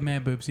 I have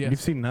man boobs, yes.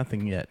 You've seen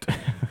nothing yet.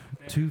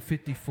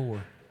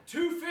 254.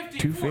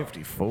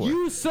 254.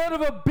 You son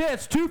of a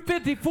bitch.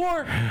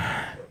 254.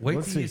 Wait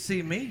Let's till see. you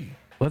see me.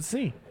 Let's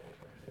see.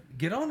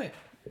 Get on it.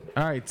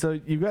 All right, so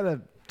you got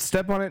to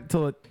step on it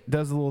till it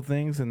does the little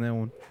things, and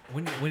then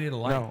We need a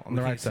light. No, on we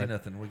the can't right see side.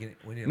 nothing. We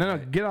need a no,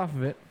 light. get off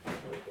of it.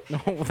 No,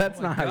 that's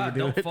Oh my not how you God, do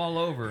don't it. fall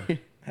over.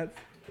 That's-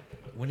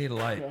 We need a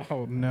light.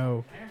 Oh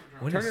no!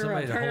 We need Turn it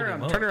somebody around. to Turn it hold around.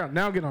 him up. Turn it around.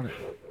 Now get on it.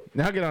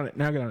 Now get on it.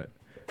 Now get on it.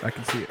 I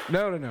can see it.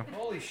 No.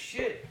 Holy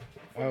shit.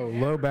 Oh,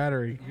 low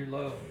battery. You're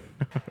low.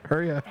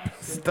 Hurry up.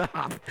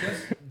 Stop.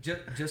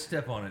 Just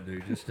step on it,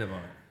 dude. Just step on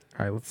it.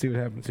 All right, let's see what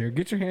happens here.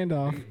 Get your hand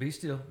off. Be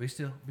still.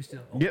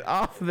 Oh, Get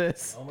off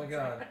this. oh my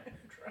God.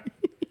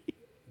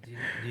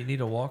 Do you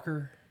need a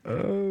walker?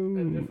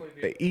 Oh,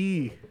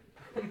 E.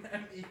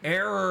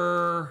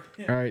 Error.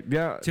 All right,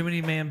 yeah. Too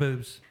many man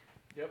boobs.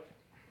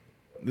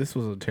 This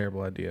was a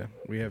terrible idea.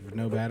 We have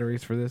no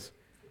batteries for this.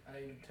 I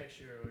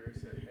texted you earlier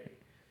and said, hey.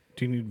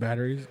 Do you need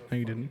batteries? No,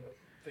 you didn't.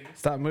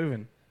 Stop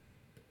moving.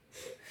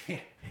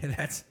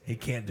 He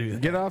can't do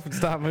that. Get off and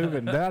stop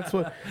moving. That's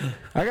what.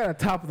 I got a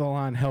top of the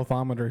line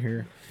healthometer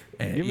here.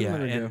 And, Give it yeah,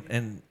 another go.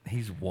 and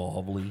he's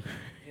wobbly.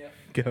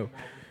 Go.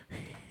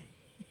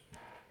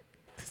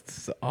 This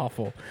is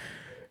awful.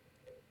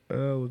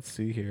 Let's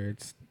see here.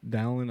 It's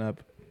dialing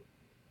up.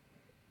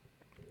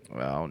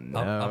 Oh no!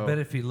 I bet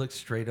if he looks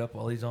straight up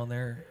while he's on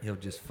there, he'll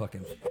just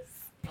fucking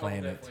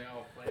plan it.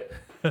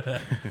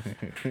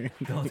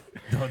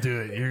 Don't do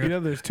it. You're You gonna, know,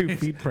 there's two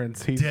feet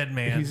prints. He's Dead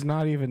man. He's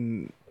not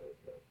even.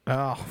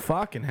 Oh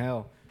fucking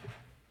hell!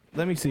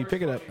 Let me see.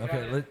 Pick it up.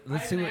 okay,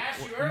 let's see what. asked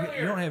you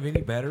You don't have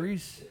any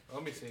batteries?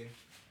 Let me see.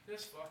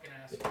 This fucking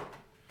asshole.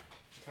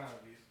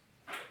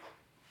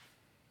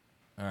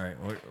 All right,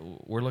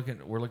 we're looking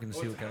to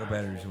see what kind of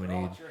batteries we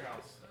need.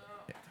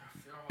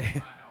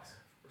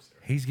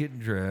 He's getting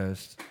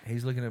dressed.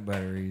 He's looking at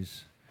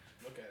batteries.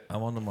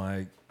 I'm on the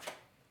mic.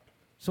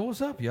 So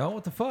what's up, y'all?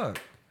 What the fuck?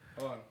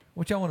 Hold on.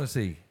 What y'all want to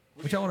see?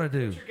 What y'all want to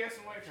do? You're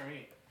guessing away from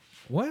me.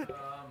 What?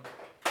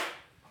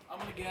 I'm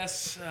gonna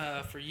guess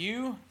for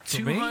you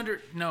For me?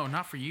 200. No,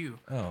 not for you.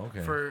 Oh,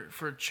 okay.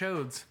 For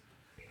Chodes,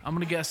 I'm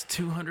gonna guess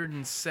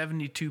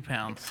 272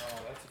 pounds.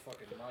 Oh, that's a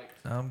fucking mic.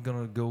 I'm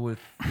gonna go with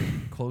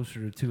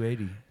closer to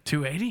 280.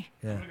 280?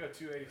 Yeah, I'm gonna go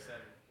 287.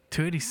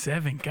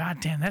 287. God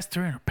damn, that's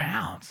 300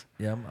 pounds.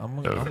 yeah. I'm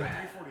gonna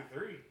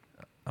 343.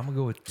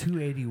 go with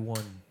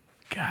 281.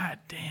 God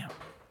damn.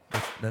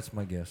 That's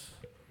my guess.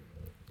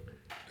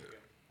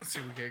 Let's see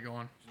what we get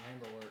going.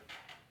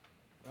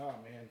 Oh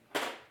man,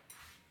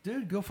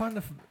 Dude, go find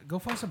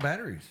some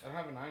batteries. I don't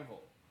have a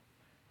 9-volt.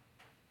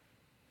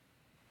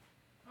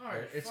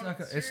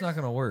 It's not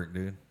gonna work,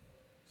 dude.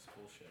 It's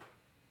bullshit.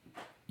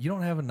 You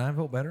don't have a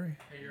 9-volt battery?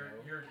 Hey,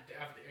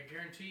 I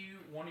guarantee you,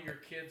 one of your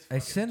kids. Hey,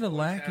 send a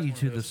lackey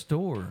to the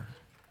store.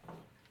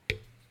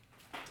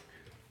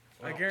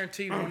 I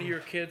guarantee one of your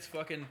kids'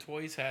 fucking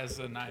toys has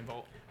a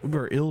 9-volt. We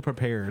were ill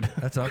prepared.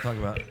 That's what I'm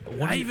talking about.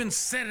 I even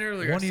said it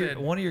earlier. I said,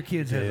 One of your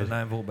kids has a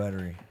 9-volt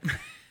battery.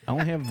 I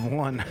only have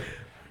one.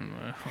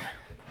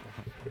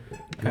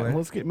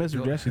 Let's get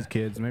Mr. Jesse's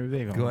kids. Maybe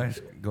they Go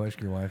ask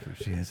your wife if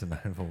she has a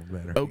 9-volt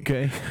battery.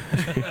 Okay.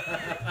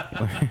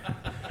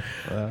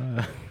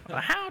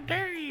 how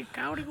dare you,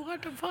 Cody?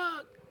 What the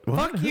fuck?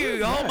 Fuck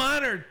you! All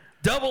mine are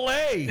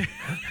AA.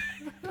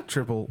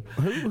 Triple.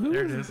 Who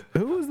There it is- is.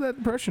 Who was that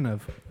impression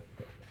of?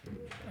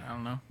 I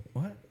don't know.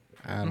 What?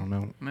 I don't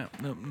know.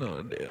 No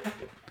idea.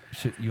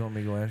 You want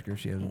me to go ask her if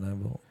she has a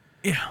 9-volt?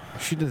 Yeah.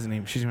 She doesn't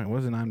even. She's like,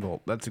 "What's a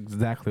 9-volt?" That's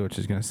exactly what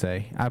she's gonna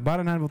say. I bought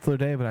a 9-volt the other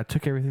day, but I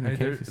took everything. Hey, to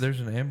cases. there's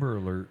an Amber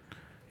Alert.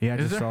 Yeah, I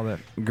Is just there? saw that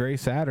gray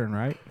Saturn.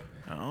 Right?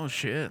 Oh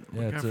shit.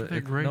 Yeah, Look out for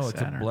that gray it's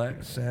Saturn. a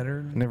black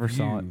Saturn. Never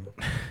saw it. View.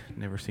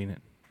 Never seen it.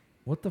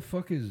 What the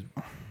fuck is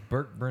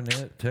Burke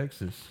Burnett,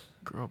 Texas?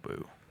 Girl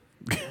boo.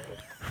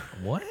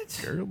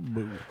 What? Girl,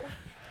 boo.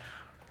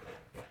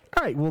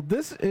 All right. Well,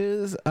 this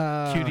is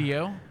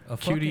QDO.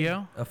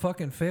 QDO. A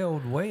fucking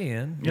failed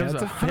weigh-in. Yeah, It was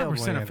it's a 100%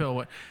 failed a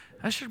fail.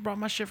 I should have brought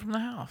my shit from the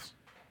house.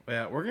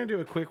 Yeah, we're gonna do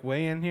a quick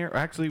weigh-in here.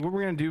 Actually, what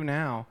we're gonna do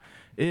now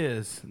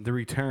is the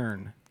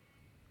return.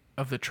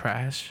 Of the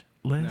trash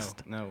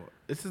list. No.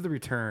 This is the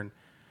return.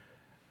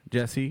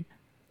 Jesse,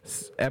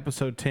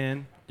 episode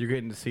 10. You're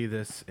getting to see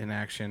this in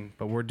action,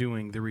 but we're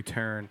doing the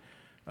return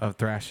of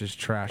Thrash's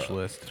trash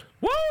list.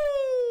 Woo!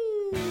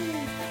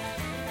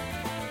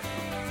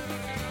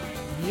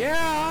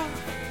 Yeah.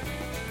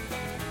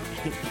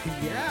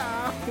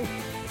 Yeah.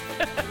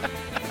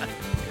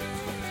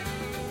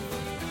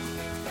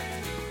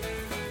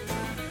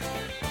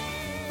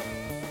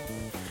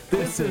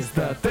 This is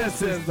the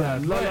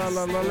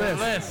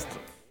list.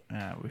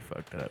 Yeah, we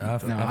fucked it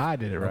up. No, I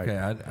did it right. Okay,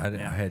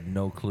 I had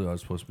no clue I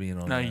was supposed to be in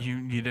on No, that.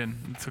 you didn't.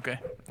 It's okay.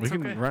 We It's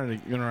can okay. run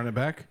it. You gonna run it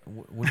back?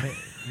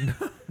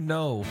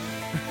 No.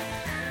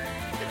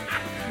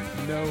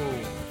 No.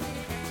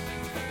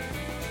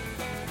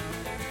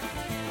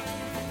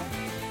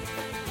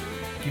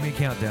 Give me a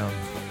countdown.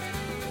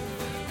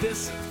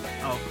 This.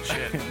 Oh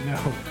shit. No.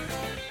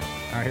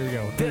 All right, here we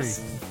go. This-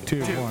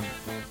 3, 2, 1.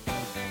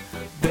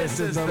 This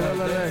is the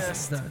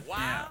list.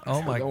 Yeah.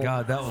 Oh my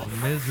God, that was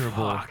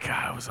miserable. Oh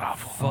god, it was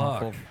awful.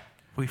 Fuck.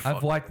 We I've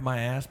fucked. wiped my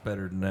ass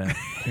better than that.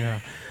 Yeah.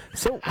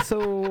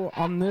 So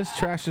on this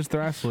trash is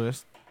thrash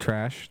list,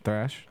 thrash.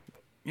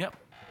 Yep.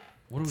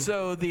 What do we,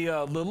 So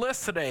the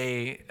list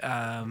today,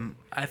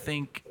 I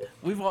think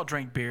we've all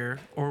drank beer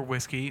or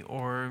whiskey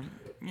or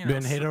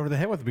Been hit over the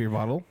head with a beer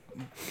bottle.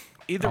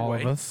 either All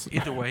way. of us.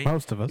 Either way.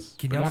 Most of us.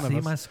 can y'all None of see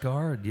us. my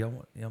scar? Do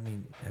y'all? I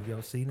mean, have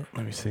y'all seen it?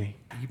 Let me see.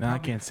 You No, I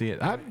probably- can't see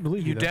it. I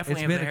believe You though.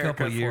 definitely It's have been the a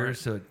couple haircut for years,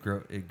 it.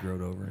 so it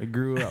growed over. It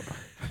grew up.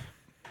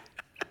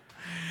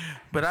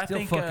 But I Still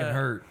think fucking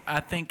hurt.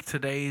 I think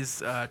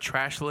today's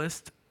trash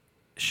list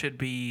should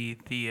be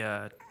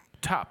the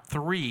top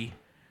 3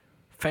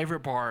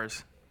 favorite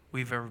bars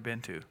we've ever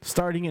been to.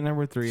 Starting at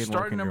number 3 and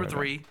Starting working number your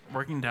way 3,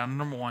 working down to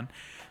number 1.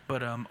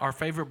 But our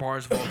favorite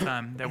bars of all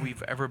time that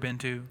we've ever been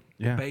to,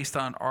 Yeah. based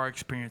on our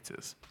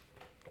experiences.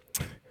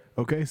 back.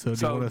 Okay, so do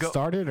So you want to go-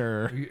 start it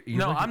or?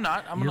 No, I'm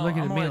not. I'm You're gonna, looking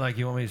I'm at gonna me let- like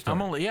you want me to start. I'm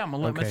gonna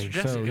let Okay, Mr.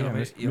 Jesse so go. yeah, You want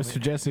me- Mr.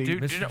 Jesse.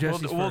 Dude, Mr. dude,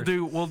 Jesse's we'll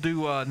first.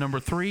 do number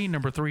 3,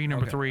 number 3,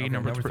 number Okay, 3, okay,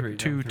 number number 3, three,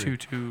 2, number 2, three.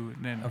 2,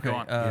 and then Okay. go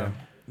on.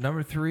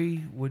 Number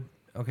 3 would.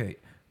 Okay.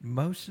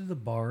 Most of the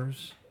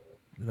bars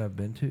that I've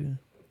been to,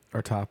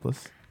 Or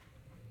topless.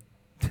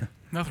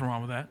 Nothing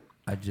wrong with that.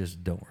 I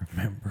just don't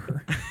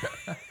remember.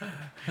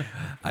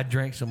 I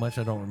drank so much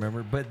I don't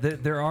remember. But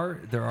there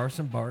are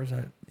some bars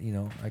I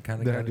kind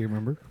of That I got do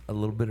remember. a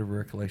little bit of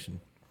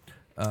recollection.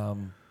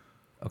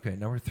 Okay,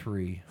 number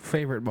 3.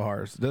 Favorite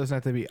bars. Doesn't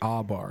have to be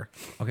a bar.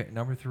 Okay,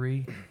 number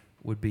 3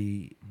 would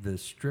be the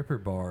stripper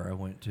bar I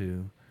went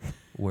to,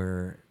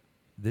 where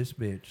this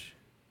bitch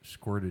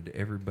squirted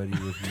everybody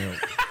with milk.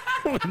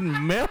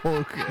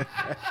 Milk.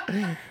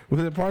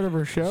 Was it part of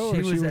her show,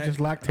 She or she was was act- just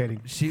lactating?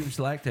 She was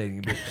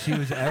lactating, but she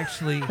was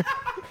actually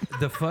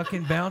the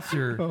fucking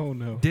bouncer. Oh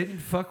no. Didn't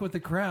fuck with the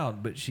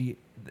crowd, but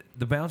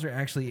the bouncer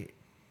actually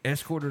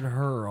escorted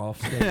her off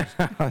stage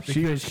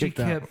She was because she kicked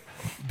out.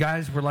 kept.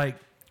 Guys were like,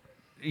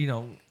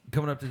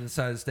 coming up to the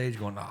side of the stage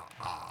going,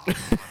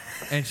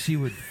 and she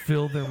would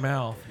fill their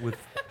mouth with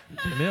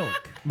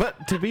milk.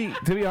 But to be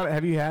honest,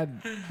 have you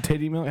had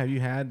titty milk? Have you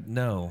had?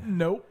 No,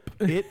 Nope.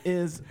 It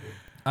is.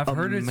 I've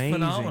heard it's amazing.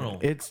 phenomenal.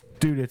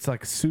 It's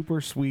like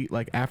super sweet,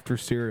 like after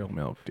cereal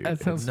milk, dude. That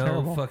sounds no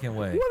terrible. fucking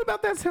way. What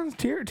about that? Sounds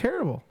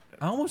terrible.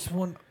 I almost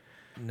want.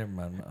 Never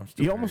mind. I'm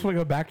still. You almost want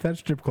to go back to that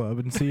strip club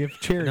and see if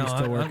Cherry's No,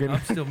 still working.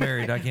 I'm still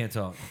married. I can't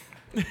talk.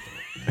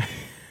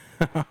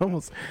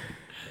 Almost.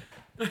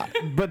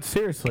 But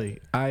seriously,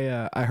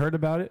 I heard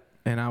about it,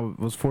 and I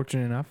was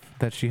fortunate enough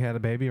that she had a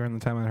baby around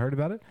the time I heard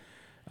about it.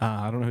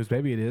 I don't know whose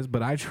baby it is,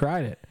 but I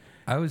tried it.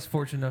 I was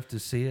fortunate enough to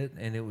see it,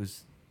 and it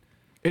was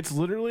It's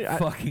literally,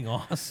 fucking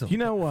awesome.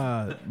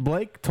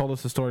 Blake told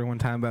us a story one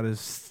time about his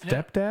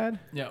stepdad,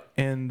 Yep.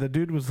 and the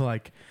dude was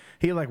like,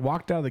 he like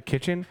walked out of the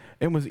kitchen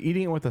and was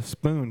eating it with a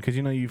spoon because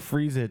you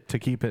freeze it to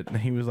keep it, and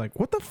he was like,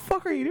 "What the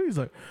fuck are you doing?" He's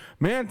like,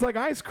 "Man, it's like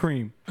ice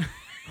cream,"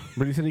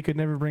 but he said he could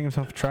never bring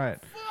himself to try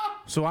it.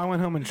 So I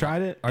went home and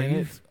tried it. Are and you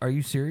it- are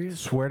you serious?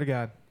 Swear to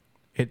God,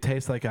 it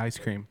tastes like ice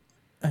cream.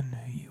 I knew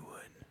you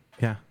would.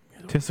 Yeah,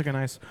 tastes like a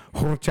nice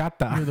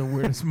horchata. You're the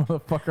weirdest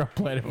motherfucker on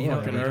planet You know,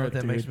 fucking you know earth, what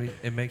that makes dude. me?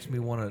 It makes me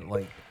want to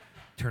like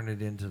turn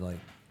it into like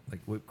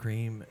whipped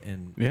cream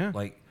and Yeah.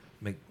 like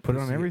make Put it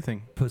on pussy-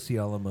 everything. Pussy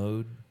a la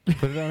mode.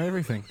 Put it on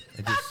everything.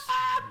 And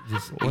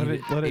just Let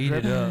eat it eat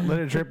drip. it up. Let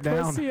it drip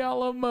down. Pussy a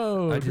la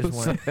mode.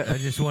 I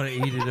just want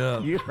to eat it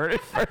up. You heard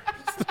it first.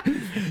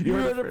 You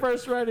heard it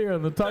first right here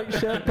on the Talking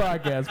Shed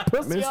podcast.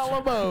 Pussy a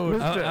la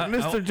mode.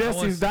 Mr.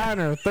 Jesse's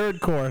Diner,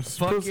 third course.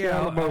 Fuck Pussy yeah!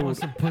 a la I want mode.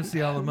 some pussy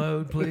a la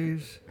mode,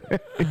 please.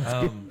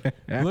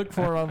 Look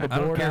for it on the I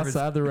don't board care if it's-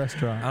 outside the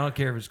restaurant. I don't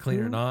care if it's clean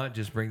or not.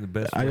 Just bring the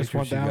best. I just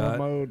want waitress the you a la got.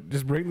 mode.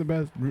 Just bring the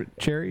best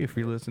cherry if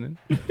you're listening.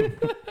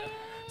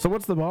 So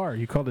what's the bar?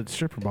 You called it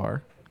stripper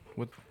bar.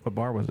 What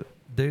bar was it?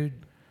 Dude.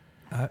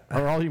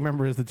 Or all you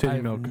remember is the titty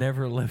I've milk?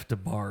 never left a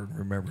bar and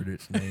remembered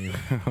its name.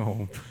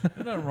 Oh,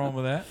 There's nothing wrong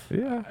with that.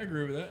 yeah. I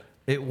agree with that.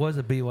 It was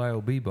a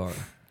BYOB bar.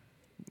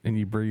 And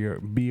you bring your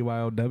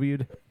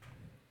BYOW'd,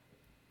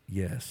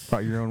 Yes.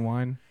 brought your own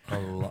wine. A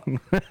lot.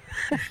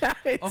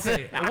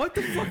 Okay, what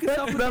the fuck is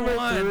up with the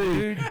wine,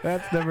 dude?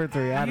 That's number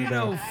 3. I You don't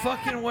know know.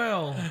 fucking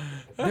well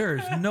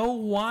there's no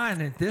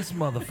wine at this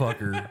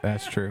motherfucker.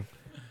 That's true.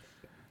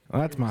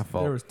 Well, that's my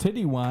fault. There was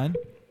titty wine.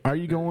 Are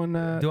you going?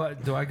 Do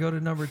I go to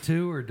number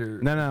 2 or do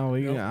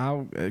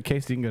No.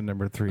 Casey, you can go to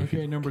number 3.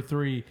 Okay, number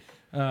 3.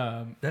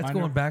 that's my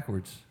going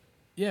backwards?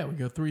 Yeah, we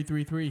go 3,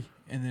 3, 3,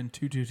 and then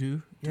 2, 2,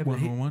 2. Yeah, 1,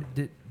 but 1, 1.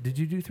 did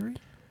you do 3?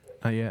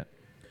 Not yet.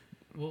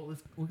 Well,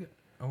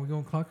 Are we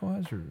going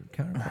clockwise or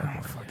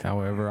counterclockwise?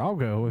 However, I'll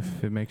go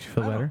if it makes you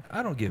feel better.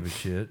 I don't give a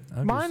shit.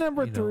 I'm My just,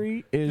 number you know,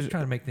 3 is just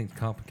trying to make things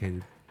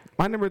complicated.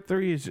 My number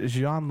 3 is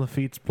Jean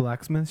Lafitte's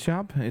Blacksmith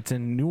Shop. It's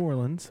in New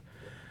Orleans.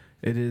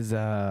 It is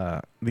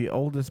the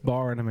oldest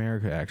bar in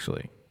America,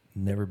 actually.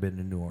 Never been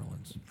to New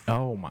Orleans.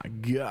 Oh my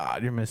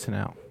God, you're missing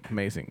out.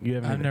 Amazing. You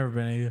haven't. I've even- never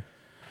been either.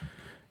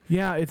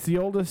 Yeah, it's the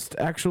oldest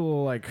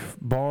actual like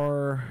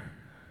bar.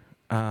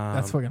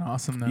 That's fucking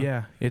awesome, though.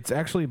 Yeah, it's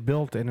actually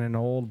built in an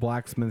old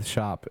blacksmith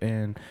shop,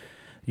 and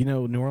you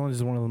know New Orleans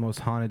is one of the most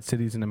haunted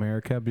cities in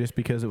America, just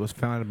because it was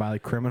founded by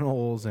like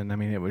criminals, and I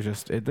mean it was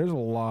just there's a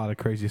lot of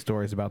crazy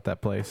stories about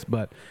that place.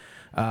 But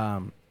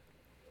Jean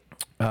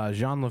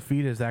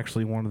Lafitte is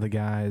actually one of the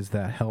guys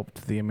that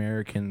helped the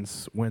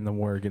Americans win the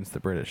war against the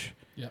British.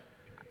 Yep.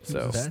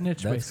 So He's a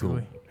snitch, that's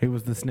basically. he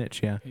was the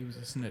snitch, yeah. He was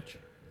a snitch.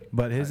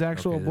 But his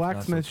actual okay, that's not so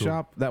blacksmith cool.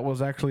 shop, that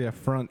was actually a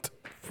front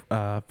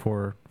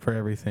for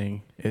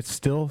everything. It's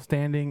still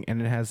standing, and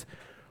it has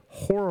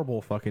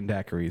horrible fucking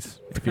daiquiris.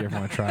 If you ever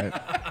want to try it,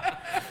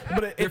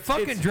 but Their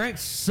fucking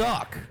drinks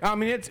suck. I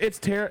mean, it's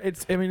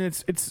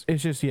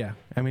just yeah.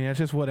 I mean, it's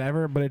just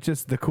whatever. But it's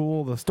just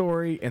the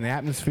story and the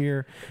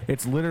atmosphere.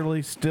 It's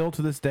literally still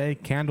to this day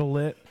candle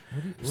lit.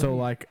 So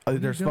like,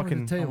 there's doing with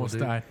fucking the table, Almost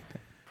dude? died.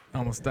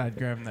 Almost died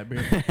grabbing that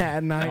beer.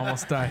 at night.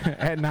 Almost died.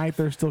 At night,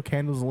 there's still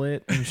candles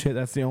lit and shit.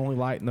 That's the only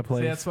light in the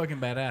place. See, that's fucking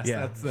badass.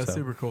 Yeah, That's so-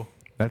 super cool.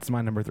 That's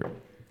my number 3.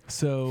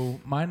 So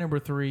my number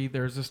 3,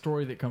 there's a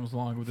story that comes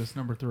along with this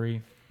number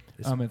 3.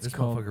 It's This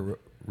called. motherfucker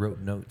wrote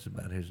notes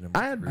about his number.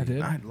 I had, 3. I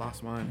did. I had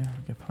lost mine. Yeah,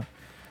 okay, fine.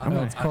 I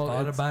No, it's called-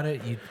 thought it's- about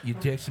it. You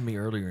texted me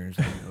earlier and it's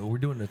like, oh, we're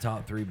doing the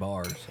top 3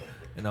 bars,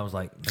 and I was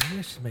like, maybe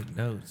I should make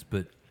notes,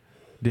 but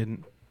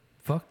Didn't.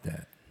 fuck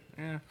that.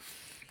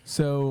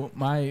 So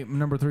my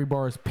number 3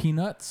 bar is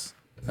Peanuts.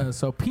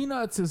 So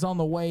Peanuts is on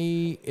the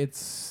way.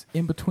 It's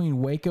in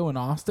between Waco and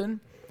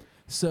Austin.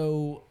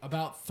 So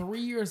about 3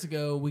 years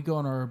ago, we go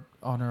on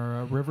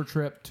our river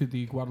trip to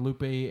the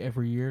Guadalupe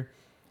every year,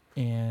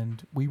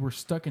 and we were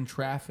stuck in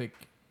traffic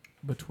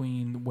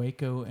between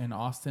Waco and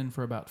Austin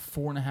for about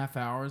 4.5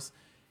 hours.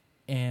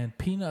 And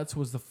Peanuts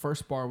was the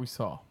first bar we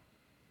saw.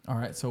 All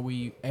right, so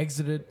we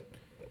exited,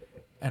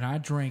 and I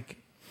drank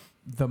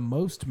the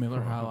most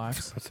Miller High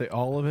Lifes. I'd say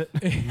all of it.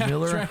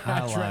 Miller High I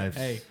drank- Lives.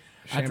 Hey,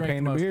 I drank Champagne the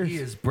and most. beers. He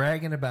is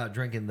bragging about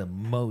drinking the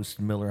most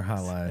Miller High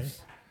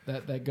Lives.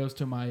 That goes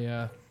to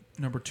my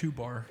number 2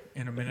 bar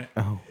in a minute.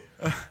 Oh.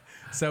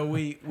 So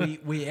we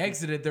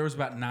exited. There was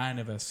about 9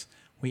 of us.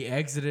 We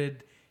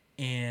exited,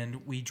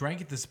 and we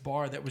drank at this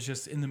bar that was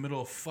just in the middle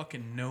of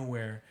fucking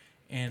nowhere.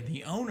 And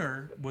the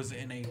owner was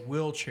in a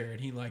wheelchair,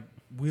 and he like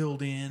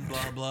wheeled in,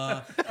 blah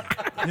blah.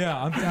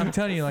 Yeah, I'm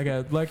telling you, like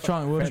a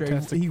electronic wheelchair.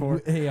 Fantastic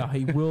Four.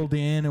 He wheeled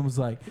in and was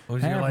like,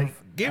 Was "Hey, he like,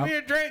 give me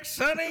a drink,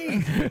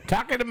 Sonny?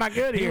 Talking to my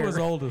good he here. was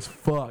old as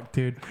fuck,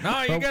 dude."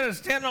 No, you gotta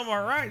stand on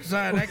my right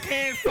side. I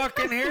can't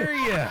fucking hear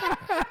you.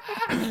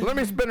 Let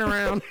me spin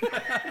around.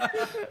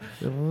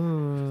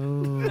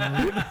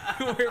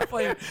 we're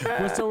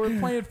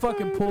playing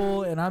fucking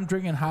pool, and I'm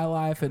drinking High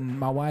Life, and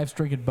my wife's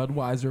drinking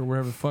Budweiser or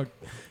whatever the fuck,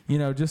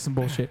 just some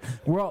bullshit.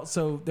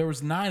 So there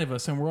was 9 of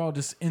us, and we're all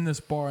just in this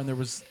bar, and there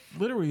was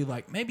literally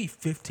like maybe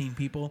 15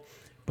 people,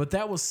 but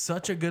that was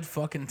such a good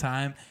fucking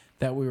time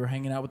that we were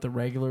hanging out with the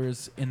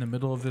regulars in the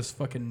middle of this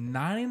fucking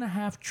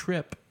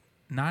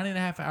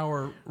 9.5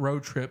 hour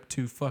road trip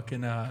to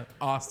fucking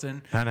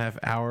Austin. 9.5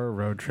 hour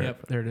road trip.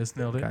 Yep, there it is,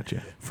 nailed it.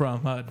 Gotcha.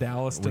 From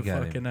Dallas to We got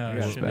him. fucking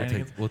We'll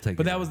shenanigans. take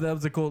But it. that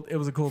was a cool. It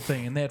was a cool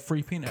thing, and they had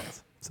free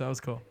peanuts, so that was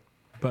cool.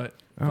 But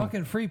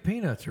Fucking free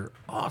peanuts are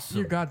awesome.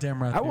 you're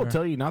goddamn right. I will they are.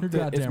 tell you, not You're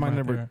that it's goddamn my right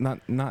number. they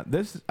are. Not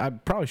this. I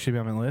probably should be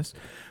on my list.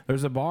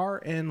 There's a bar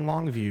in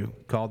Longview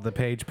called the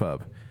Page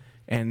Pub,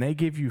 and they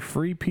give you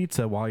free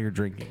pizza while you're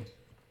drinking.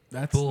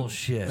 That's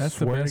Bullshit. That's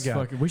the Swear to best God.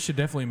 fucking. We should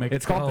definitely make.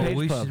 It's it. called Oh, Page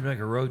we Pub. should make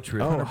a road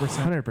trip. Oh,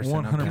 100%.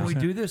 100%. 100%. Can we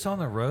do this on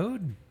the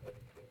road?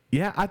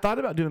 Yeah, I thought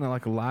about doing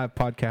like a live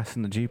podcast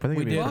in the Jeep. I think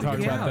We it'd be did a Fuck talk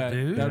good yeah, about that.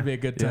 dude. That would be a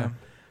good Yeah. time.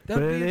 But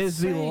That'd it be is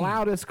the insane.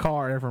 loudest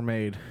car ever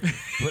made.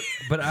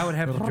 But I would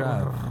have to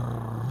drive.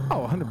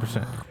 Oh,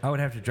 100%. I would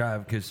have to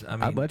drive because I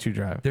mean, I'd let you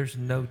drive. there's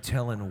no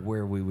telling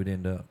where we would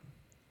end up.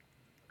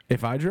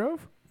 If I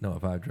drove? No,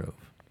 if I drove.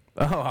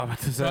 Oh, I'm about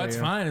to say. So that's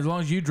fine as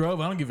long as you drove.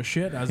 I don't give a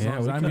shit. As Yeah, long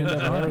as we I'm can in do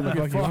that whatever car,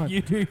 the fuck you want.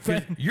 you do your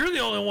thing. You're the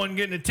only one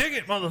getting a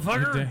ticket,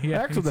 motherfucker.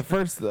 Yeah, Actually, the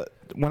first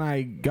when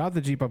I got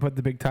the Jeep, I put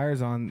the big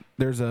tires on.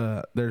 There's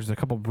a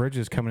couple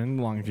bridges coming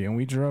into Longview, and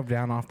we drove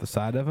down off the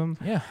side of them.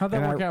 yeah. How'd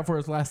that and work out for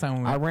us last time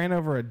when we I went? ran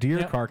over a deer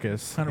Yep.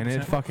 carcass, and 100%.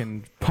 it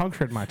fucking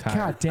punctured my tire.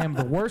 God damn,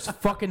 the worst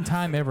fucking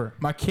time ever.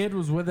 My kid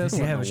was with us.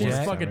 You have and a she was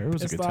jack? fucking It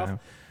was a pissed good off. time.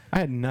 I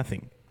had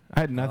nothing.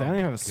 I didn't even have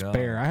a God.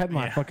 spare. I had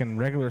my fucking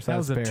regular That size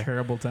was a spare.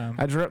 terrible time.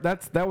 I drove.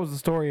 That was the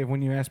story of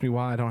when you asked me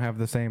why I don't have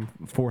the same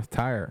fourth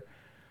tire,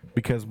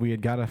 because we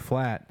had got a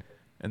flat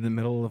in the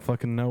middle of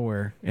fucking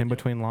nowhere, in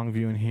between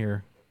Longview and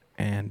here,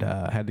 and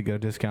had to go to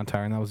Discount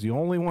Tire, and that was the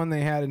only one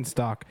they had in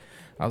stock.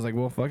 I was like,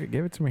 well, fuck it,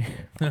 give it to me.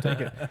 I'll take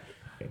it.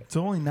 It's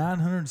only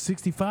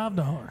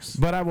 $965.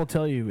 But I will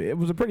tell you, it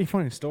was a pretty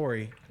funny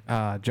story.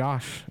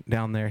 Josh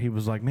down there, he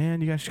was like,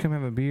 "Man, you guys should come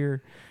have a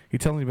beer." He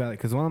told me about it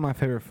because one of my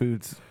favorite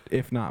foods,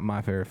 if not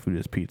my favorite food,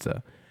 is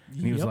pizza.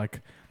 And he was Yep.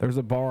 like, "There's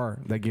a bar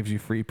that gives you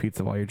free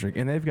pizza while you're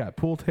drinking, and they've got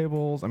pool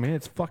tables. I mean,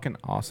 it's fucking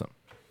awesome,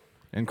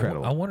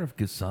 incredible." I wonder if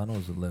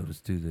Gasano's will let us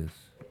do this.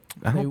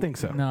 I don't They- think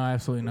so. No,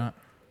 absolutely not.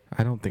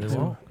 I don't think They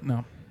so. won't?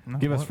 No.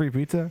 Give us free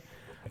pizza.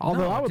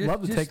 Although No, I would just-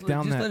 love to just take let-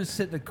 down just that. let us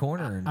sit in the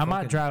corner. And I might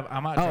fucking- drive. I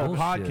might Oh,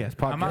 drive. bullshit.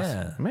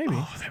 podcast. I'm Maybe.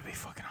 Oh, that'd be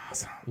fucking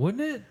awesome.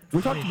 Wouldn't it?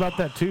 We talked about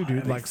that too,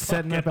 dude. Like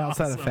setting up fucking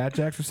outside of awesome. Fat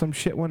Jack's or some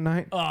shit one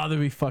night. Oh, that'd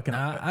be fucking.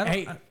 I don't-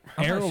 hey, I'm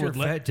not Arrow sure would Fat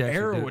let. Jack would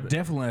Arrow do it, would but-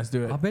 definitely let us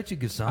do I it. bet you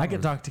Gasano's. I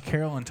could talk to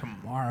Carolyn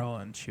tomorrow,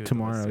 and she would. let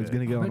Tomorrow us he's do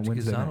gonna it. go I on bet you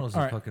Wednesday. night. Gasano's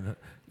All a right. fucking.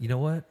 You know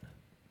what?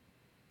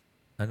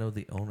 I know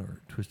the owner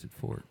of Twisted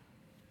Fort.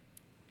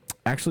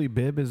 Actually,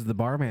 Bib is the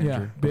bar manager. Yeah,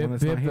 The one Bib,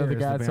 that's not the here other is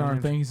guy bar that's on our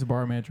manager. thing. He's the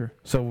bar manager.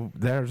 So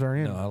there's our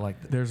in. No, I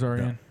like There's our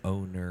the in.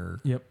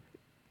 owner. Yep,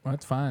 well,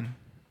 that's fine.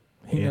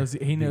 He Yeah. knows.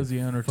 He knows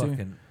the owner too.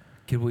 Fucking.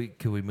 Could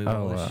we move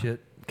all this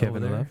shit Kevin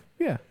over there? Love.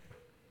 Yeah.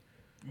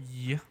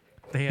 Yeah,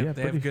 they have. Yeah,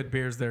 they have pretty- good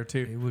beers there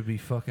too. It would be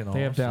fucking awesome.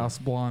 They have Dallas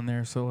Blonde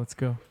there, so let's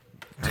go.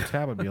 The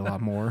tab would be a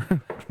lot more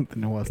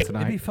than it was It'd be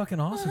tonight. fucking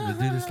awesome to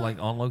do this like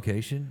on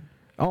location.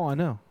 Oh, I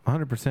know,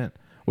 100%.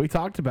 We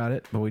talked about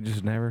it, but we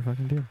just never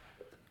fucking did.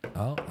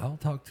 I'll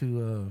talk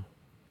to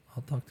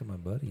my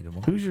buddy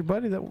tomorrow. Who's your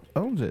buddy that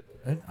owns it?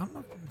 And I'm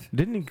not.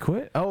 Didn't he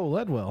quit? Oh,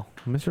 Ledwell.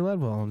 Mr.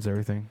 Ledwell owns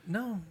everything.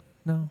 No.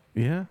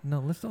 Yeah,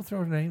 Let's don't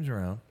throw names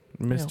around.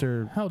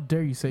 Mr. How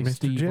dare you say Mr.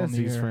 Steve on the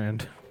Jesse's air?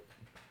 friend.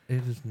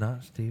 It is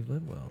not Steve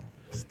Lidwell.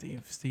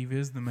 Steve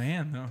is the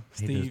man, though.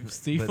 He doesn't-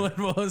 Steve but-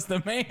 Lidwell is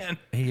the man.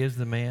 He is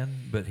the man,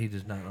 but he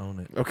does not own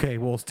it. Okay,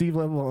 well, Steve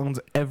Ledwell owns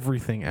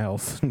everything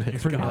else. Pretty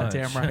God much.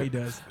 damn right he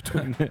does.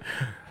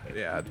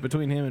 Yeah, it's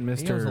between him and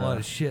Mr. He owns a lot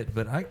of shit,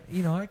 but I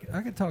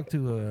could talk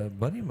to a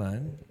buddy of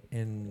mine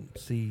and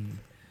see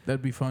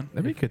That'd be fun.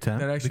 That'd be a good time.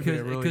 That'd actually be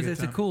a really because good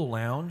it's time. a cool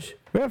lounge.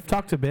 We have to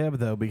talk to Beb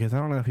though, because I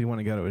don't know if he want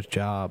to go to his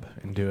job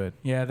and do it.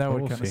 Yeah, that But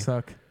would we'll kind of see.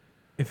 suck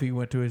if he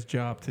went to his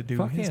job to do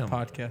Fuck his him.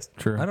 podcast.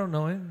 True. I don't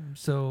know him,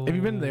 so Have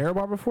you been to the Aero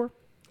Bar before?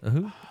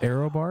 Who?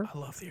 Aero Bar? I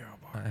love the Aero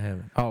Bar. I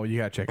haven't. Oh, you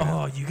gotta check it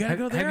Oh, you gotta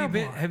go there.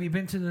 Have you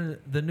been to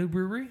the new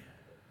brewery?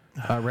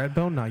 out.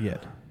 Redbone, not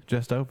yet.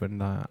 Just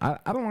opened. I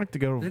don't like to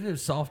go. They did a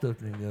soft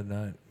opening the other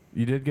night.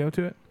 You did go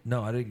to it?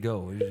 No, I didn't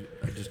go.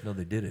 I just know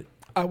they did it.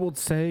 I will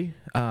say.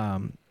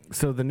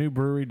 So the new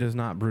brewery does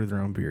not brew their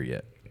own beer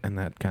yet, and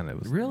that kind of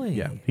was Really?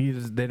 Yeah.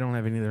 They don't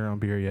have any of their own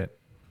beer yet.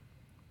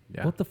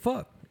 Yeah. What the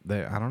fuck?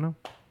 I don't know.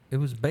 It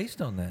was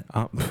based on that.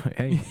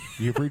 Hey,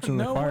 you're preaching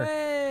the No choir.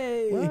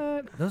 way.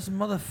 What? Those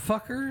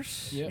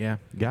motherfuckers. Yep. Yeah,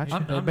 gotcha.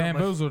 I'm They not much-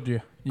 bamboozled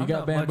you. You I'm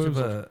got not much of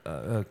bamboozled.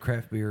 a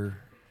craft beer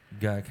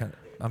guy. Kind of.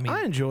 I mean,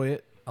 I enjoy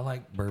it, I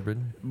like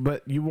bourbon.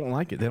 but you won't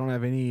like it. They don't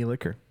have any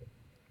liquor.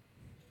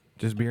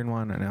 Just beer and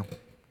wine right now.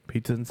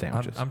 Pizza and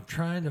sandwiches. I'm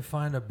trying to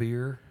find a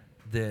beer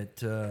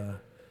that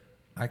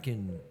I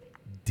can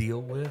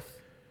deal with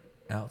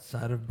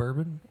outside of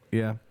bourbon,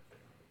 yeah.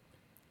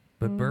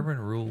 but bourbon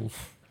rules.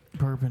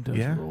 Bourbon does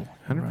Yeah, rule.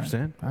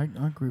 100%. Right.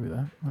 I agree with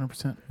that.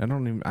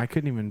 100%. I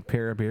couldn't even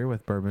pair a beer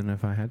with bourbon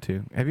if I had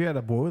to. Have you had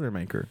a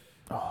Boilermaker?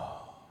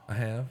 I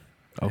have.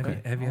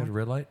 Okay. Have you had a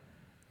red light?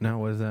 No,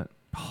 what is that?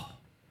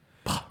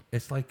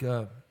 It's like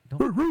don't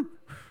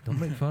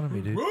make fun of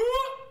me, dude.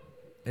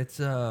 It's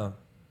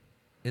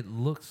it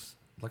looks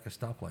like a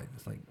stoplight.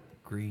 It's like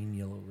green,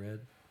 yellow, red,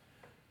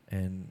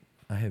 and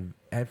I have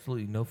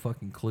absolutely no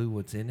fucking clue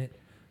what's in it.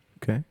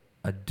 Okay.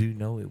 I do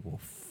know it will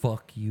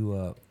fuck you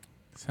up.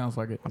 Sounds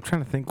like it. I'm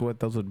trying to think what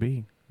those would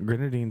be.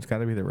 Grenadine's got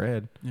to be the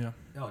red, Yeah.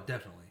 Oh,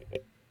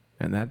 definitely.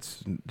 and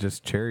that's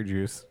just cherry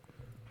juice.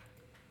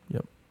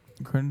 Yep.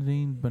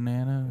 Grenadine,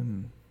 banana,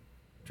 and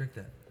Drink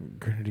that.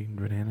 Grenadine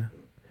banana.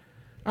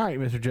 All right,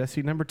 Mr.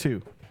 Jesse, number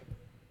 2.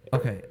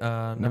 Okay.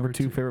 Number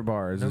two favorite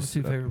bar is Number this,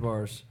 2 favorite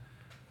bars.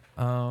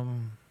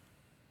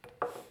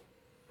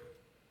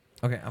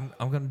 Okay,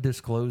 I'm going to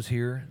disclose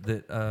here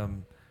that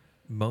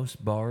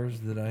most bars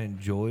that I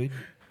enjoyed,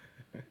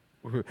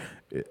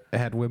 It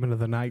had Women of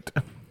the Night.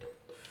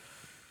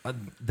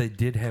 they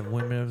did have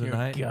women of the You're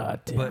night,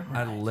 goddamn but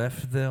I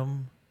left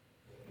them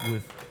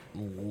with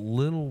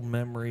little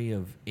memory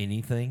of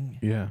anything.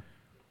 Yeah.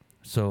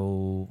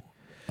 So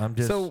I'm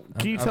just. So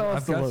can you tell us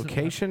I've the got some-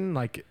 location?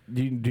 Like,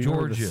 do you know the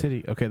Georgia.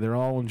 city? Okay, they're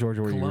all in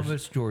Georgia.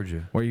 Columbus,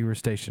 Georgia. Where you were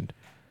stationed.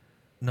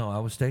 No, I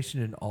was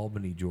stationed in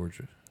Albany,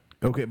 Georgia.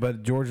 Okay,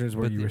 but Georgia is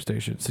where But you the- were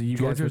stationed. So you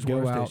Georgia guys is would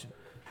where go I was out. stationed.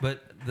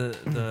 But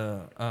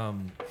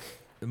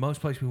the most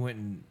place we went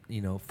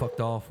and fucked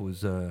off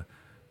was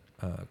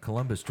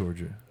Columbus,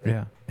 Georgia,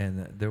 Yeah.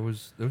 and there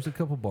was a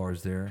couple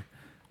bars there.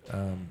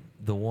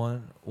 The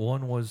one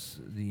was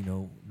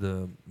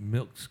the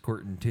milk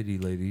squirting titty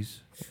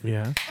ladies.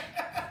 Yeah.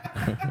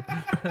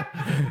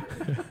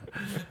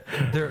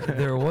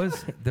 There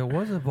was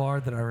a bar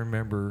that I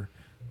remember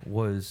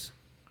was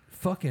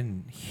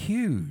fucking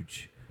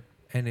huge,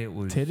 and it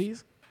was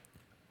titties.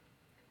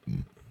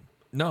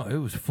 No, it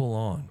was full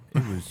on.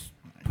 It was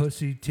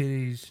pussy,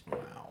 titties,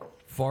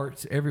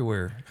 farts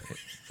everywhere.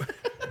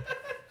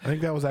 I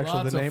think that was actually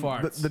Lots the of name.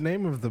 farts. The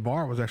name of the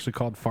bar was actually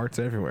called Farts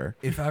Everywhere.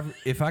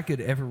 If I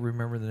could ever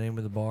remember the name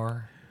of the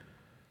bar,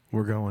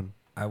 We're going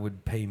I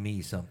would pay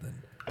me something.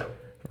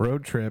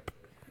 road trip.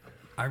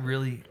 I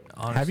really,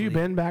 honestly. Have you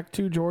been back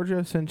to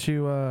Georgia since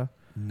you?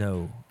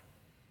 No,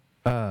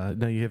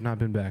 No, you have not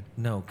been back.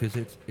 no, because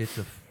it's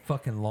a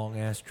fucking long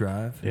ass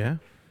drive, Yeah.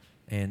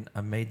 and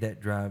I made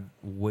that drive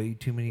way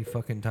too many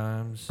fucking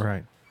times.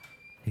 Right.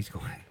 He's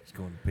going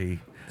to pee.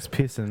 It's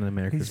pissing in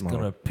America's He's Mark.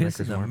 gonna piss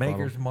in Maker's the Mark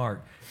Maker's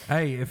Mark.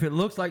 Hey, if it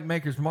looks like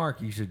Maker's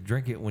Mark, you should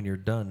drink it when you're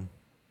done.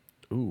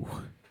 bottle. Ooh,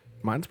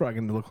 mine's probably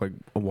gonna look like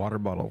a water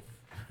bottle.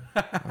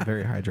 I'm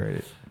very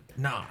hydrated.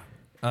 Nah.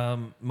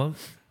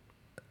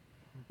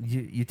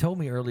 You told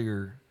me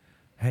earlier,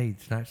 hey,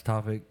 tonight's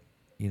topic,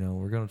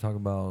 we're gonna talk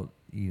about,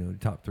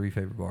 top 3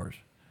 favorite bars.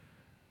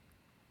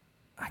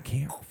 I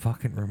can't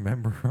fucking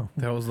remember 'em.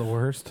 That was the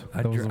worst.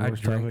 I That was the drank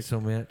worst topic. so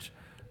much.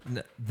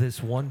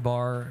 This one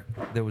bar,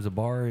 there was a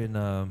bar in.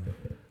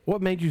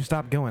 What made you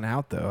stop going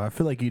out though? I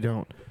feel like you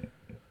don't.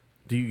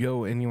 Do you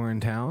go anywhere in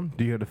town?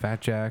 Do you go to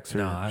Fat Jack's or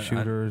No, I-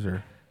 Shooters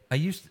or? I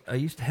used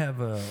to have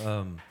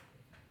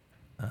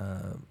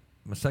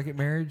my second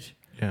marriage.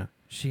 Yeah.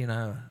 She and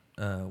I,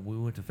 we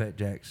went to Fat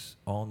Jack's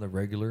on the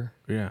regular,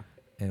 Yeah.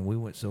 and we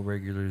went so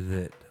regular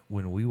that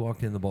when we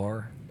walked in the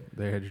bar,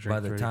 They had your drinks by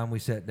the ready. time we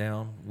sat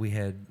down, we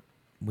had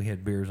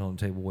beers on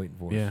the table waiting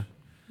for us.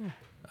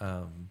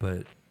 Yeah.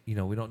 But we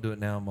don't do it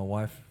now.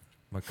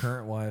 My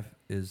current wife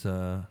is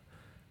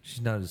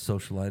she's not as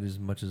socialite as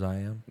much as I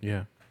am,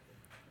 Yeah.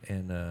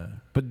 and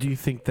But do you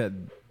think that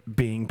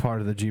being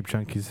part of the Jeep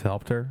Junkies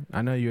helped her?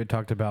 I know you had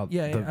talked about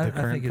yeah, the I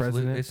current think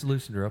president. it's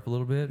loosened her up a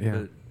little bit.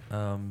 Yeah.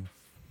 But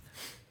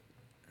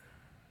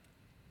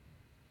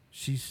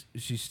she's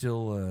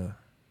still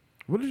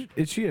What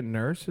is she a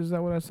nurse? Is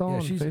that what I saw yeah,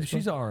 on she's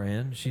Facebook?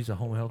 RN. She's a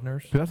home health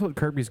nurse. That's what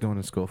Kirby's going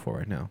to school for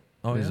right now.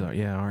 Oh, Is, yeah?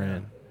 yeah,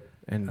 RN.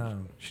 And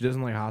Um, she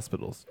doesn't like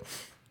hospitals.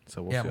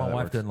 So we'll yeah, see my how that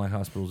wife works. doesn't like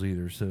hospitals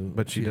either. So,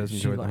 But she does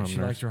enjoy the home She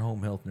nurse. likes her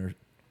home health nurse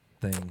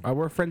thing.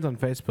 We're friends on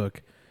Facebook.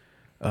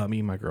 Me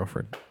and my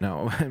girlfriend.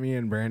 No, me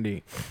and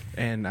Brandy.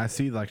 And I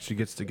see like she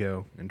gets to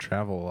go and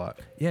travel a lot.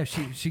 Yeah,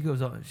 she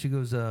goes on. She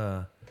goes.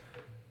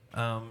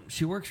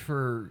 She works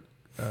for.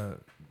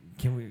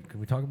 Can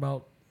we talk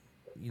about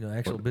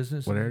actual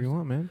business? Whatever you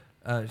want, man.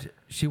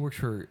 She works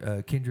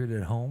for Kindred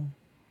at Home,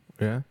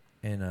 Yeah.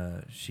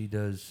 and she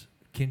does.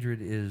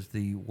 Kindred is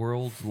the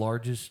world's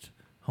largest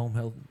home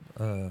health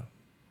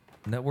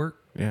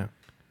network. Yeah.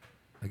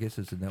 I guess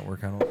it's a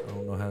network. I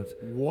don't know how.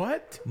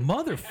 What?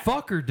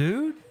 Motherfucker,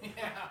 dude!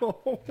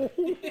 Oh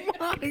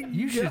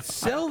You should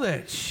sell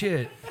that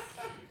shit.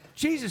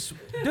 Jesus,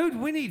 dude,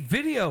 we need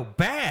video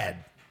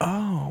bad.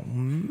 Oh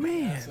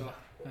man.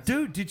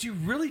 Dude, did you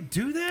really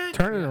do that?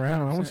 Turn it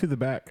around. I want to see the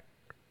back.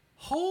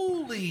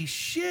 Holy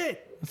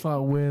shit! That's a lot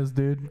of whiz,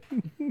 dude.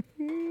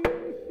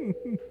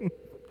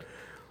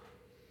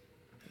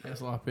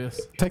 That's a lot of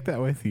piss. Take that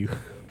with you.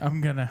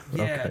 I'm gonna.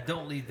 Yeah,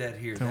 don't leave that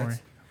here. Don't worry.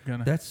 I'm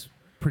gonna. That's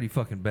pretty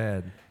fucking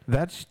bad.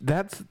 That's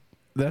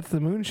the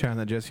moonshine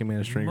that Jesse made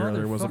us drink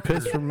earlier. Was a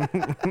piss from.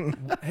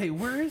 Hey,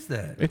 where is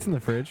that? It's in the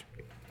fridge.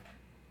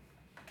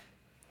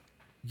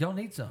 Y'all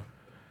need some.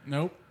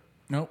 Nope.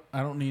 I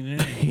don't need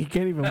any. He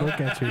can't even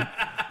look at you.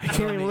 He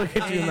can't even look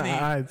at you in the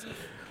eyes.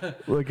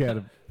 Look at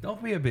him.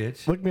 Don't be a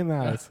bitch. Look me in the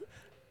eyes.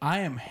 I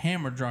am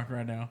hammered drunk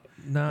right now.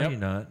 No, Yep. you're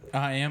not.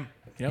 I am.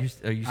 Yep.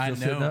 Are you I still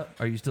sitting know. up?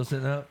 Are you still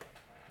sitting up?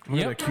 Look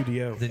Yep. at that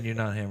QDO. Then you're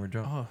not hammered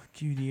drunk. Oh,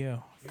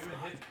 QDO.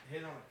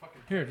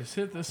 Here, just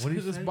hit this. What Hit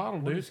do you this say? bottle,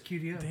 What dude. is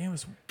QDO? Damn,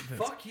 it's.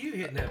 Fuck you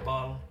hitting that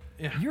bottle.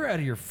 Yeah. You're out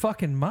of your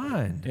fucking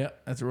mind. Yeah,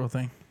 that's a real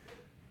thing.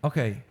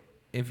 Okay,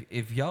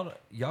 if y'all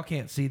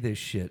can't see this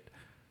shit,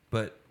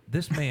 but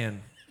this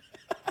man,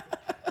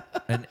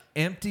 an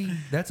empty.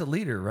 That's a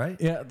liter, right?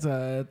 Yeah, it's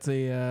a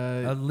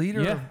A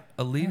liter. Yeah.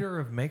 A liter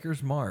of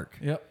Maker's Mark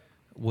Yep.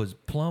 was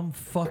plumb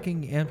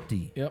fucking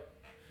empty. Yep.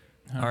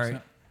 100%. All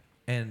right,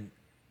 and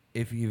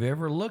if you've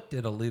ever looked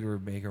at a liter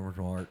of Maker's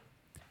Mark,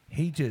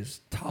 he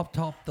just topped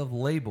the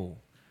label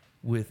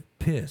with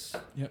piss.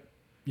 Yep.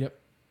 Yep.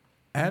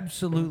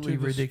 Absolutely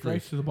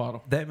ridiculous. Straight to the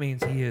bottle. That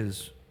means he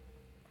is,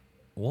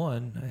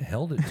 one,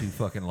 held it too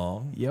fucking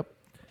long, Yep.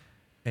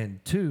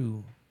 and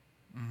 2,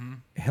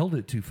 held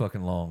it too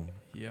fucking long.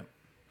 Yep.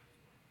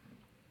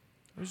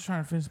 We're just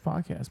trying to finish the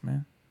podcast,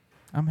 man.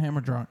 I'm hammer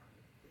drunk.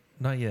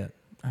 Not yet.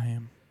 I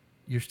am.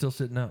 You're still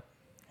sitting up.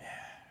 I'm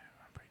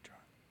pretty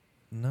drunk.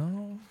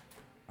 No,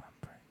 I'm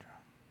pretty drunk.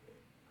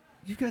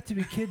 you got to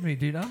be kidding me,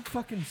 dude. I'm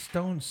fucking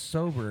stone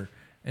sober,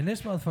 and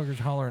this motherfucker's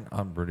hollering,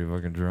 "I'm pretty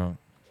fucking drunk."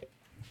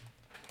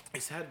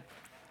 He's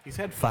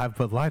had 5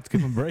 Bud Lights.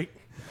 Give him a break.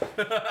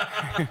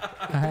 I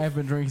have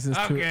been drinking since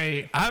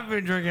I've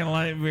been drinking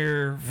light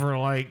beer for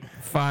like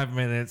 5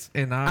 minutes,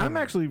 and I'm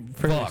actually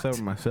fairly fucked.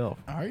 sober myself.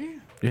 Are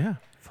you? Yeah.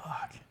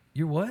 Fuck.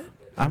 You're what?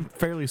 I'm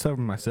fairly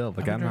sober myself.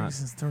 Like I've I'm been not.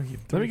 drinking since 30,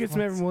 Let me get some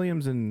 34. Evan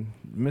Williams and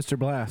Mr.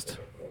 Blast.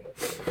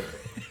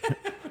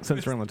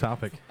 Since we're on the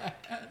topic.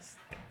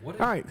 What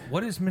All right.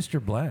 What is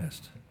Mr.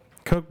 Blast?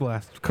 Coke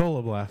Blast.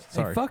 Cola Blast.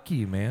 Sorry. Hey, fuck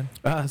you, man.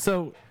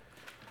 So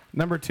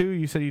Number 2,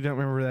 you said you don't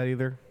remember that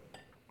either.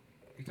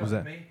 You Was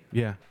talking that? to me?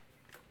 Yeah.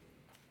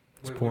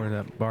 Just Wait, pouring it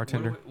up,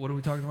 bartender. What are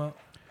we talking about?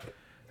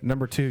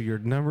 Number 2, your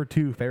number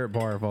 2 favorite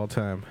bar of all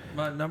time.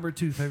 My number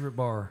 2 favorite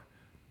bar.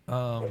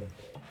 I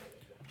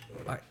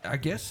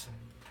guess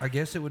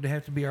it would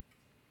have to be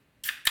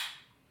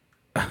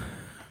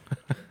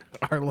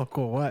Our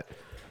local what?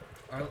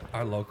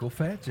 our local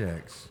Fat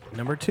Jacks.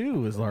 Number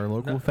 2 is our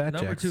local Fat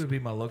Number Jacks. 2 would be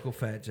my local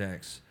Fat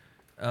Jacks.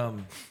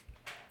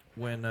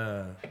 When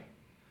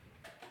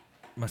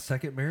my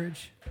second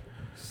marriage,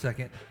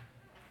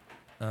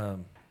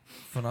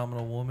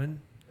 phenomenal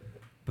woman,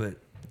 but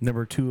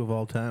Number 2 of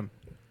all time.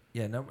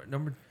 yeah,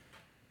 number.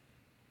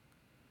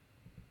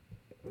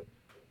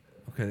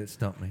 Okay, that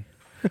stumped me.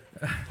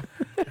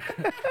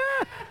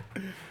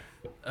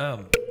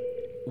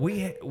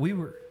 We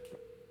were.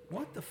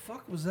 What the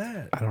fuck was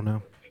that? I don't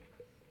know.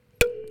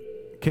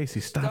 Casey,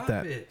 stop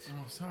that. it.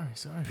 Oh, sorry.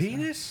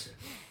 Penis?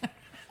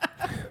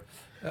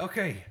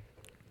 Okay.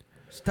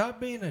 Stop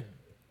being a.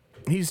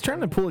 He's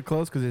trying to pull it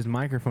close because his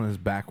microphone is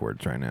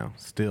backwards right now.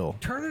 Still.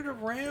 Turn it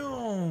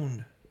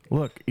around.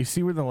 Look, you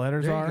see where the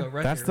letters There you are? go,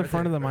 right That's there, the right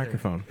front there, of the right there.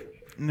 microphone.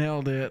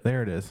 Nailed it.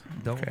 There it is.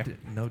 Don't. Okay.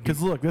 No deep.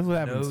 Because look, this is what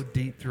happens. No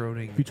deep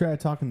throating. If you try to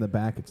talk in the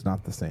back, it's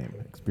not the same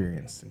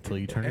experience. Until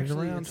you turn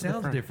Actually, it around. it to the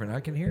sounds front. different. I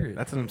can hear it.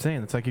 That's what I'm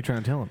saying. It's like you're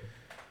trying to tell him.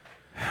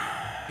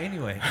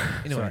 Anyway,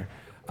 Sorry.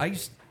 I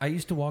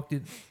used to walk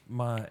in.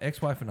 My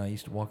ex-wife and I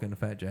used to walk into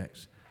Fat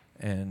Jack's,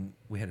 and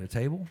we had a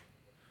table,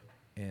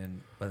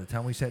 and by the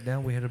time we sat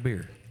down, we had a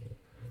beer,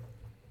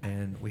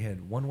 and we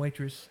had one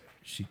waitress.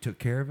 She took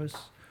care of us.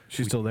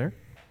 She's still there?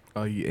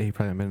 Oh, you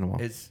probably haven't been in a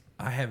while.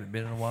 I haven't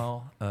been in a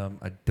while.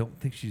 I don't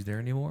think she's there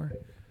anymore.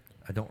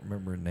 I don't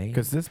remember her name.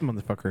 Because this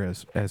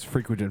motherfucker has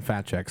frequented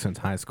Fat Jack since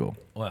high school.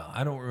 Well,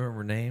 I don't remember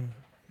her name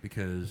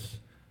because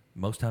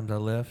most times I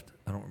left,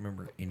 I don't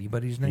remember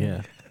anybody's name.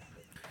 Yeah.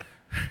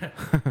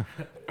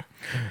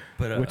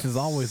 But Which is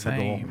always the goal.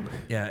 Same.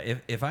 yeah.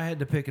 If I had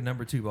to pick a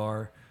number 2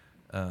 bar,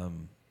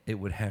 it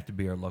would have to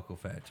be our local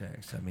Fat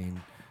Jacks. I mean,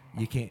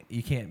 you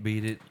can't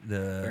beat it.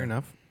 Fair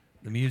enough.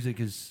 The music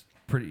is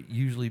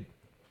usually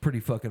pretty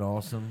fucking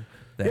awesome.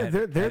 The Yeah,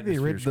 they're the atmosphere's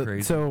original.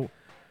 crazy. So,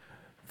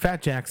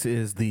 Fat Jack's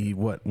is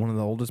one of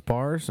the oldest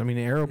bars. I mean,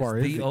 Aero Bar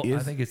It's is. I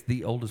think it's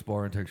the oldest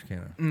bar in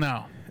Texarkana.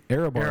 No.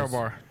 Aero Bar. Aero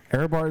Bar.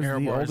 Aero Bar is Aero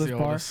the Bar is oldest the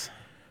bar. oldest.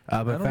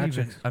 But Fat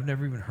Jack's. I've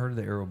never even heard of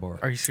the Aero Bar.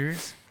 Are you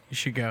serious? You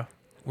should go.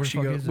 Where the We should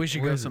fuck go. is it? We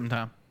should Where go is it?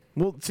 sometime.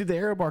 Well, see, the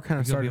Aero Bar kind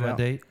of You gonna be started my out.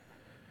 date?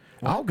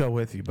 I'll go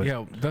with you, but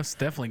Yeah, let's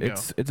definitely go.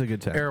 it's a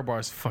good time. Aero Bar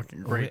is a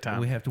fucking great time.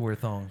 We have to wear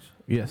thongs.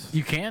 Yes.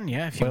 You can,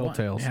 yeah, if you Whale want.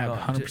 tails. Yeah, No,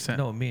 100%.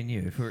 No, me and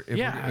you. If we're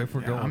yeah,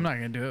 going, I'm not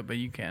gonna do it, but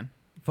you can.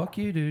 Fuck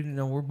you, dude.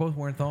 No, we're both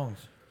wearing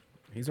thongs.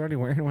 He's already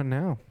wearing one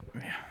now.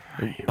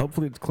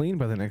 Hopefully, it's clean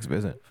by the next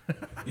visit.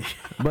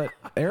 But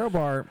Aero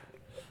Bar.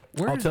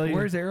 tell you-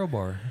 Where's Aero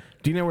Bar?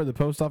 Do you know where the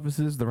post office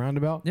is? The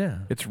roundabout. Yeah.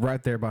 It's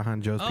right there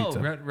behind Joe's Oh, Pizza.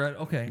 right.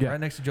 Okay, Yeah. right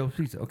next to Joe's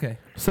Pizza. Okay.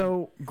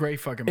 So Great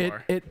fucking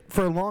bar. it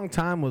for a long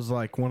time was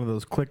like one of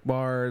those click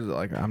bars.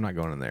 Like I'm not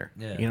going in there.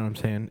 Yeah. You know what I'm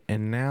saying?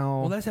 And now,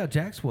 Well, that's how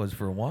Jack's was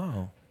for a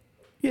while.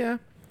 yeah.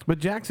 But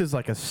Jack's is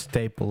like a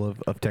staple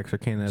of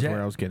Texarkana. Is Jack-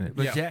 where I was getting it.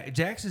 But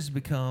Jack's has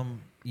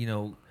become,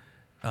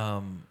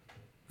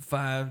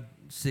 5,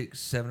 6,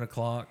 7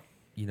 o'clock.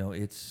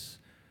 It's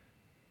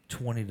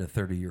 20 to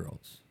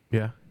 30-year-olds.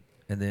 Yeah.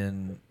 And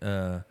then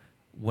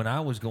when I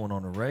was going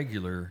on a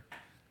regular,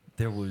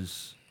 there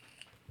was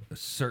a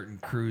certain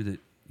crew that,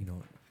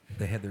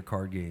 they had their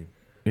card game.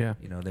 Yeah.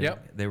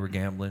 They were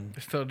gambling.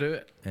 Still do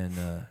it.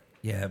 And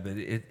yeah, but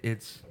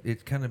it's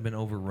kind of been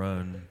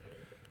overrun.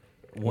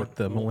 With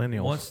the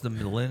millennials. Once the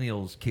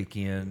millennials kick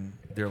in,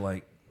 they're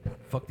like,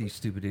 "Fuck these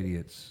stupid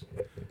idiots,"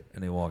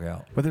 and they walk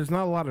out. But there's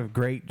not a lot of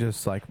great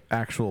just like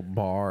actual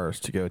bars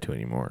to go to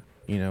anymore.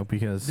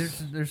 Because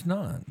There's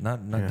none, not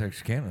Yeah.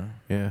 Texarkana.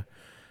 yeah.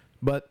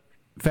 But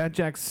Fat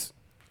Jack's,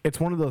 it's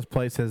one of those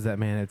places that,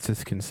 man, it's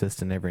just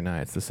consistent every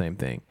night. It's the same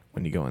thing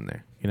when you go in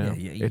there. Yeah,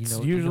 you It's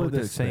know usually what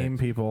to the same expect.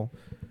 people.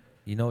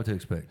 You know what to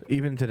expect.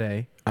 Even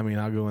today, I mean,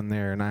 I'll go in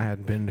there and I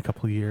hadn't been in a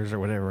couple of years or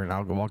whatever, and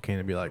I'll go walk in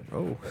and be like,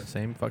 oh,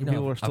 same fucking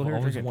people are still I've here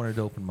always drinking. wanted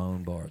to open my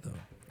own bar, though.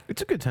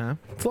 It's a good time.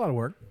 It's a lot of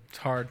work. It's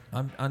hard.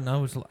 I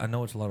know it's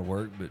a lot of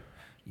work, but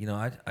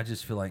I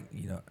just feel like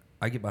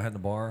I get behind the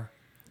bar.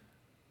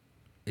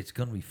 It's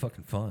gonna be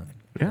fucking fun.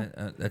 Yeah.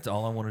 That's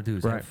all I want to do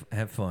is Right.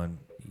 have fun.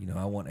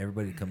 I want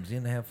everybody that comes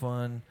in to have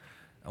fun.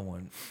 I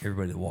want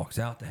everybody that walks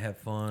out to have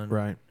fun.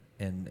 Right.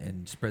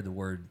 And spread the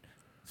word.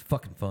 It's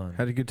fucking fun.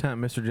 Had a good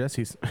time, Mr.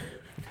 Jesse's.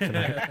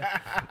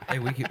 Hey,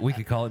 we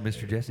could call it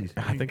Mr. Jesse's.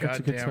 I think that's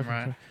a good Goddamn stuff.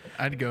 right.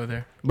 I'd go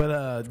there.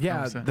 But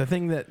yeah, 100%. the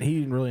thing that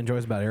he really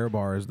enjoys about Air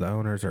Bar is the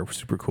owners are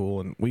super cool,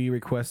 and we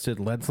requested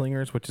Lead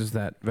Slingers, which is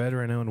that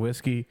veteran-owned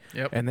whiskey.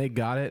 Yep. And they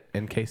got it,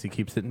 and Casey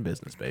keeps it in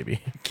business, baby.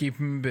 Keep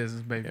him in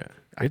business, baby. Yeah.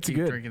 I It's keep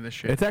good. drinking this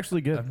shit. It's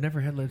actually good. I've never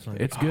had lead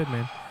slingers. It's good,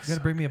 man. You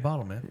gotta bring me a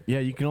bottle, man. Yeah,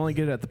 you can only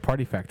get it at the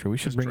Party Factory. We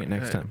should bring it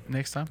next time.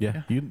 Next time?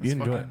 Yeah, you Let's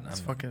enjoy fucking- it. Let's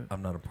fucking.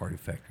 I'm not a Party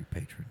Factory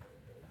patron.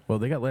 Well,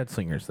 they got Lead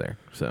Slingers there,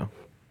 so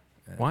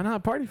why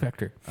not Party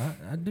Factory?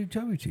 I do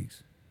chubby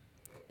cheeks.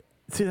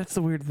 See, that's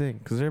the weird thing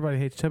because everybody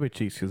hates Chubby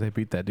Cheeks because they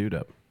beat that dude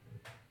up.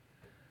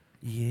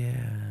 Yeah.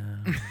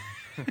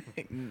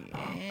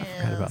 I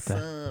forgot about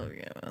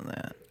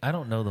that. I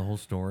don't know the whole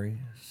story,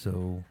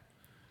 so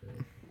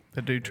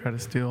The dude tried to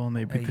steal and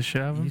they beat the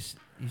shit out of him.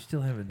 you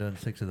still haven't done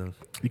 6 of those.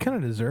 You kind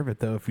of deserve it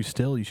though. If you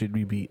steal, you should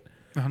be beat.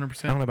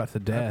 100%. I don't know about the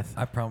death.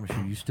 I promise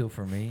you, you steal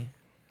from me,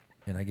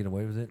 and I get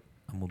away with it,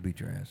 I'm gonna beat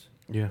your ass.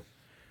 Yeah.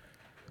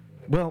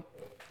 Well,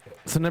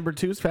 so number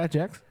 2 is Fat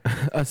Jack's,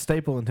 a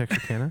staple in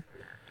Texarkana.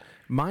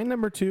 My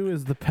number 2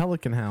 is the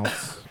Pelican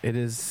House. It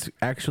is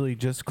actually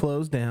just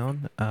closed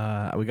down.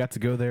 We got to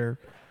go there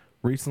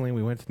recently.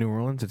 We went to New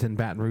Orleans. It's in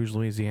Baton Rouge,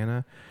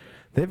 Louisiana.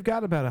 They've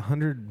got about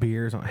 100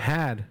 beers on.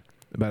 Had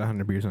about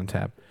 100 beers on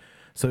tap.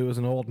 So it was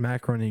an old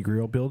macaroni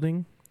grill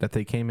building that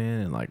they came in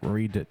and like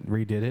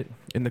redid it.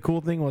 And the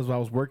cool thing was I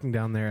was working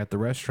down there at the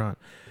restaurant.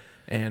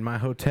 And my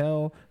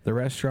hotel, the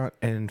restaurant,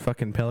 and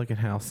fucking Pelican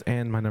House,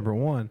 and my number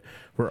 1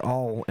 were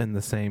all in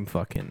the same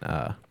fucking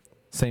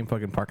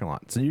parking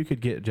lot. So you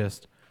could get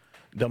just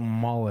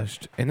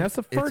demolished. And that's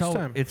the first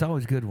time. It's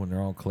always good when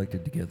they're all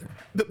collected together.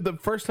 The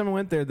first time I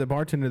went there, the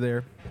bartender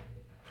there,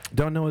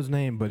 don't know his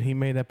name, but he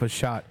made up a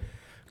shot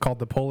called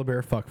the Polar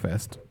Bear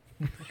Fuckfest.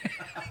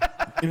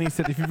 And he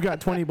said, if you've got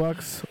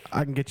 $20,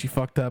 I can get you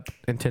fucked up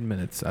in 10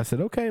 minutes. I said,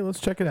 okay,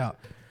 let's check it out.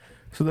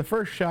 So the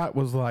first shot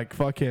was like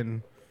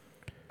fucking,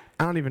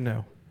 I don't even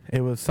know.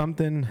 It was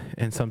something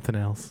and something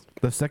else.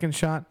 The second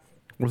shot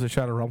was a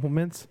shot of Rumple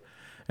Mints.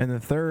 And the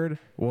third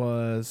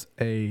was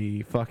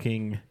a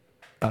fucking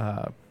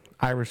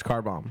Irish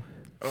car bomb.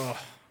 Oh,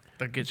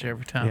 that gets you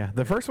every time. Yeah,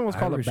 the first one was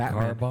called Irish a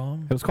Batman. car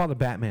bomb? It was called a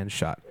Batman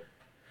shot.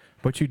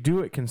 But you do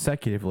it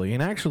consecutively.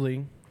 And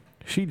actually,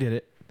 she did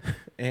it.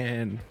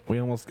 And we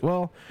almost,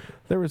 well,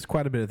 there was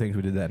quite a bit of things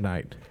we did that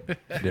night.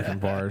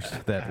 Different bars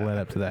that led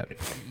up to that.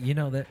 You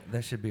know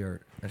that should be our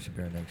next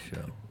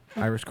show.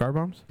 Irish car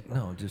bombs?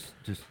 No, just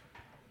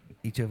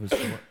each of us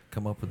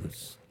come up with a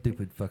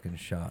stupid fucking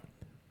shot.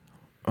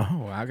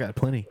 Oh, I got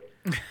plenty.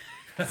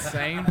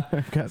 Same.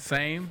 I've got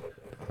Same.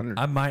 100.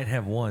 I might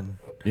have one.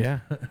 Yeah.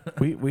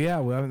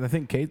 I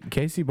think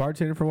Casey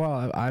bartended for a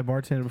while. I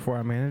bartended before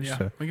I managed. Yeah,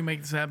 So we can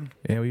make this happen.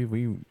 yeah,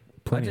 we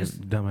plenty of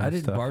dumbass I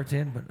didn't stuff.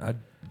 bartend, but I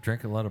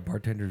drank a lot of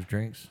bartenders'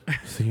 drinks.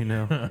 So you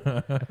know,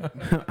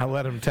 I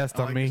let him test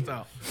on me.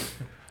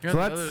 You're So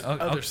on the that's-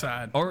 other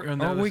side. Or You're on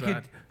the other we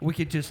side.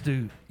 could just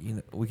do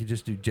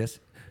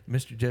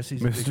Mr.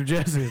 Jesse's Mr.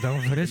 Jesse,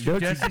 don't you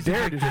Jesse's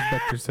dare victim.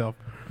 disrespect yourself.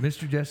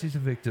 Mr. Jesse's a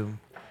victim,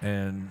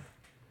 and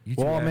you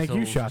two Well, I'll make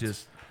you assholes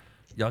shots.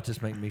 Y'all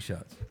just make me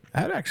shots.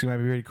 That actually might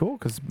be really cool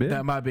because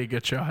That might be a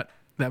good shot.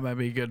 That might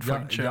be a good Y'all,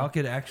 fucking show. y'all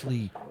could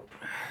actually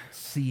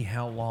see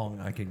how long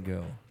I can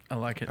go. I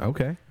like it.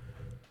 okay.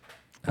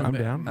 I'm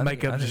down. I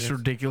Make think- up I think just it's-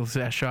 ridiculous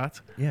ass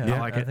shots. Yeah, Yeah. I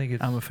like I it. think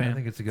it's, I'm a fan. I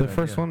think it's a good The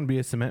first idea. one would be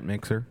a cement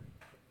mixer.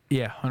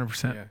 Yeah,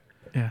 100%.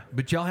 Yeah.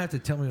 But y'all have to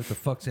tell me what the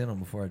fuck's in them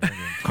before I drink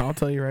them. I'll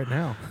tell you right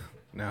now.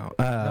 No.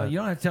 No, you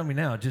don't have to tell me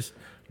now. Just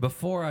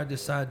before I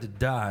decide to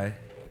die,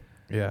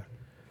 Yeah.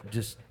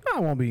 just I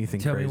won't be anything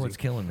tell crazy. me what's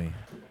killing me.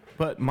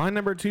 But my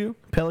number 2,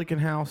 Pelican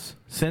House,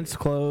 since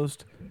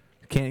closed.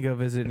 Can't go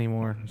visit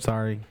anymore.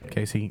 Sorry,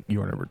 Casey,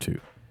 you're number 2.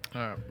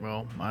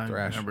 Well, my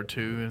Thrash. number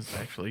 2 is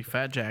actually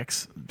Fat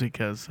Jack's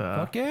because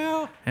Fuck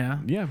yeah. yeah.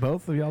 Yeah,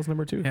 both of y'all's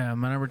number 2. Yeah,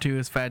 my number 2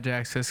 is Fat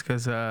Jack's just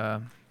because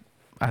I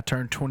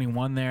turned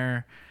 21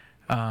 there.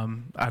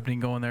 I've been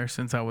going there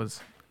since I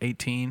was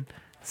 18.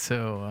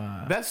 So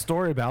That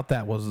story about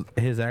that was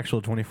his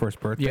actual 21st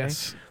birthday.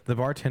 yes, The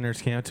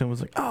bartenders came up to him and was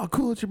like, "Oh,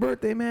 cool, it's your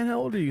birthday, man. How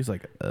old are you?" He's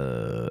like,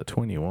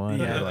 21.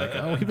 Yeah. They're like,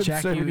 "Oh, we've been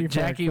serving you for like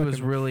Jackie was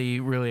fucking-" really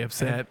really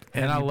upset,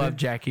 and I you love been-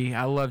 Jackie.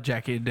 I love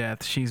Jackie to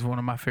death. She's one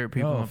of my favorite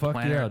people Oh, on the fuck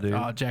planet. yeah, dude.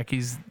 Oh,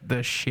 Jackie's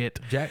the shit.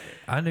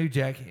 I knew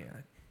Jackie.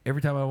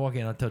 Every time I walk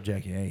in, I tell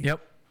Jackie, "Hey." Yep,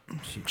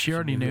 she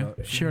already knew.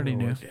 She already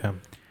knew. Yeah.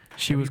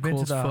 She was been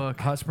cool to as the fuck.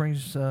 Hot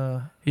Springs.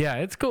 Yeah,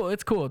 it's cool.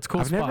 It's cool. It's a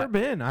cool I've spot. never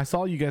been. I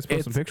saw you guys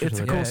post some It's- pictures it's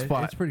of a it. cool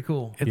spot. It's pretty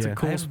cool. It's Yeah. a I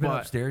cool haven't been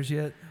spot. upstairs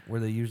yet, where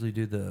they usually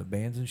do the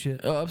bands and shit.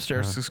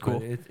 Upstairs is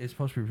cool. But it's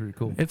supposed to be pretty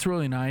cool. It's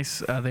really nice.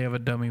 They have a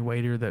dummy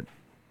waiter that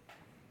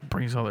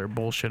brings all their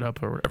bullshit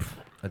up or whatever.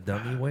 A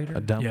dummy waiter.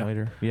 A dumb Yeah.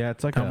 waiter. Yeah,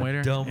 it's like Dumb a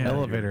waiter. dumb Yeah.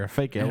 elevator, a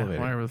fake Yeah, elevator.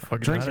 whatever the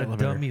fuck. Drink it Not is. a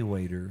elevator. dummy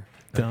waiter.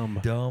 Dumb.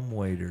 Dumb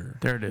waiter.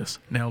 There it is.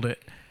 Nailed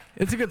it.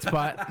 It's a good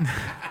spot.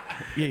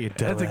 Yeah, you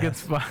dumb. That's a good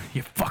spot.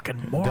 You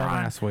fucking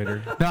moron. Dumbass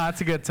waiter. No,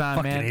 it's a good time,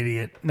 Fucking man.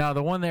 idiot. No,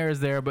 the one there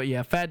is there, but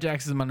yeah, Fat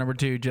Jack's is my number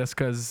 2 just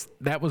because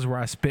that was where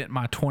I spent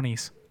my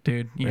 20s,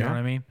 dude. You know Yeah? what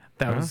I mean?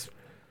 That Yeah. was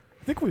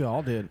I think we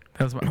all did.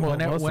 that was my, Well,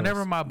 whenever, most of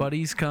whenever us. my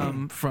buddies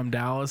come from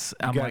Dallas,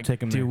 I'm gotta like,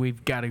 take 'em dude, there.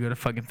 we've got to go to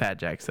fucking Fat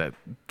Jack's.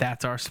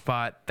 That's our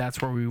spot.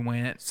 That's where we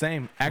went.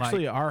 Same.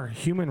 Actually, our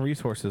human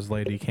resources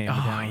lady came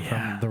down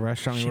from the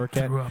restaurant we She work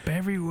at, threw up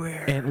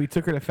everywhere. and we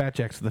took her to Fat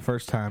Jack's for the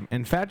first time.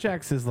 And Fat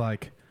Jack's is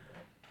like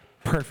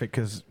perfect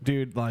because,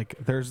 dude, like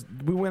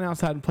we went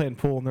outside and played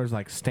pool, and there's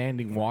like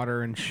standing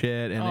water and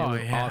shit, and it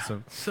was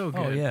awesome. So good.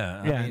 Oh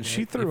yeah. Yeah, and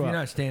she if threw you're up.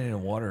 not standing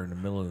in water in the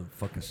middle of the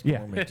fucking Yeah.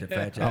 storm, it's a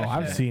Fat Oh, Jack's.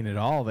 I've seen it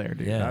all there,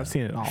 dude. Yeah. I've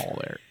seen it all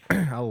there.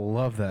 I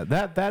love that.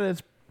 That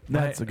is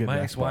That's a good My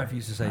Max bar. ex-wife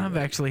used to say, I've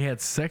actually had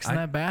sex in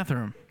that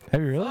bathroom.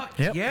 Have you really? "Fuck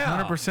Yep,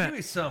 yeah, 100%. Give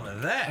me some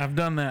of that." I've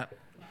done that.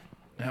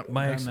 Yep,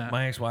 My done ex, that.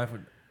 my ex-wife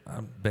would,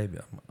 baby,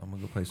 I'm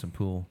gonna go play some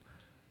pool.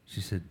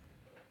 She said,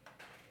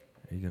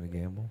 "Are you gonna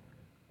gamble?"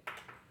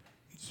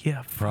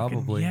 Yeah, fucking-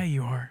 Probably. Yeah,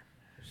 you are.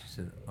 She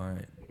said, "All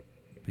right,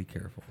 be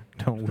careful."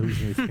 Don't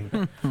lose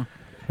anything.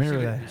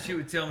 Remember that? She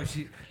would tell me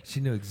she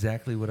knew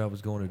exactly what I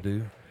was going to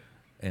do,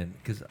 and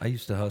because I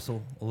used to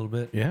hustle a little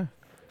bit, Yeah.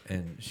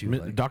 and she was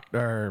like,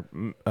 Doctor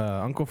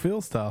Uncle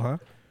Phil style, huh?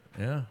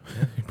 "Yeah."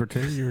 You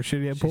pretend you were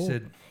shitty at She pool.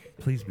 said,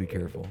 "Please be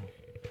careful."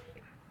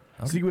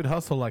 So you would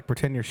hustle like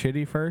pretend you're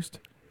shitty first,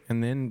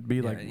 and then be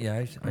Yeah, like,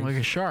 yeah, I'm like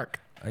a shark.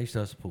 I used to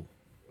hustle pool.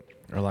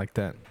 or like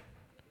that.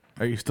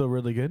 Are you still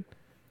really good?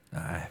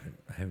 I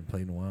haven't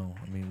played in a while.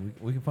 I mean,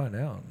 we can find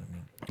out. I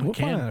mean, We'll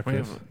find out We after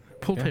have this. a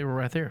pool Yeah. table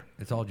right there.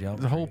 it's all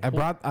geometry. The whole I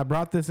pool.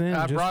 brought this in.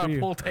 I just brought for a you.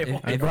 pool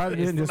table. I brought it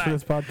in just for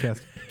this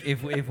podcast.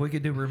 If we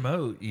could do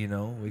remote, we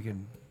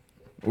can.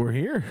 We're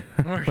here.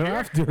 We're We don't here.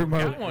 have to do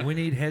remote. Got one. We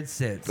need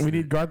headsets. We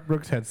need Garth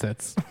Brooks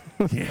headsets.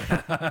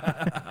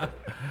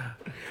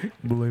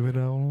 Believe it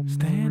all.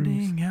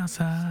 Standing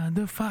outside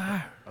the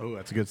fire. Oh,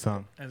 that's a good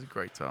song. That's a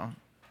great song.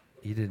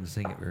 You didn't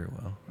sing it very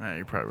well. Yeah,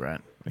 you're probably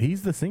right.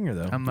 He's the singer,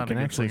 though. I'm not he a can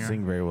good actually singer.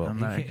 sing very well. I'm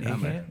not. He can't-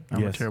 he can't? I'm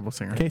a Yes. terrible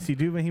singer. Casey,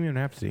 do Bohemian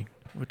Rhapsody.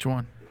 Which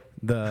one?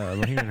 The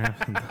Bohemian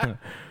Rhapsody.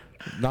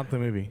 Not the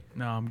movie.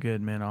 No, I'm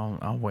good, man.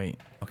 I'll wait.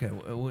 Okay,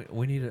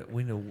 we need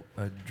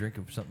a drink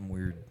of something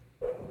weird.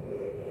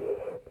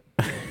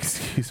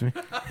 Excuse me.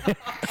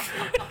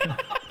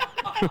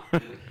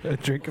 A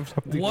drink of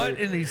something. What weird.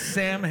 in the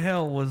Sam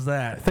hell was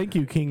that? Thank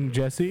you, King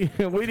Jesse.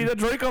 We need a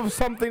drink of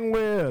something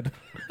weird.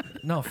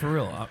 No, for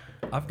real.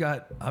 I've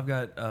got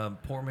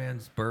poor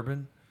man's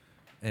bourbon,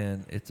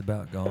 and it's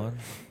about gone.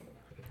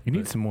 You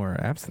need some more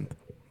absinthe.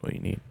 What do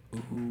you need?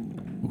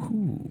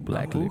 Ooh,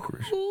 black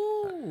licorice.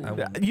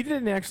 You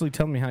didn't actually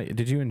tell me how.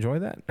 Did you enjoy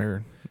that,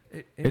 or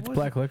it's wasn't-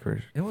 black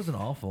licorice? It wasn't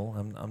awful.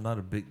 I'm not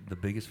the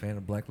biggest fan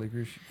of black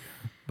licorice,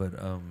 but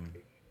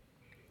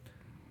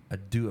I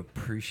do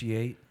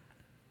appreciate.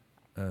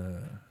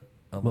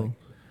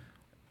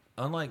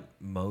 Unlike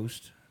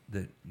most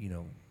that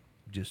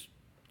just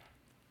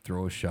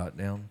throw a shot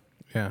down.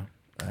 Yeah.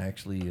 I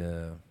actually,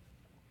 well,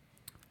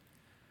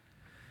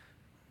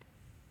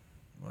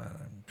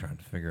 I'm trying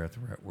to figure out the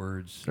right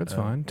words. That's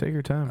fine. Take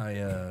your time.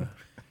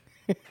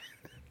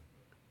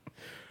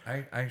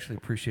 I actually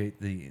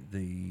appreciate the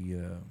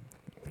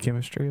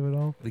Chemistry of it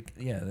all.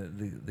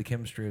 the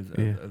chemistry of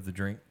Yeah. of the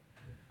drink,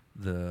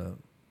 the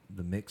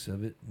mix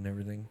of it and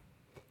everything.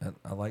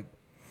 I like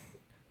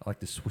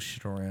to swish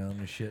it around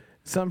and shit.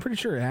 So I'm pretty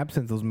sure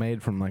absinthe was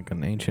made from like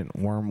an ancient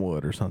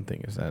wormwood or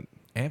something. Is that?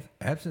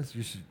 Absinthe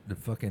just the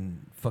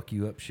fucking fuck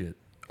you up shit.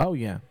 Oh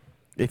yeah.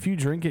 If you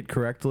drink it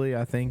correctly,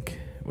 I think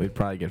we'd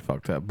probably get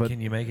fucked up. But Can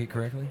you make it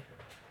correctly?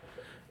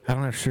 I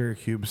don't have sugar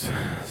cubes,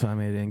 so I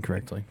made it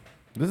incorrectly.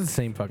 This is the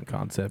same fucking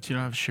concept. Do you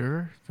don't have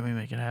sugar? Can we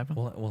make it happen?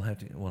 We'll have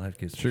to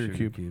get some Sugar sugar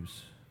cube.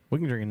 cubes. We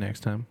can drink it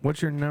next time.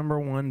 What's your number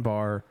one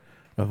bar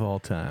of all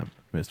time,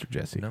 Mr.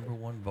 Jesse? Number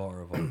one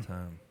bar of all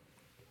time.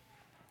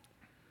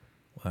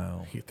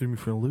 Wow. You threw me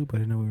for a loop. I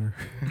didn't know we were.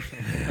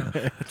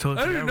 I totally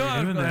I didn't know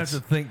I was gonna have to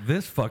think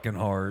this fucking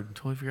hard.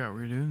 Totally forgot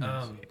we were doing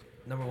this.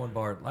 Number one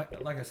bar,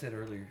 like I said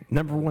earlier.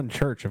 Number one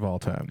church of all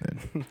time,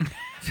 then.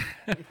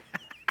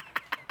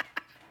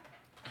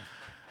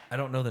 I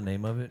don't know the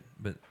name of it,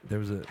 but there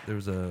was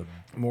a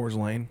Moore's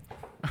Lane.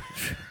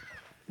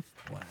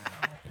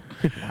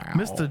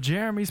 Mr.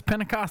 Jeremy's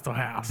Pentecostal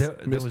house. there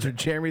was Mr.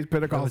 Jeremy's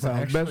Pentecostal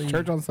there was House, best actually-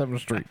 church on 7th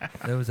Street.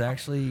 there was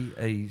actually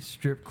a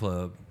strip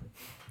club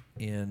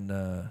in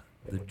the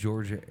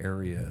Georgia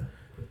area,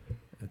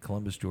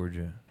 Columbus,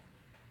 Georgia,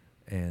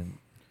 and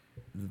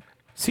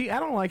See, I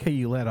don't like how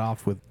you let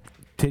off with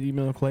Titty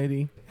Milk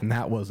Lady, and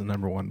that was the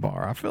number one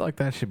bar. I feel like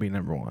that should be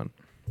number one,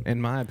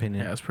 in my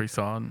opinion. Yeah, it's pretty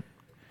solid.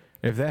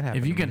 If that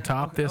happens, If you can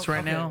top this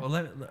right okay, now, well,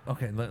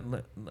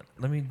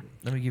 let me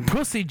give you.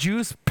 Pussy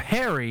Juice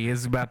Perry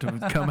is about to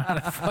come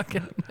out of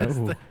fucking.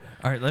 Oh.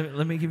 All right,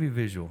 let me give you a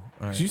visual.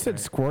 All right, You said all right.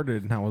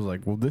 squirted, and I was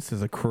like, well, this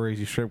is a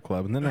crazy strip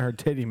club. And then I heard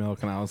Titty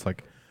Milk, and I was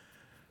like,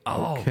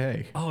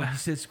 okay. Oh, you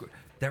said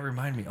that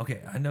reminded me.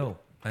 Okay, I know.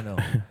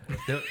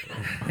 There-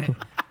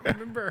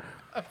 Remember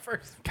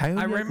first. I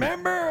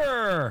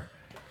remember.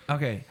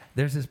 Okay,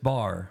 there's this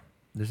bar.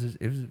 It was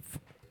a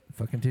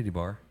fucking titty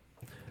bar,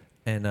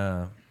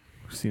 and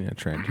Seen that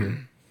trend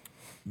here.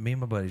 me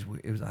and my buddies.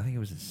 I think it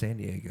was in San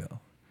Diego,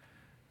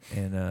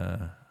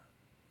 and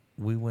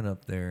we went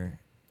up there,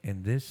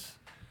 and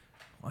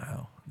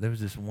there was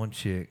this one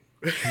chick.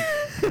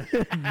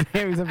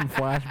 Damn, he's having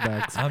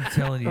flashbacks. I'm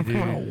telling you, dude.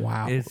 Oh,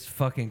 wow. It's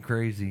fucking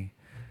crazy.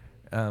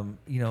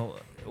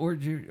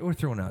 We're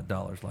throwing out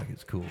dollars like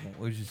it's cool.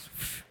 We're just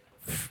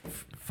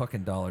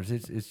fucking dollars.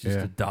 It's just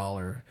Yeah. a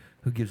dollar.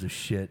 Who gives a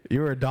shit?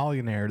 You were a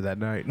dollionaire that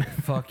night.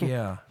 Fuck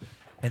yeah.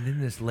 And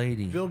then this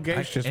lady, Bill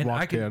Gates just and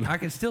walked in. I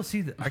can still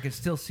see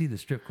the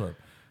strip club.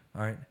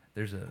 All right,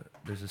 there's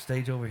a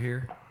stage over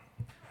here,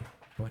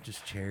 bunch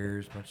of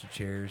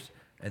chairs,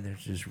 and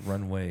there's this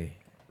runway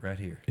right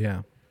here.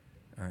 Yeah.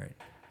 All right.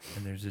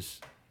 And there's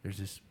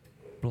this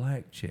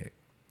black chick.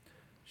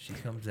 She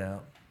comes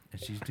out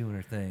and she's doing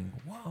her thing.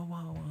 Wah, wah,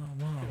 wah,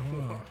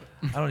 wah, wah.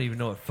 I don't even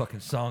know what fucking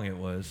song it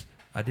was.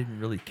 I didn't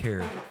really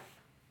care.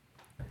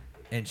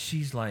 And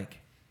she's like,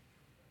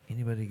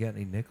 anybody got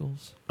any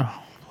nickels?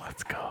 Oh,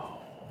 let's go.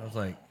 I was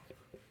like,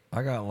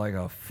 I got like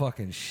a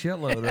fucking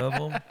shitload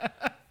of them.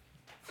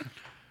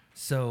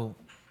 So,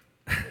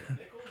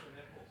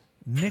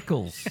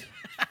 nickels.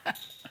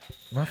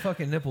 My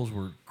fucking nipples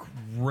were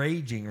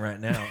raging right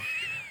now.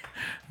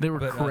 They were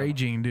But,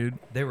 raging, dude.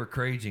 They were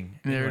raging.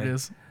 There it Anyway,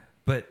 is.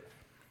 But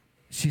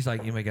she's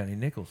like, anybody got any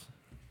nickels?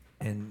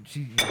 And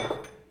she,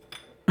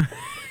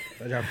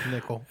 I dropped the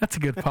nickel. That's a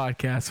good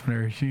podcast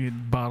whenever she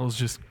had bottles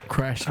just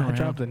crashing I dropped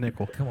around. the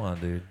nickel. come on,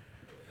 dude.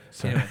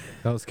 So Anyway,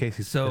 that was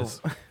Casey's. so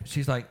piss.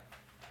 she's like,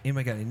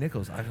 anybody got any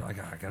nickels? I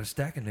got a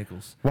stack of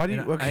nickels. Why do you?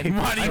 And I- Okay,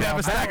 Why do you have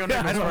a stack of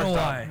nickels? I don't know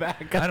why.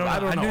 Back. I don't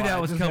know. I knew why.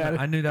 that was Just coming. had it.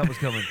 I knew that was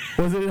coming.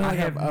 Was it I like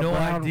have a no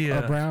brown, idea.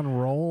 a brown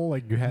roll?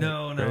 Like you had?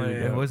 No, it no, ready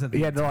to it go? wasn't the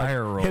You had to, like,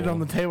 entire hit it roll. on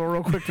the table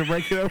real quick to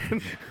break it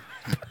open.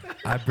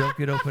 I broke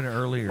it open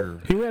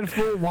earlier. He went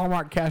full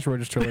Walmart cash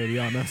register lady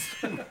on us.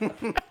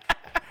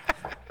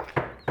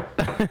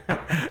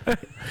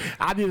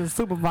 I need a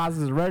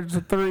supervisor's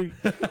register 3.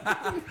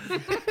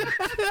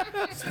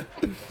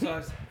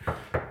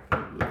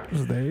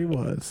 There he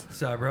was.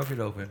 So I broke it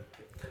open,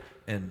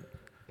 and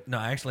no,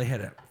 I actually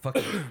had a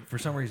fucking. For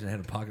some reason, I had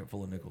a pocket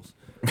full of nickels.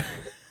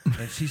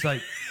 And she's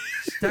like,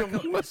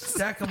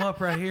 stack them up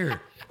right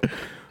here.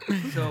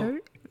 So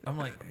I'm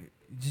like,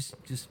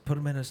 just put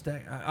them in a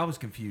stack. I was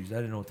confused. I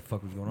didn't know what the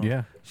fuck was going on.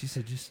 Yeah. She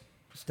said, just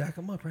stack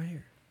them up right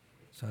here.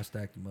 So I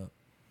stacked them up.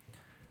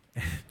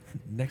 And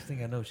next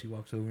thing I know, she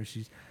walks over and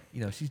she's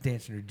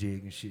dancing her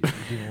jig and shit.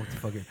 She's doing what the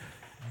fucking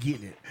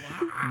getting it.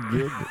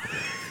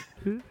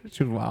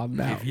 She was wild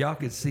now. If y'all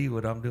could see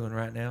what I'm doing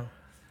right now,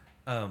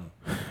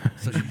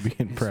 so she's be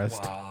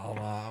impressed. Wah,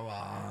 wah,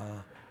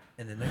 wah.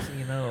 And the next thing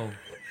you know,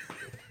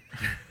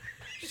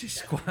 she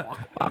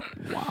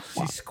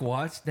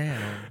squats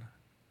down,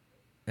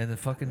 and the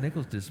fucking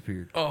nickels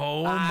disappeared.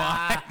 Oh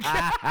my!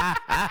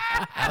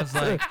 I was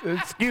like,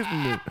 Excuse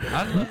me.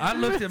 I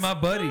looked at my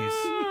buddies.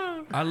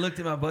 I looked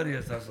at my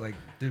buddies. I was like,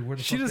 dude, where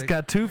the She fuck just they-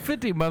 got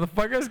 250,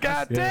 motherfuckers.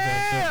 God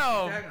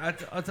damn!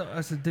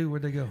 I said, dude,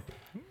 where'd they go?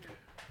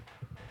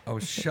 I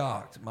was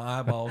shocked. My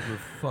eyeballs were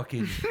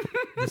fucking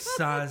the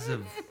size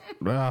of,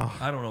 Oh,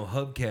 I don't know,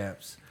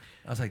 hubcaps.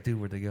 I was like, dude,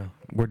 where'd they go?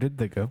 where did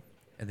they go?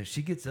 And then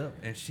she gets up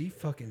and she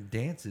fucking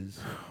dances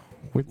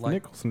With like,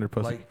 nickels in their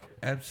pussy. like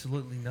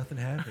absolutely nothing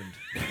happened.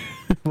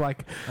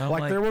 Like I'm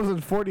like- there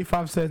wasn't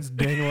 45 cents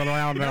dangling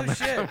around No down there.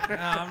 shit.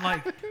 I'm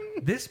like,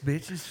 this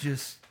bitch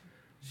is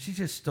she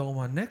just stole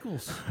my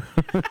nickels.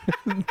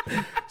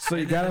 So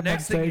you And then got the up on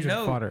next thing stage you and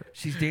know, fought her.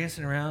 she's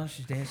dancing around.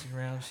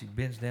 She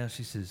bends down.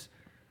 She says,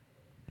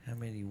 how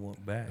many you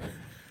want back?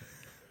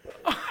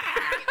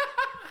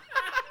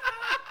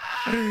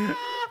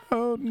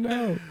 Oh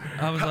no.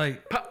 I was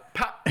like,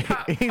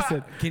 He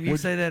said, can you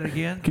say that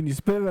again? "Can you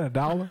split it in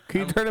 $1?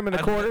 Can you turn them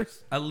into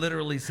quarters?" I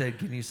literally said,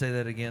 can you say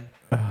that again?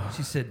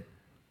 She said,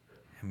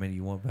 how many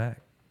you want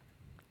back?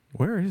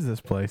 Where is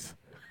this place?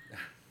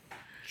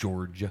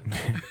 Georgia.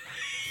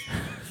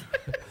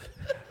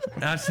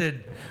 And I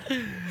said,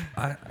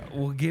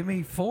 well, give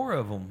me 4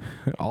 of them.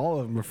 All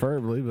of them,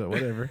 preferably, but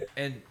whatever.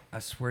 And I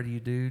swear to you,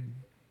 dude,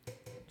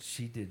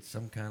 she did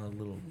some kind of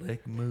little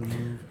lick move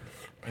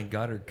and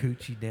got her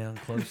coochie down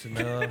close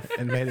enough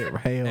And made it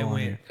hail and on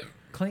went you.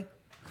 clink,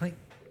 clink,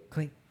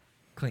 clink,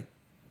 clink.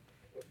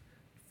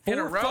 In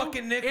a 4 row?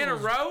 fucking nickels. In a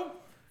row?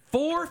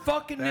 4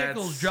 fucking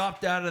nickels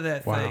dropped out of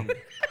that Wow. thing.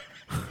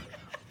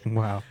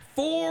 Wow.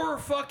 4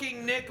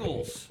 fucking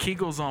nickels.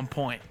 Kegel's on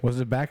point. Was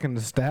it back in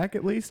the stack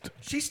at least?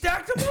 She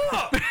stacked them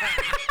up.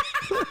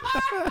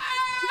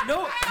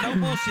 No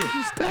bullshit.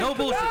 No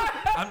bullshit.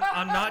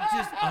 I'm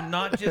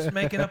not just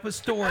making up a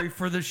story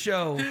for the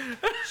show.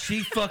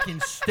 She fucking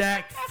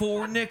stacked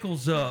 4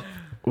 nickels up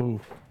Ooh.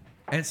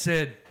 and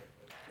said,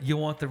 "You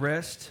want the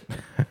rest?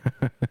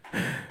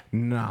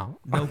 No.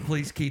 No,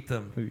 please keep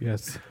them."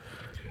 Yes.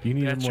 You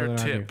need That's more your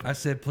than tip. I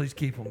said, "Please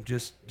keep them."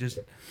 Just.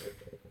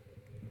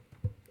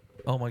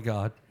 Oh my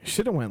God. I do.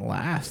 Should have went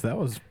last. That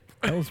was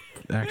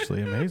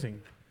actually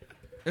amazing.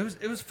 It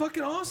was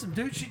fucking awesome,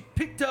 dude. She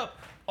picked up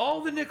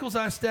all the nickels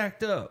I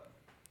stacked up,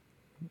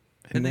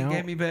 and then now-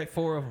 gave me back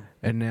 4 of them.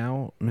 And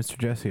now Mr.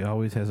 Jesse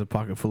always has a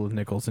pocket full of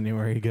nickels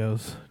anywhere he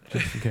goes,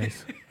 just in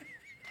case.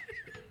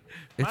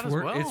 It's as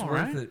well, It's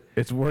right? worth it.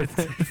 It's worth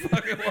it.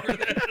 Fucking worth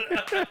it.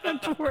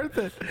 It's worth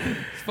it.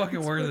 It's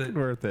fucking worth it.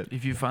 Worth it.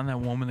 If you find that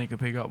woman that can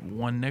pick up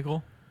 1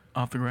 nickel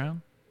off the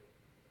ground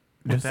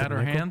Just without a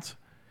her nickel? hands,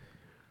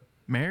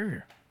 marry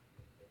her.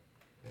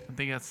 I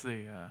think that's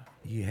the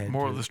You had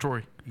moral to, of the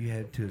story. You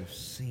had to have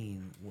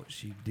seen what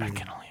she did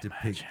can only to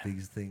pick imagine.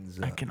 these things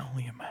up. I can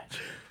only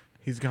imagine.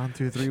 He's gone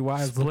through 3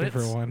 wives looking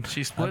Splits. for one.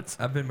 She splits.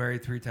 I've been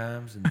married 3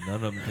 times, and none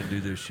of them can do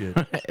this shit.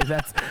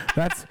 That's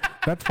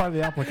part of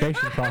the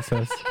application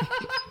process.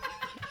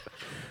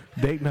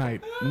 Date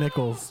night,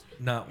 nickels.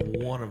 Not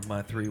one of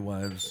my 3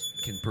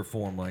 wives can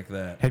perform like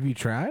that. Have you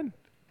tried?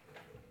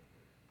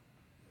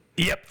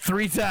 Yep,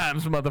 3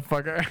 times,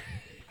 motherfucker.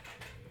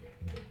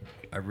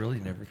 I really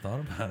never thought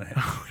about it.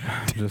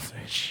 Just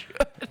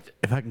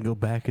if I can go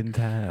back in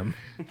time.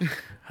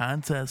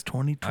 Hindsight's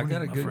 20/20. I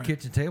got a my good friend.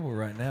 kitchen table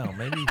right now.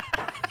 Maybe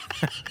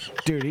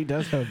Dude, he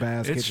does have a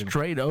badass It's kitchen.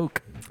 straight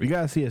oak. You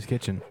gotta see his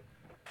kitchen.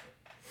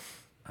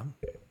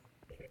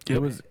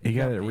 It was you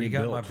got it you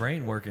got my rebuilt.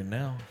 brain working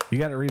now. You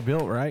got it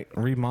rebuilt, right?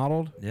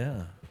 Remodeled,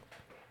 Yeah.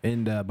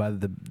 and by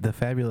the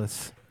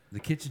fabulous. The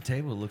kitchen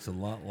table looks a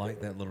lot like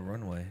that little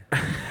runway.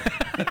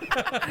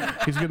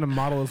 He's gonna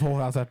model his whole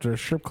house after a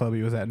strip club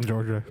he was at in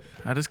Georgia.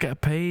 I just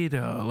got paid.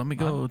 Let me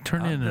go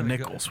turn I'm in a gonna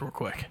go- nickels real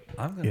quick.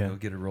 I'm gonna Yeah. go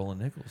get a roll of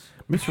nickels.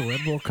 Mr.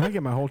 Redbull, can I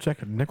get my whole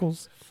check of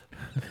nickels?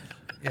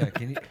 Yeah,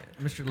 can you,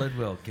 Mr.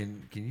 Ledwell?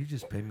 Can you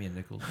just pay me a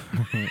nickels?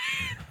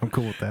 I'm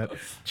cool with that.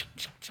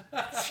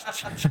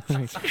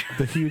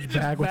 The huge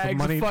bag with the bags of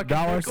money fucking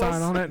dollar nickels.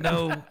 sign on it.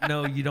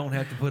 No, you don't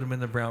have to put them in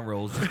the brown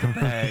rolls. Just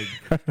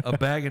a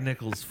bag of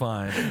nickels,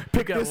 fine.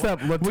 Pick this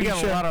up,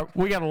 Letitia.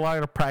 We got a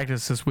lot of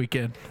practice this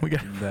weekend. We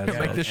got That's to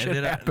make right. this shit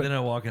and happen. then I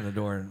walk in the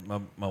door and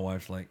my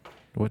wife's like,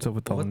 What's up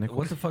with all the what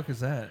nickels? the fuck is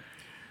that?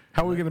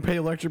 How are we gonna pay the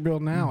electric bill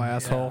now,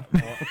 asshole?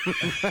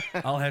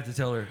 I'll have to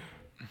tell her.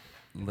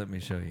 Let me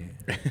show you.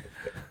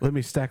 Let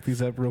me stack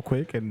these up real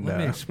quick and Let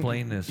me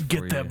explain this for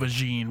Get you. that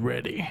vagine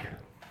ready.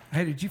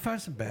 Hey, did you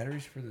find some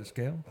batteries for the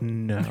scale?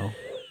 no.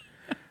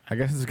 I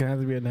guess it's gonna have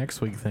to be a next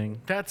week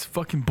thing. That's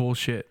fucking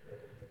bullshit.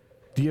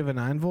 Do you have a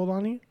 9-volt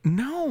on you?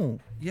 No.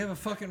 You have a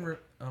fucking.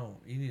 Oh,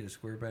 you need a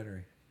square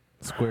battery.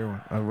 Square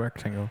one, a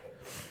rectangle.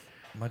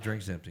 My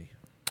drink's empty.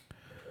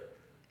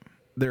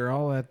 They're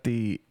all at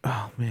the.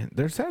 Oh man,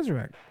 they're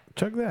Sazerac.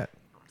 Chug that.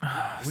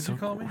 What'd you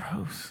call me?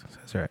 Gross.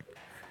 Sazerac.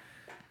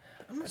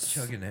 I'm not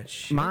chugging that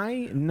shit.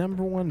 My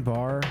number one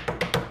bar.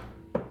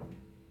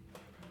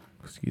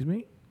 Excuse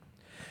me.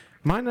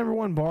 My number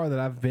one bar that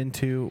I've been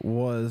to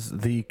was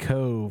the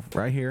Cove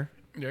right here.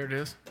 There it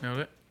is. Nailed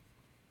it.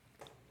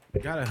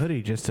 Got a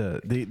hoodie just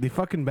to the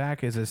fucking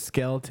back is a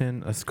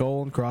skeleton, a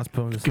skull and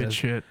crossbones. It Good says-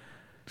 shit.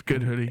 It's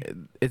good hoodie.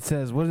 It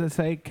says, what does it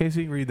say,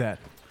 Casey? Read that.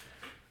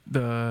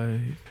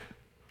 The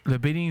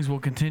beatings will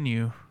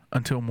continue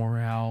until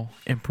morale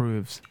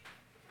improves.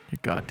 You're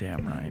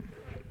goddamn right.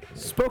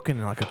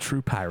 Spoken like a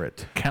true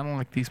pirate. Kind of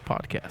like these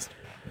podcasts.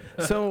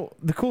 So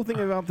the cool thing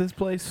about this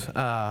place,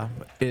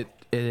 it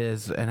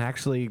is, and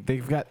actually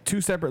they've got 2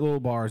 separate little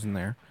bars in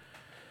there.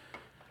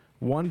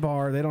 One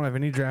bar, they don't have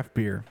any draft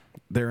beer.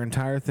 Their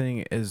entire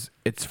thing is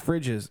it's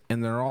fridges,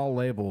 and they're all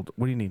labeled.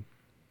 What do you need?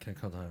 Can I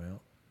call time out?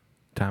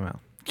 Timeout.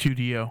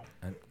 QDO.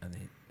 I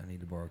need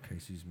to borrow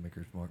Casey's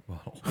Maker's Mark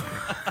bottle.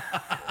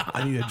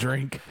 I need a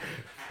drink.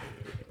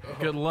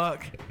 Good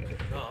luck.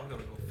 No, I'm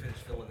gonna go finish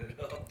filling it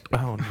up.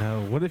 Oh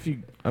no! What if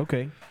you?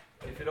 Okay.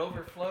 If it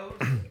overflows,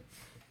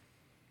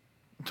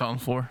 It's on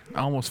the floor. I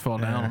almost fell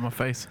down Yeah. on my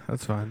face.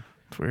 That's fine.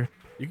 It's weird.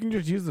 You can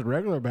just use the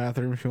regular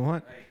bathroom if you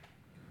want.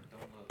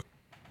 don't look.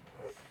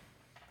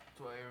 That's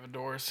why I have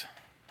doors.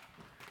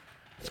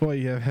 That's why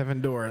you have Heaven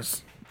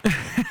Doors.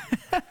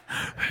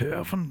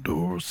 Heaven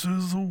doors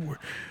is away.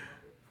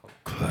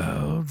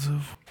 Clouds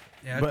of.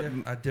 Yeah, But-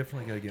 I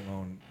definitely gotta get my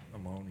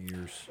own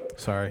ears.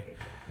 Sorry.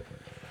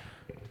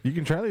 You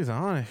can try these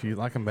on if you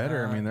like them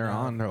better. I mean, they're No.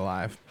 on. They're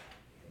live.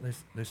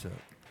 They suck.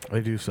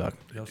 They do suck.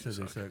 Y'all said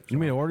they suck. You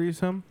mean to order you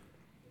some?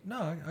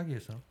 No, I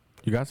get some.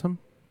 You got some?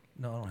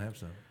 No, I don't have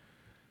some.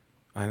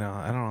 I know.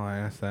 I don't know why I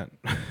asked that.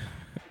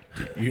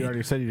 You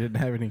already said you didn't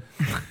have any.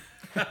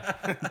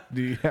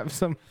 Do you have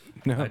some?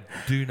 No. I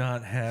do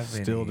not have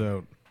Still any.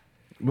 don't.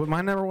 But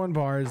my number one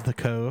bar is the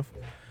Cove.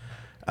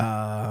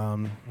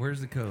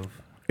 Where's the Cove?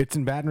 It's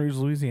in Baton Rouge,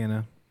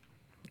 Louisiana.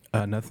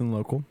 Nothing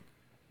local.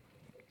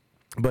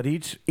 But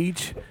each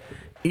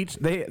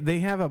they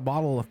have a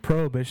bottle of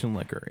Prohibition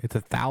liquor. It's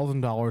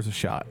 $1,000 a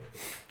shot.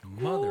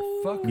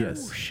 Motherfucker.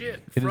 Yes. Oh,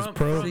 shit. It is From,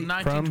 pro from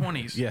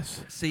 1920s.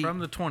 Yes. See, From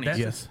the 20s. That's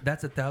Yes.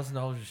 That's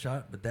 $1,000 a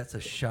shot, but that's a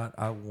shot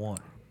I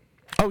want.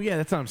 Oh yeah,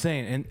 that's what I'm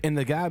saying. And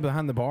the guy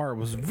behind the bar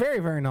was very,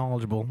 very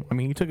knowledgeable. I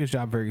mean, he took his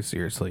job very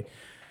seriously.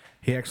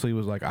 He actually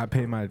was like, I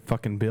pay my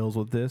fucking bills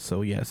with this,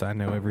 so yes, I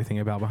know everything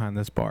about behind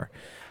this bar.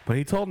 But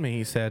he told me,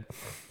 he said,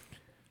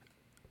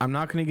 I'm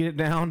not going to get it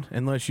down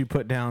unless you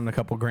put down a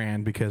couple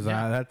grand because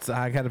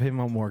I got to pay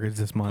my mortgage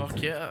this month.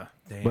 Fuck yeah.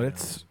 Damn.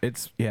 But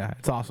it's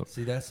awesome.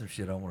 See, that's some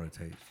shit I want to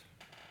taste.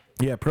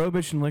 Yeah,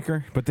 Prohibition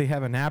liquor, but they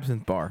have an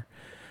absinthe bar,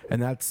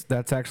 and that's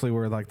actually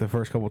where like the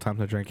first couple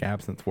times I drank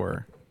absinthe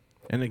were.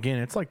 And again,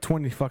 it's like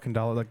 $20 fucking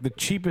dollars. Like the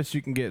cheapest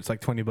you can get, it's like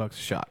 $20 a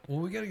shot. Well,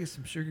 we got to get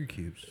some sugar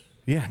cubes.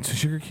 Yeah, some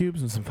sugar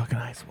cubes and some fucking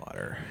ice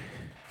water.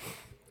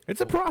 It's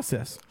a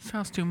process.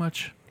 Sounds too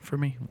much for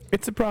me.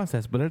 It's a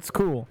process, but it's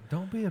cool.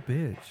 Don't be a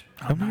bitch.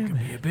 I'm not going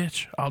to be a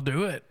bitch. I'll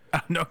do it.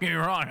 Don't get me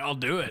wrong. I'll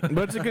do it.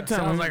 But it's a good time.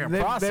 Sounds like a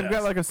They've process.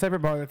 got like a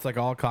separate bar that's like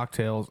all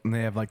cocktails, and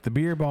they have like the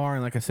beer bar,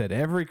 and like I said,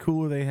 every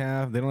cooler they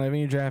have, they don't have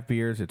any draft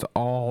beers. It's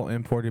all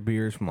imported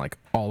beers from like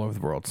all over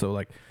the world. So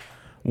like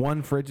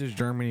one fridge is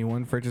Germany,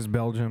 one fridge is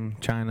Belgium,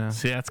 China.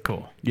 See, that's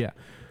cool. Yeah,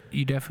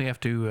 You definitely have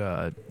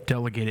to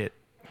delegate it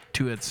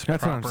to its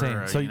that's proper, what I'm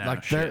saying. So you know,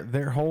 like shit.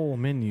 their whole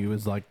menu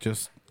is like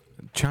just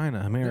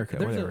China, America,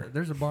 whatever.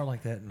 There's a bar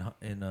like that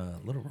in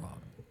Little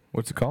Rock.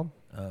 What's it called?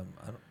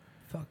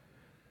 Fuck,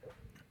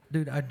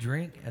 dude, I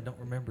drink. I don't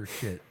remember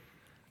shit.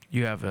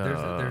 You have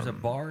There's a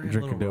bar in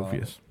Little Rock.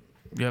 Drinkadofius.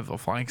 you have the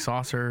Flying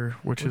Saucer,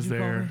 which What'd is you call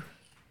there. me?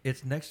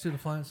 It's next to the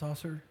Flying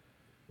Saucer.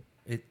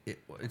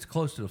 It's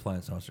close to the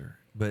Flying Saucer,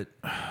 but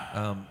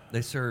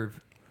they serve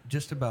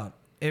just about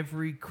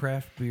every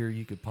craft beer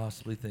you could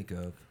possibly think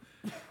of.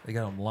 They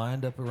got them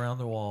lined up around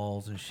the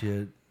walls and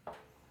shit.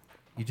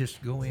 You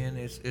just go in.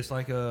 It's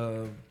like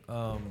a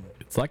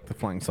It's like the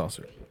Flying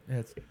Saucer.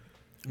 it's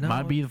no,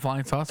 Might be the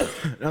Flying Saucer.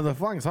 No, the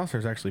Flying Saucer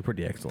is actually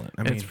pretty excellent.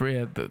 I mean, It's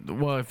free.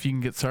 Well, if you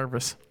can get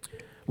service.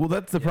 well,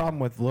 that's the problem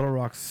with Little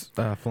Rock's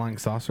Flying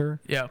Saucer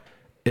Yeah.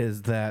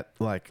 is that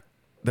like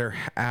they're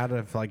out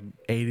of like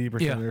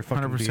 80% Yeah, of their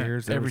fucking 100%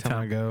 beers every time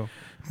I go.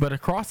 But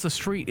across the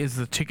street is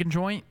the chicken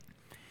joint.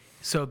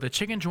 So the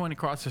chicken joint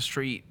across the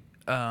street,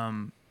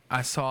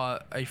 I saw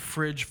a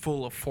fridge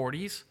full of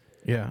 40s,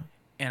 Yeah.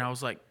 and I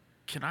was like,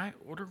 "Can I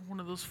order one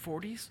of those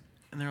 40s?"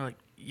 And they're like,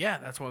 "Yeah,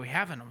 that's what we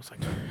have." And I was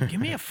like, "Give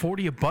me a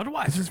 40 of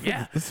Budweiser."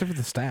 Yeah. This is for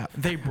the staff.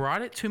 They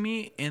brought it to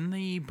me in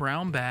the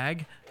brown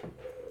bag,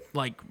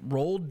 like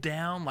rolled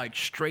down, like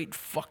straight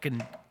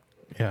fucking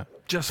Yeah.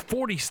 just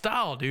 40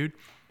 style, dude.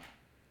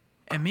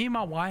 And me and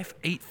my wife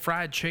ate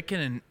fried chicken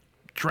and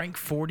drank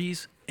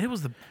 40s. It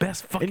was the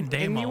best fucking And- day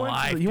of and my you went to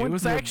life. the- you It went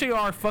was to the- actually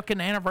our fucking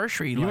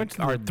anniversary, went like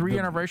to our the- 3 the-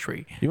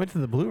 anniversary. You went to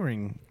the Blue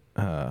Ring,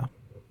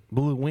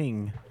 Blue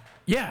Wing.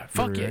 Yeah,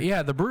 fuck yeah, Brewery.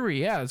 yeah. The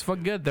brewery, yeah, it's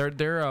fucking good.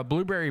 Their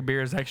blueberry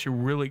beer is actually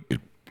really,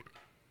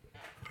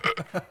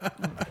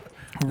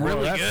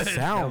 really that good. that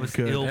sounds was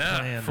good. ill Yeah,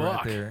 planned fuck.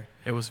 right there.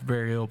 It was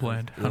very ill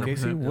planned. Okay,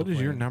 so 100%. what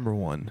is your number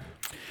one?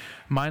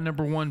 My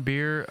number one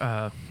beer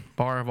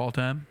bar of all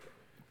time.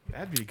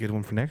 That'd be a good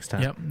one for next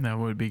time. Yep, that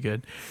would be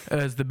good.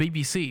 Is the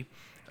BBC,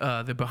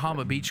 the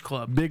Bahama Beach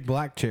Club. Big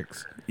black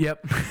chicks.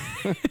 Yep.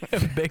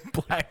 Big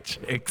black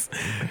chicks.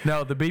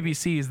 No, the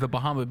BBC is the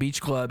Bahama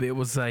Beach Club. It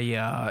was a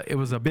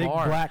Big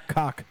bar. black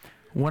cock.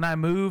 When I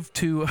moved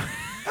to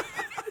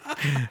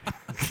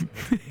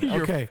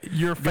your, Okay.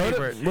 your Go to-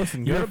 favorite.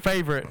 listen, go Your to-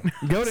 favorite.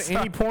 Go to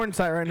any porn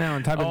site right now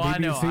and type in Oh, I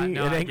know, BBC. I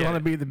know, It I ain't get gonna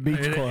it. be the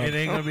beach club. It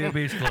ain't gonna be a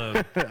beach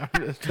club. I'm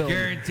just telling you.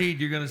 Guaranteed,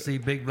 you're gonna see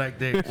big black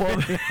dicks.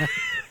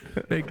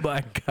 Big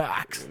black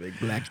cocks. Big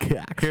black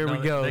cock. Here No, we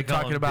go, they call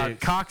talking them about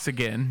dicks. cocks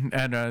again,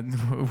 and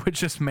which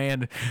just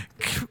man,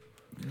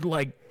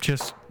 like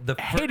just The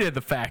fir- hated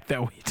the fact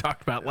that we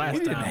talked about last He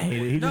didn't time.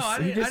 hate it. He No, just, I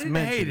he didn't, just I didn't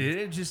mentioned hate it.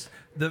 It just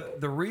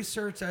the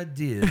research I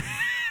did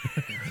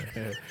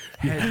had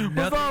It's all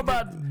nothing.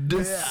 about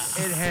this.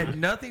 It had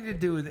nothing to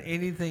do with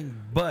anything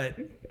but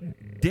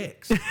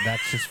dicks.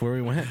 That's just where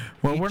we went.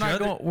 Well, we're Each not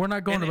other- going. We're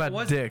not going and it about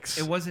wasn't- dicks.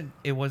 It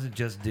wasn't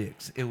just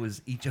dicks. It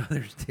was each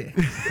other's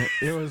dicks.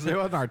 It wasn't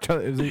our. It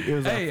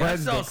was our Hey, I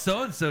friend's saw dick.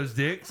 so and so's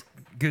dicks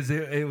because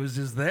it was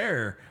just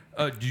there.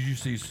 Did you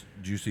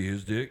see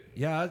his dick?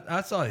 Yeah,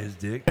 I saw his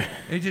dick.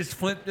 He just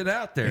flipped it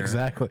out there.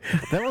 Exactly.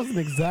 That was an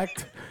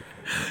exact.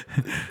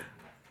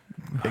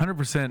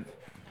 100%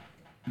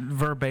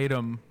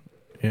 verbatim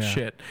Yeah.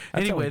 shit.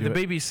 That's how we Anyway, the do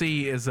it.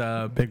 BBC is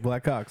Big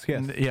black cocks.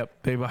 Yes.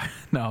 Yep.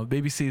 No,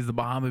 BBC is the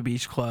Bahama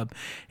Beach Club.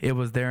 It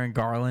was there in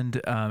Garland.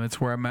 It's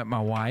where I met my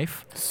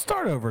wife.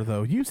 Start over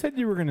though. You said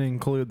you were going to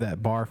include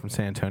that bar from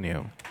San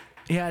Antonio.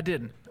 Yeah, I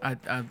didn't. I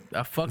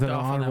fucked Is that an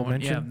off on that honorable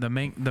one. Yeah,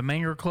 mention? the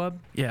Manger Club.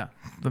 Yeah,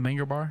 the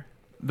Manger Bar,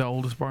 the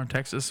oldest bar in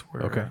Texas.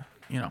 Where, Okay.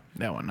 you know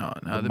that one. No,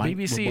 The the Mike-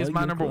 BBC the is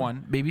my Manger number Club.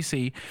 one.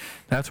 BBC.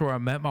 That's where I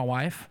met my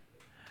wife.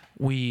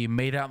 We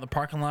made out in the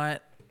parking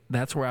lot.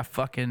 That's where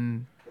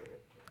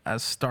I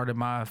started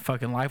my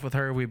fucking life with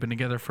her. We've been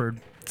together for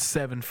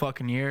 7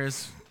 fucking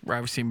years. We're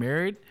obviously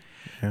married.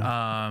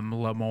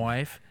 Love my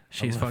wife.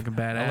 She's fucking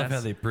badass. I love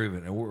how they prove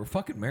it. And we're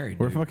fucking married.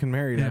 We're dude. fucking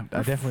married. Yeah. I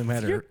definitely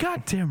met her. You're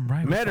goddamn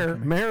right. Met we're her.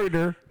 fucking Married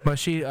her. But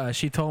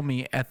she told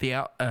me at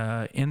the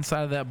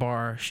inside of that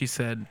bar, she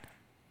said,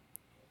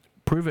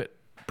 prove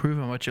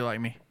how much you like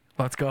me.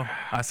 Let's go.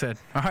 I said,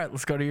 all right,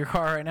 let's go to your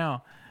car right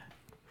now.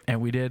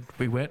 And we did.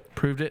 We went,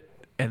 proved it,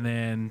 and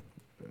then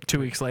 2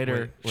 weeks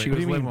later, Wait, she what was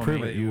do you mean living with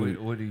prove me. it?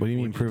 You- what do you mean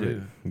what'd prove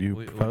it? do? You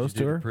What'd proposed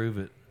do to her? Prove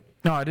it.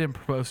 No, I didn't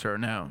propose to her.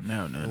 No.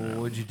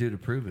 What'd you do to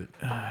prove it?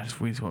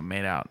 We just went and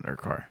made out in her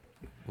car.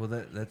 Well,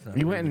 that's not.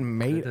 You went and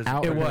made that doesn't-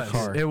 out It in her was.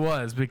 car. It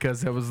was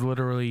because it was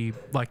literally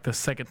like the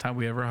second time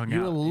we ever hung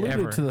You out. alluded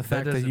ever. to the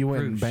fact that doesn't you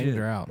went and prove banged shit.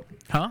 her out.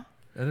 Huh?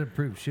 That doesn't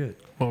prove shit.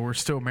 Well, we're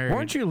still married.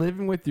 Weren't you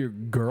living with your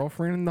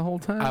girlfriend the whole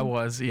time? I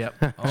was. Yep.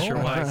 Sure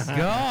Oh my was.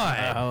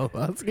 god. Oh,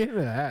 let's get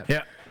into that.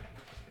 Yeah.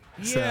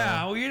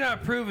 Yeah. Well, you're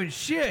not proving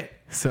shit.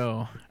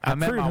 So I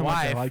met proved my how much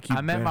I wife. like you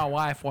I met better. my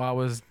wife while I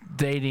was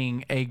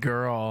dating a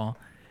girl,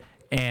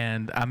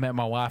 and I met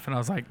my wife, and I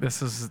was like,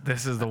 "This is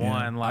the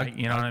one." Like,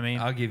 you know what I mean?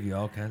 I'll give you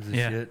all kinds of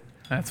Yeah, shit.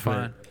 that's but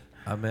fine.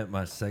 I met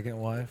my second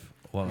wife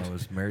while I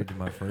was married to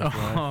my first wife.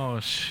 Oh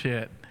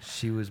shit!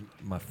 She was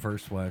my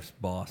first wife's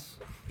boss.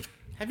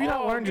 Have you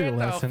not learned your Get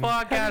lesson? the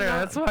fuck Have out you of here! not-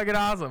 That's fucking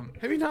awesome.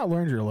 Have you not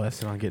learned your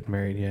lesson on getting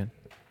married yet?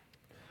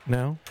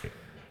 No.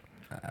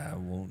 I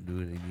won't do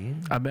it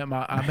again. I met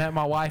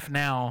my wife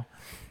now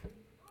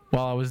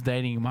while I was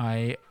dating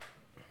my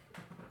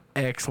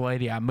ex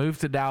lady. I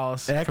moved to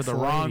Dallas for the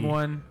wrong Ex-lady.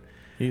 one.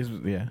 He's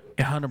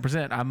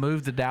 100%. I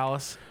moved to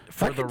Dallas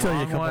for I the can tell you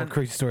a wrong couple one. of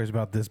crazy stories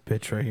about this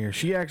bitch right here.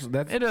 She actually,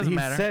 It doesn't he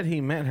matter. said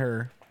he met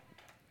her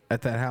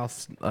at that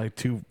house, like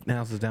 2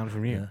 houses down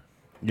from you.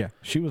 Yeah,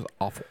 she was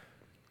awful.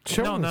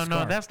 Show No, him the no, no.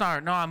 scar. That's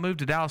not. No, I moved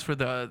to Dallas for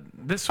the.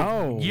 This was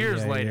Oh,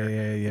 years yeah, later.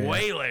 yeah.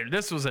 Way later.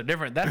 This was a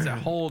different. That's a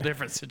whole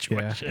different yeah,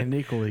 situation. an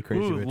equally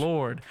crazy Ooh, bitch.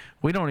 Lord.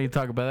 We don't need to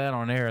talk about that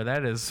on air.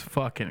 That is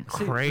fucking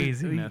See,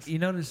 craziness. You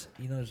notice,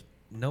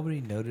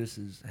 nobody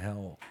notices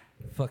how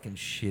fucking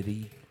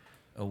shitty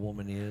a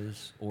woman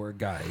is or a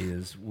guy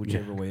is,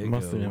 whichever way it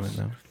most goes, of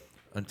them know.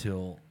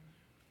 until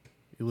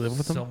You live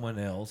with them. someone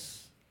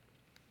else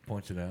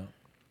points it out.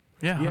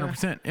 Yeah, Yeah.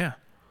 100%. Yeah.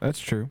 That's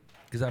true.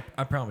 Because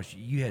I promise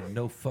you, you had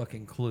no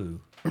fucking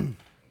clue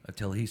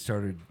until he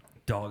started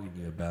dogging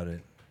you about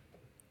it.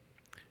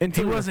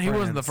 He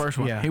wasn't the first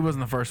one. Yeah. He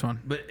wasn't the first one.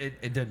 But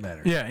it doesn't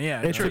matter. Yeah,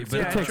 yeah. It, true. takes,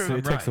 Yeah, it, takes, true.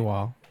 it takes a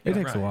while. It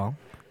takes a Right. while.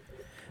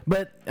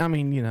 But I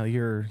mean,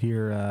 you're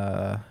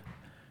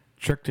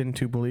tricked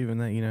into believing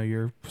that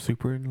you're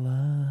super in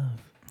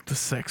love. The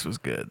sex was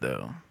good,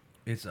 though.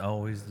 It's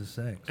always the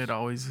sex. It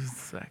always is the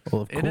sex.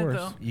 Well, of Isn't it, course.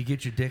 though? You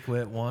get your dick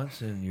wet once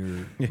and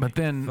you're But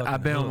then fucking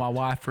I've been with my hooked.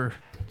 wife for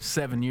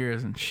 7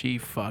 years, and she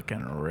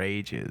fucking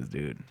rages,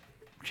 dude.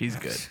 She's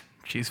good.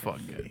 She's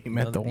fucking good. You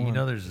met the one. You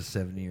know there's a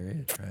 7-year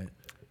itch, right?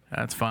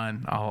 That's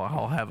fine.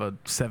 I'll have a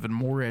 7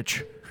 more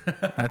itch.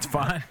 That's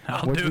fine.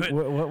 I'll What's do it- it.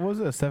 What was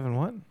it? A 7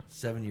 what?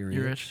 7-year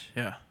You're itch. rich?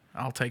 Yeah.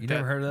 I'll take You that.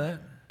 never heard of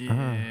that?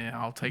 Yeah,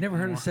 I'll take Never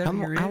heard more. of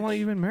 7-year itch? How long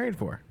you been married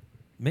for?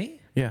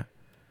 Me? Yeah.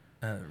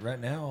 Right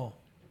now,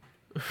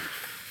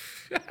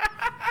 I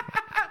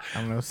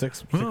don't know,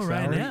 six Well,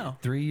 right hours? now.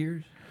 3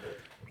 years.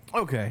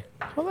 Okay.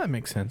 Well, that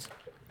makes sense.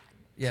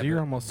 Yeah, so you're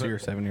but- almost to but- your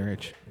 7-year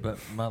itch. But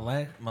my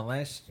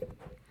last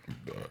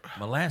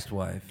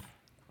wife,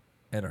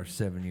 at our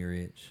 7-year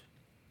itch,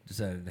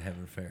 decided to have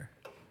an affair.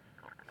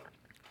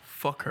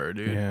 Fuck her,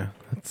 dude. Yeah,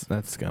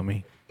 that's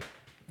scummy.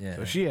 Yeah,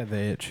 So she had the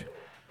itch.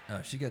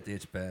 she got the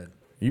itch bad.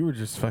 You were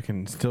just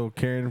fucking still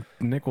carrying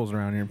nickels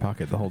around in your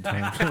pocket the whole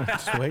time.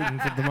 Just waiting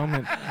for the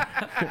moment.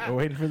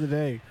 Waiting for the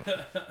day.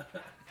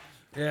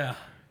 Yeah,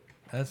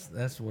 that's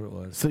what it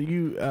was. So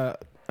you,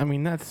 I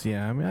mean, I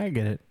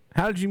get it.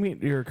 How did you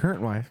meet your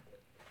current wife?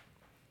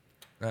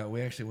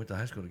 We actually went to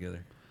high school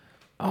together.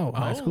 Oh,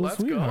 high school let's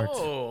sweethearts.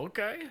 go.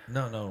 Okay.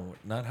 No,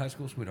 not high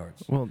school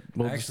sweethearts. Well,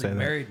 we'll I just actually say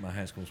married my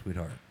high school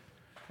sweetheart.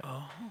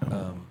 Oh.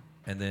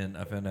 And then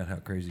I found out how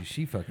crazy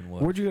she fucking was.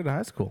 that. Where'd you go to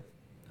high school?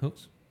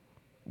 Hooks?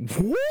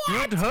 What? You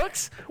went to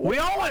Hooks? We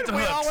all went to We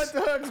Hooks. all went to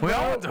Hooks, We bro.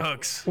 all went to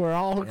Hooks. We're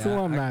all Hooks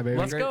alumni, baby.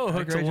 Let's go, I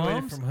Hooks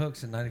graduated alums. from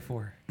Hooks in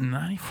 '94.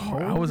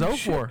 94. I was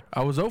 04.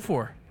 I was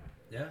 04.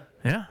 Yeah.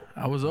 Yeah,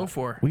 I was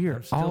 04. We are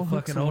I'm still all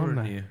Hooks fucking older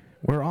alumni. than you.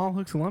 We're all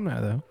Hooks alumni,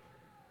 though.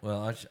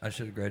 Well, I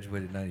should have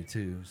graduated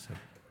 '92, so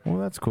Well,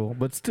 that's cool,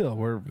 but still,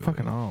 we're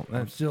fucking all. I'm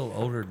That's still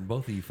older than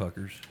both of you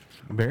fuckers.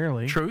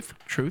 barely. Truth.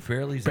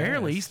 Barely's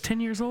Barely. ass. He's 10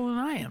 years older than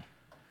I am.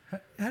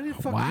 How do you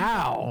fucking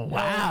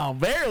Wow,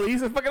 barely.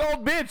 He's a fucking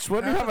old bitch.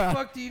 What do you How have the about?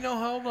 fuck do you know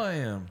how old I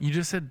am? You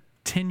just said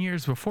 10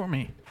 years before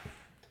me.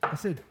 I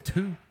said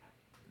 2.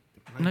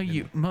 No,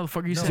 you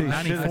motherfucker. You No, said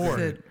I 94.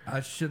 said I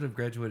should have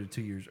graduated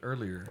 2 years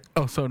earlier.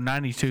 Oh, so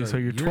 92. So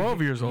you're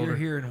 12 years older. You're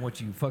hearing what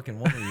you fucking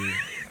want to hear.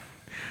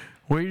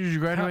 Where did you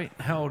graduate?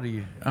 How old are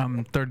you?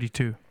 I'm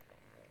 32.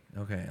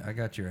 Okay, I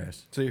got your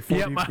ass. So you're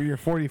 40, Yeah, you're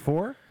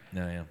 44.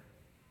 No, I am.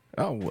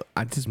 Oh, well,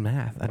 I just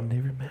math. I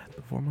never math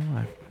before in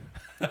my life.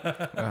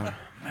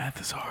 Math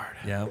is hard.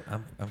 Yeah,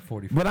 I'm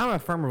 44. But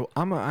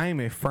I am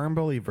a firm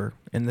believer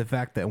in the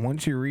fact that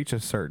once you reach a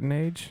certain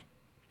age,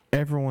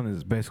 everyone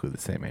is basically the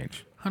same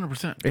age.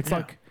 100%. It's Yeah.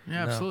 like-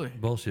 Yeah, No, absolutely.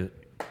 bullshit.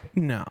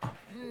 No.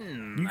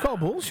 You call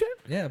bullshit?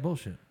 Yeah,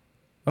 bullshit.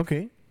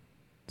 Okay.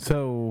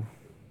 So,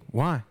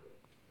 why?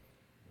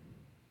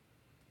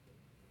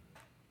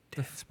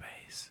 Dead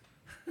space.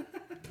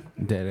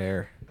 Dead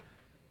air.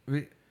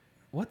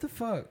 What the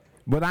fuck?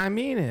 What I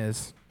mean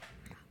is,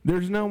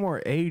 there's no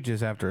more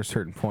ages after a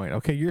certain point.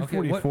 Okay, you're Okay,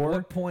 44.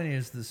 what point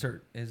is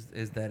the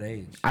is that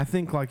age? I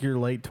think like your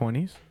late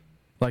 20s,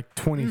 like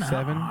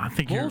 27. No, I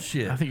think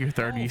Bullshit. you're. I think you're Oh,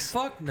 30s.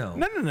 fuck no.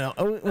 No.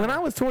 When I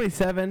was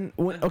 27,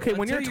 when Until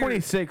you're you're-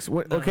 26, No,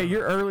 okay, no,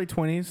 you're early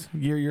 20s.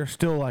 You're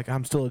still like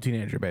I'm still a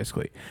teenager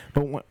basically.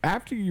 But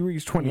after you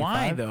reach 25,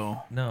 Why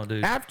though? No,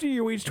 dude. After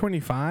you reach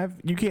 25,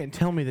 you can't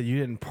tell me that you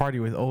didn't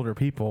party with older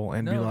people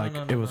and be like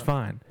it was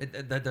fine.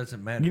 That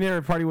doesn't matter. You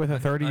never party with a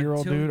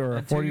 30-year-old Until- dude or a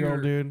until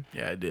 40-year-old you're- dude.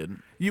 Yeah, I did.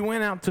 You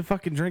went out to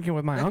fucking drinking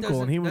with my That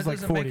uncle and he doesn't- was that like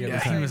doesn't make 40 it at Yeah, the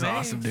the he time. was same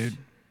awesome, age. dude.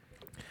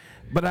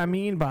 But I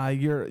mean by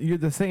you're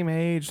the same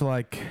age,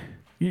 like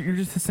you're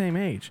just the same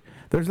age.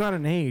 There's not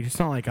an age. It's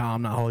not like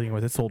I'm not holding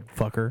with this old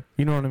fucker.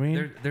 You know what I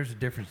mean? There's a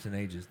difference in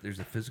ages. There's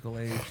a physical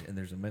age and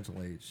there's a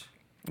mental age.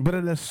 But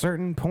at a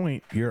certain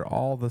point, you're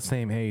all the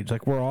same age.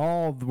 Like we're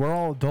all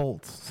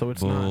adults, so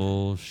it's not.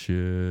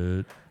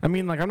 Bullshit. I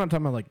mean, like I'm not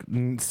talking about like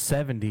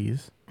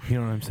 70s. You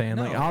know what I'm saying?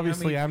 No, like I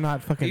obviously, mean, I'm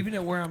not fucking. Even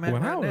at where I'm at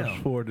when I right was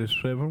now.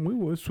 47, we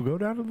was to go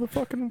down to the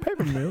fucking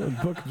paper mill and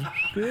fucking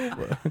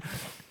steal.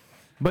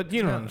 But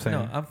you know what I'm saying.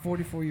 No, I'm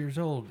 44 years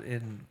old,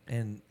 and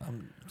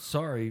I'm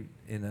sorry,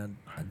 and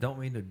I don't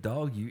mean to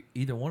dog you,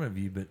 either one of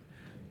you, but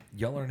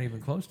y'all aren't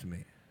even close to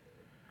me.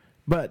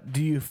 But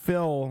do you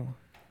feel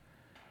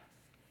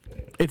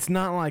it's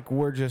not like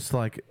we're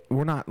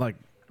not like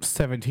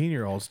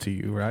 17-year-olds to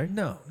you, right?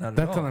 No, not at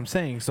That's all. what I'm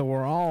saying. So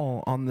we're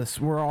all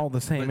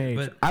the same age.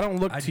 But I don't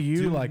look to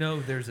you like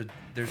no. There's an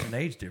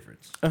age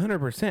difference.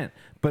 100%.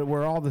 But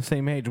we're all the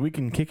same age. We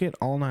can kick it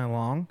all night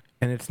long,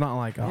 and it's not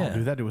like, oh, Yeah.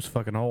 dude, that dude was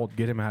fucking old.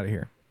 Get him out of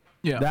here.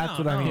 Yeah. That's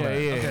what I mean. by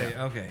that.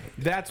 Okay.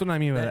 That's what I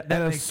mean by that.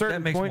 At a certain that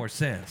makes point, more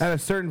sense. At a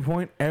certain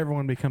point,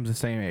 everyone becomes the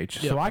same age.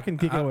 So I can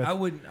kick it with. I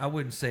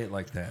wouldn't say it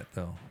like that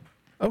though.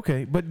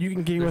 Okay, but you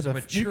can kick it There's with a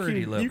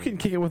maturity you level. can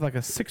kick it with like a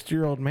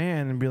 60-year-old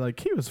man and be like,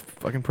 he was a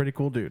fucking pretty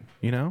cool dude.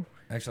 You know?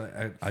 Actually,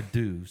 I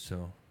do.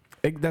 So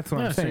That's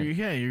what I'm So saying.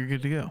 you're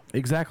good to go.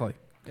 Exactly.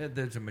 yeah,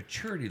 there's a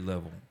maturity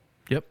level.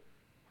 Yep.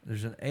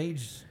 There's an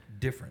age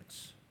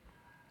difference.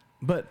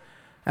 But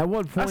at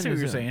what point? I see what is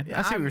you're it- saying.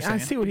 I see what you're saying. I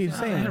see what he's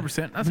saying.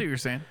 100%. I see what you're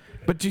saying.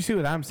 But you see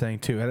what I'm saying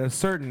too. At a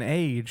certain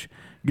age,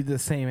 you're the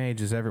same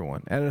age as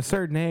everyone. At a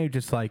certain age,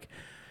 it's like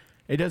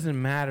it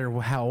doesn't matter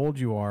how old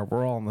you are.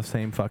 We're all in the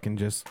same fucking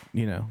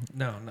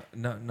No,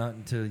 not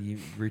until you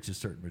reach a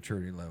certain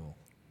maturity level.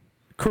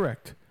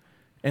 Correct.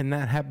 And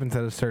that happens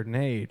at a certain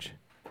age.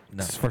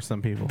 No. For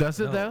some people.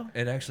 Does it No, though?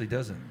 it actually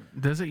doesn't.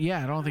 Does it?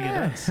 Yeah, I don't think it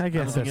does. I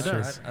guess don't think that's it true.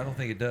 does. I don't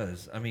think it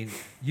does. I mean,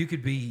 you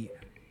could be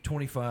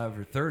 25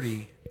 or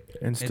 30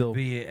 And still and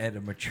be at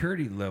a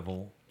maturity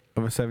level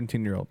of a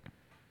 17-year-old.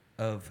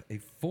 of a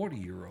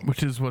 40-year-old.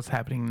 Which is what's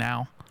happening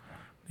now.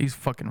 These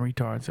fucking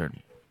retards are.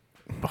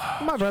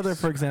 My brother,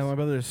 for example, my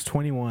brother is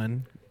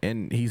 21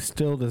 and he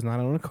still does not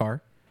own a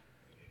car.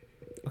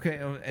 Okay,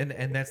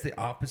 and that's the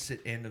opposite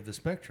end of the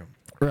spectrum.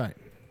 Right.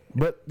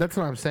 But that's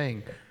what I'm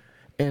saying.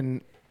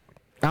 And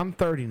I'm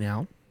 30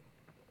 now.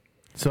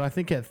 So I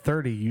think at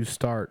 30 you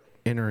start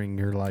entering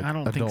your like I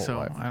don't think adult so.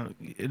 life.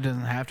 It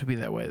doesn't have to be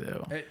that way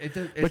though.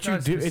 But you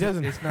do. It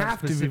doesn't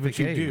have to be what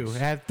you do.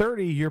 At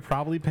 30, you're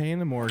probably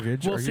paying a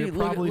mortgage, Well, or see, you're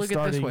look at- probably look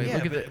at this starting. way.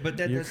 Yeah, Look at but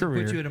that your doesn't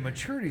career. put you at a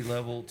maturity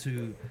level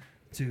to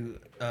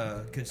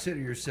consider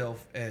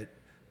yourself at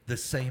the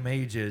same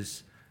age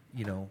as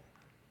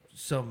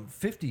some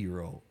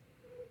 50-year-old.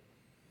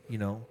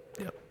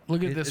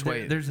 Look at it this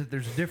way. There's a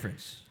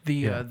difference.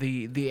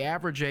 The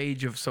average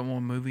age of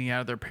someone moving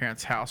out of their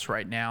parents' house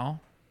right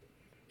now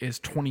is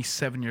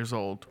 27 years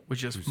old,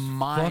 which is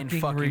mind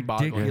fucking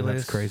boggling. Yeah, ridiculous.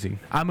 that's crazy.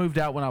 I moved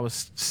out when I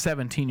was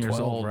 17 years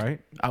 12, old.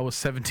 right? I was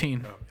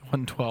 17.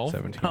 Wasn't 12.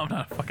 17. No, I'm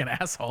not a fucking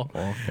asshole. Oh,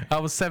 okay. I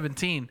was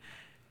 17,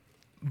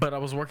 but I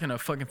was working a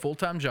fucking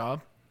full-time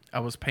job.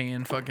 I was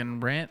paying fucking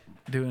rent,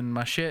 doing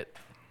my shit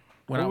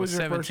when What I was was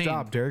your 17. first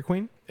job? Dairy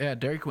Queen. Yeah,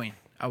 Dairy Queen.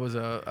 I was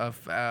a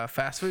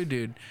fast food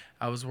dude.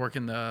 I was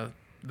working the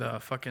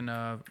fucking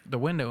the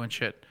window and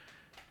shit.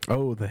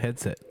 Oh, the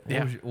headset.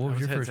 Yeah, What was I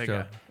your a first headset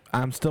job? guy.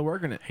 I'm still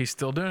working it. He's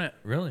still doing it.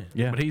 Really?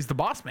 Yeah, But he's the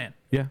boss man.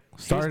 yeah.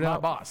 He's Started my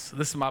out. boss.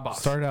 This is my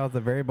boss. Started out at the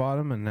very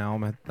bottom, and now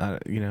I'm at.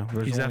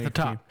 There's He's at only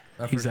the a few- top.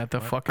 He's at the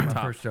fucking my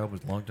top. first job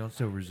was Long John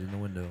Silver's in the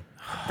window.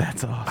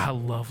 That's awesome. I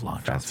love Long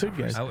John Fast food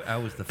Silver's. guys. I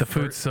was the The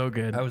food's first, so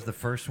good. I was the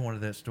first one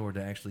at that store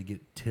to actually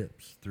get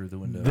tips through the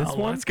window. This Oh,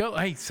 one? let's go.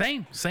 Hey,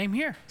 same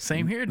here.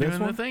 Same here. This Doing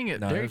the one? thing at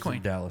No, Dairy it was in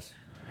Queen. Dallas.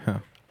 Yeah,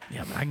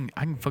 but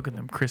I can fuck with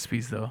them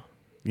Krispies though.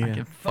 I Yeah.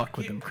 can fuck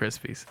with them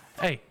Krispies.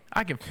 Hey,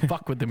 I can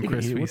fuck with them You can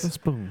eat it with a Krispies.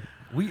 spoon.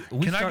 We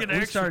Can I get an we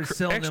extra, started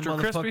selling extra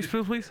them Krispies,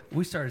 motherfuckers. please?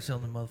 We started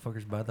selling them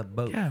motherfuckers by the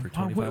boat Yeah. for Why,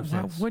 25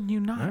 cents. wouldn't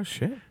you not? Oh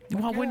shit.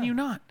 Why wouldn't yeah. you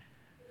not?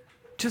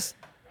 Just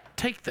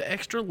take the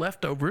extra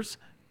leftovers,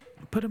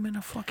 put them in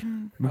a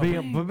fucking. But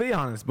be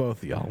honest,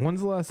 both of y'all.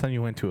 When's the last time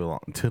you went to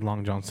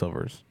Long John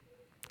Silver's?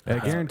 I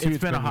guarantee it's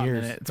been a hot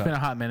years. minute. It's been a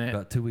hot minute.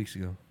 About 2 weeks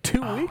ago.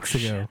 2 Oh, weeks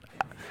shit. ago.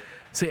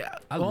 See,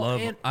 I well,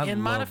 love in my love Long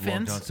John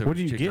defense, Silver's What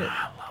do you chicken. get?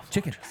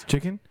 Chicken.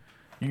 Chicken?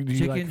 Do you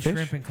Chicken, like fish?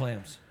 shrimp, and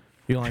clams.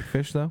 You don't like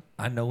fish though?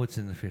 I know what's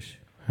in the fish.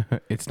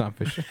 It's not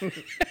fish.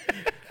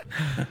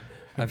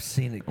 I've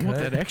seen it I want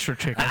cut. that extra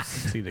chicken.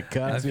 see the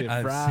cut, I've- see it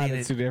I've fried, seen and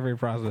it. see every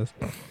process.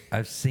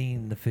 I've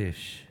seen the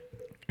fish.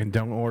 And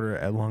don't order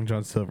it at Long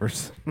John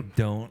Silver's.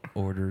 Don't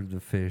order the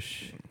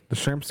fish. The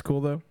shrimp's cool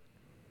though.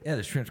 Yeah,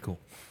 the shrimp's cool.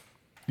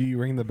 Do you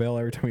ring the bell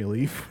every time you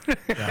leave?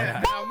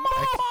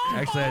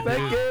 Actually, I do.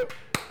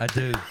 Thank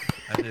you.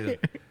 I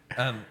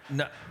do.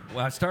 No,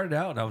 well, I started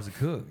out. I was a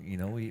cook.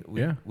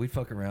 Yeah. We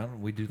fuck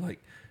around. We do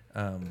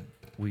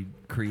we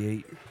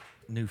create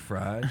new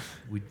fries.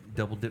 We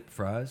double dip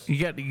fries. You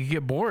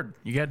get bored.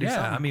 You got to do Yeah,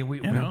 something. I mean,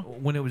 you know?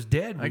 when it was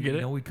dead, I get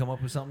it. we'd come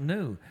up with something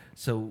new.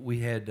 So we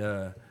had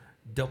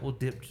double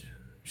dipped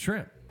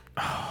shrimp.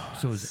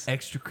 So it was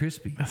extra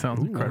crispy. That sounds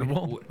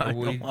incredible. Not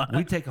gonna lie.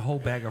 We take a whole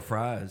bag of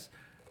fries,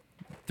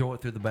 throw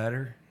it through the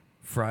batter,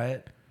 fry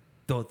it,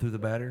 throw it through the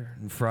batter,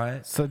 and fry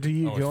it. So do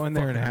you Oh, go it's in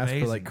there and fucking ask for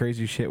like amazing.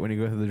 crazy shit when you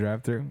go through the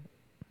drive-through?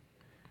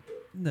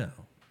 No,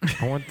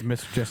 I want the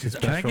Mr. Jesse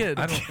Can I special. get?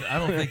 I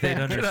don't think they'd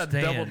Can I double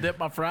understand. dip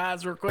my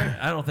fries real quick?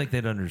 I don't think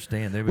they'd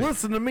understand. They'd be,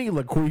 Listen to me,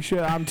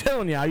 LaQuisha. I'm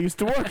telling you, I used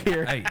to work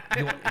here. hey,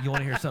 you want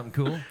to hear something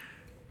cool?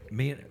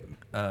 Me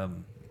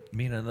and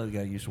me and another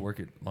guy used to work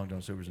at Long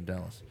John Silver's in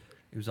Dallas.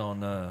 He was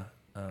on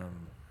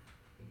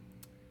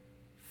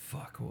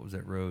what was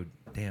that road?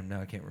 Damn,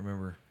 now I can't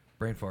remember.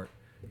 Brain fart.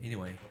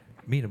 Anyway,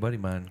 me and a buddy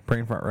of mine.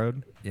 Brain Fart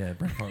Road. Yeah,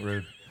 Brain fart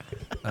road.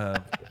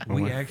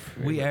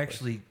 We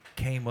actually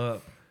came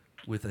up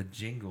with a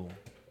jingle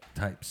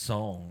type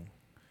song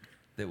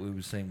that we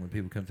would sing when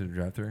people come through the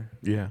drive-thru,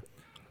 Yeah.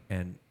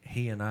 and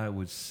he and I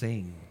would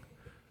sing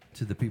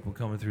to the people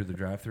coming through the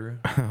drive-thru.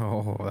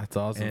 Oh, that's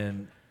awesome.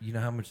 And you know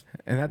how much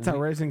And that's how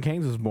Raising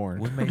Cane's was born.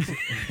 we made?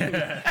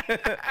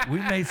 We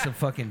made some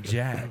fucking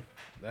jack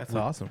That's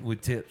awesome.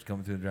 with tips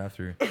coming through the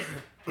drive-thru.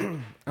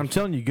 I'm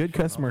telling you, good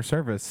customer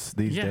service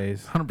these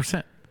days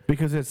 100%.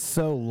 because it's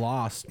so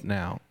lost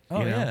now. Oh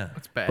you know? yeah,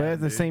 That's bad. But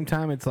at the dude. same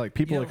time, it's like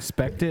people You know-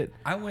 expect it.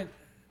 I went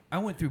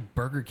through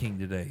Burger King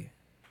today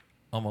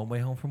on my way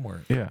home from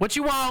work. Yeah. What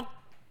you want?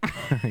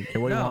 Okay,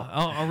 what do you No, want?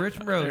 on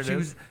Richmond There Road.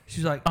 it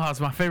She's like, Oh, it's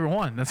my favorite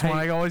one. That's one Hey.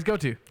 I always go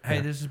to. hey,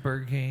 this is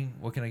Burger King.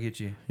 What can I get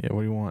you? Yeah,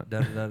 what do you want? Da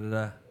da da da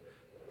da.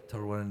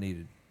 Told her what I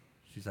needed.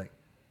 She's like,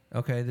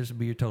 okay, this will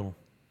be your total.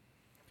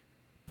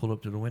 Pulled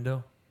up to the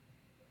window.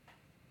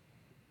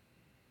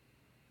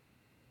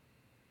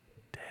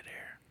 Dead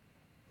air.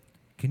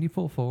 Can you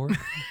pull forward?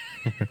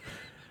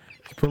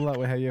 Pull out.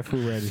 We have your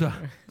food ready.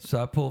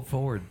 so I pulled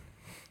forward.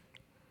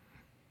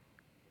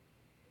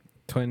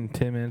 10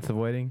 minutes of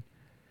waiting.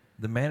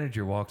 The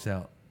manager walks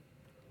out.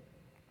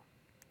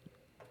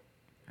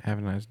 Have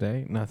a nice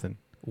day. Nothing.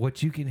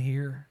 What you can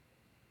hear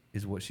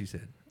is what she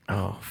said.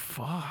 Oh,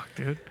 fuck,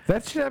 dude.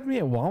 That shit happened to me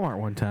at Walmart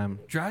one time.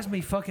 Drives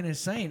me fucking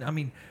insane. I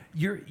mean,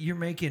 you're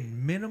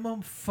making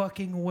minimum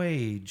fucking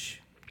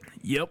wage.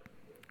 Yep.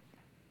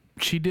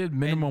 She did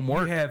minimum and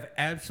work. You have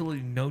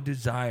absolutely no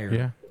desire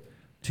Yeah.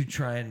 to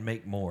try and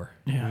make more.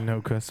 Yeah.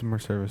 No customer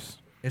service.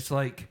 It's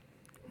like,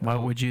 Why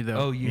would you, though?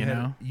 oh, you had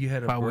know? you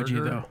had a Why burger. would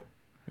you, though?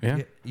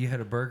 Yeah. You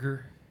had a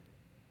burger.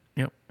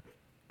 Yep.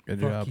 Good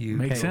Fuck job. you.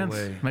 Makes Go sense.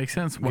 away. Makes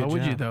sense. Why Good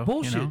would you, job. though?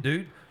 Bullshit, you know?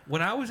 dude.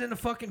 When I was in the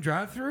fucking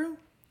drive-thru,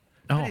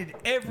 Oh, I did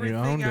everything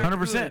owned I it. could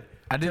 100%.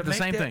 I did to the make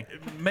same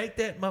that- Make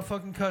that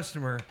motherfucking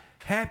customer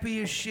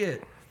happy as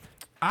shit.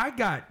 I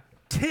got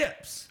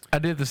tips. I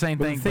did the same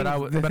But the thing, thing-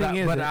 but the thing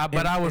is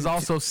that I was in-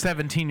 also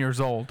 17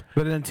 years old.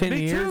 But in 10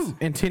 Me years, too.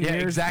 in 10 Yeah,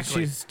 years,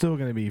 exactly. she's still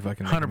going to be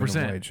fucking making minimum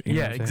 100%. wage. You know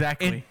Yeah, what I'm saying?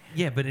 exactly. And,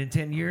 yeah, but in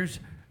 10 years,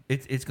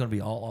 it's going to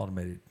be all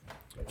automated.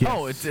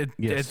 Oh, Yes. it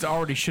Yes.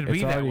 already should It's be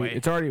that already- way.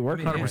 It's already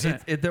working.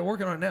 100%. They're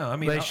working on it now. I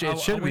mean, They should- it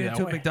should I be went that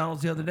into way. a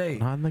McDonald's the other day.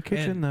 Not in the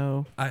kitchen, and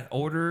though. I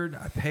ordered,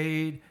 I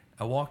paid,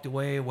 I walked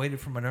away, waited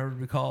for my number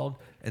to be called,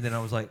 and then I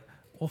was like,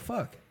 well,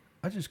 fuck.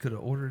 I just could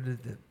have ordered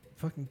at the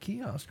fucking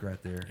kiosk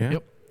right there. Yeah.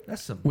 Yep.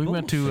 That's some We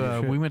went to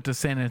bullshit. we went to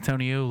San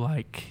Antonio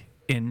like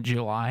in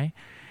July,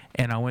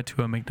 and I went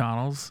to a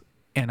McDonald's,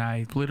 and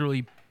I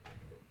literally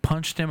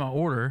punched in my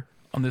order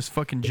on this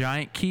fucking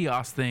giant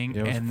kiosk thing,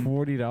 It was and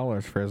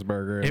 $40 for his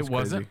burger. it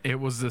wasn't. It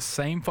was the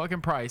same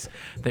fucking price.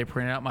 They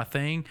printed out my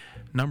thing,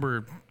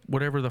 number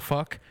whatever the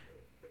fuck,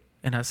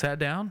 and I sat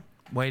down,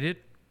 waited.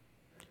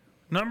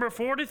 Number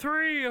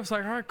 43. I was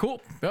like, all right,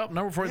 cool. Yep,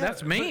 number 40. Yeah,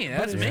 that's me. but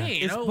That's it's- me.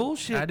 You it's know?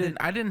 bullshit I didn't.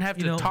 that, I didn't have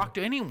you to know, talk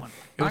to anyone.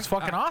 It was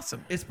fucking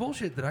awesome. It's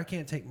bullshit that I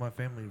can't take my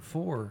family of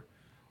four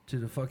to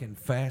the fucking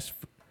fast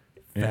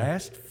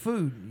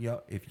food.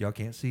 Y'all, if y'all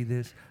can't see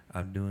this,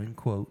 I'm doing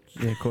quotes.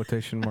 Yeah,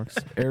 quotation marks.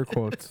 Air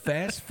quotes.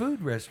 Fast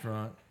food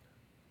restaurant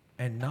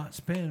and not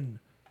spend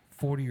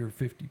 40 or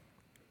 50.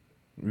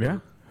 Yeah.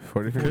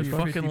 40, 50 Good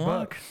bucks. fucking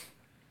luck.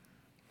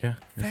 Yeah.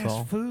 That's Fast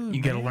all. food.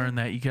 You gotta man. learn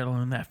that. You gotta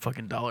learn that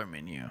fucking dollar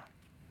menu.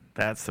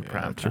 That's the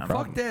prime that's your time.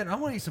 problem. Fuck that. I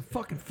want to eat some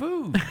fucking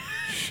food.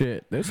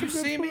 Shit. There's some You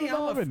good see me? food I'm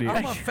already.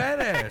 a fat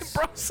ass.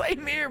 Bro,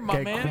 same here, my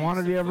Okay, man.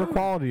 quantity over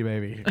quality,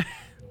 baby.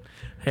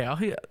 Hey,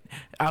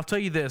 I'll tell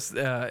you this.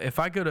 If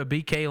I go to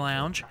BK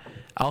Lounge,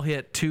 I'll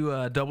hit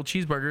 2 double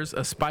cheeseburgers,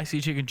 a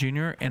spicy chicken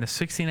junior, and a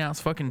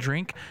 16-ounce fucking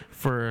drink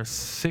for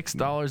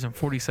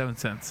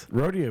 $6.47.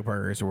 Rodeo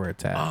burgers are where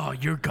it's at. Oh,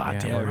 you're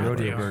goddamn Yeah, right. rodeo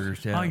they are.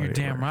 burgers, yeah. Oh, you're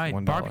Rodeo damn burgers, right.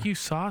 $1. Barbecue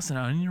sauce and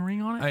an onion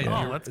ring on it. Hey,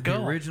 Oh, the- let's the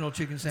go. original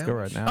chicken Let's sandwich. go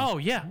right now. Oh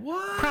yeah.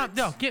 What? Prime,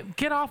 no,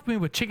 get off me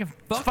with chicken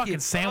Fuck fucking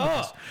it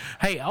sandwiches. up.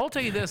 Hey, I'll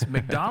tell you this: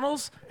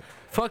 McDonald's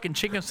fucking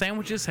chicken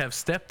sandwiches have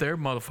stepped their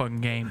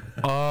motherfucking game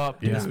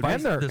up. Yeah. The spicy,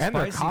 And their- the and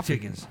their spicy coffee.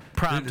 chickens.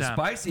 Prime Dude, the time.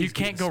 spicy's You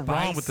can't go getting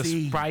wrong with the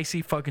spicy.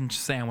 spicy fucking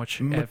sandwich.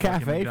 at fucking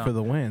McCafe for McDonald's.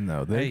 the win,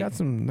 though. They Hey, got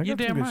some. They You're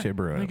got some damn good right. shit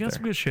brewing They up got there.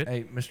 some good shit.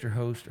 Hey, Mr.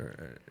 Host,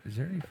 is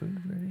there any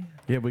food ready?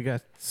 Yeah, we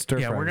got stir.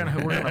 Yeah, we're gonna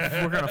fuzz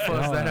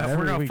Oh, that up. every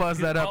We're gonna week. fuzz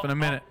that up in a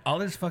minute. All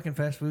this fucking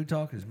fast food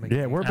talk is making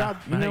Yeah, me we're about.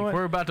 You know what?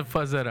 We're about to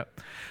fuzz that up.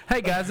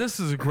 Hey guys, this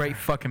is a great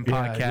fucking Yeah,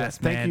 podcast, yes,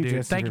 thank man, you, dude.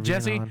 Jesse, Thank you, for being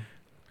Jesse. on.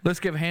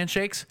 Let's give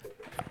handshakes.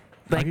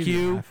 I'll Thank give you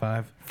a you. high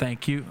five.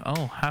 Thank you.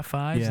 Oh, high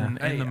fives Yeah. in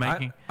Hey, the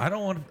making. I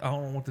don't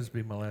want this to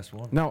be my last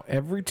one. No,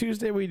 every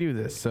Tuesday we do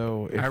this.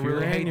 So if I you're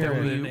really in, hate you're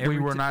that in. we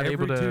were not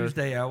able to- Every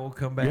Tuesday I will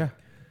come back. Yeah.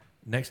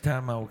 Next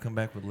time I will come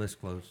back with list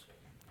close.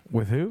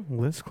 With who?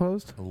 List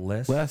closed.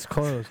 Less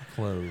closed.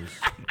 close.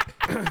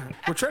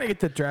 We're trying to get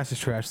the Jurassic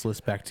Trash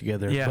list back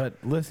together. Yeah. But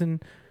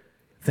listen,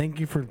 Thank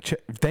you for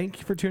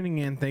tuning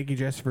in. Thank you,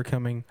 Jesse, for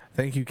coming.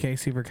 Thank you,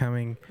 Casey, for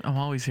coming. I'm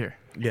always here.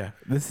 Yeah,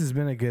 this has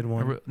been a good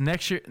one.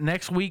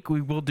 Next week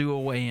we will do a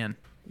weigh-in.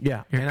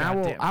 Yeah, You're and I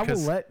will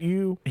goddamn, let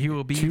you he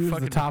will be choose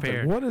fucking the topic.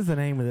 prepared. What is the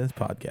name of this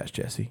podcast,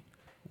 Jesse?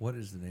 What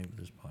is the name of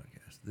this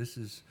podcast? This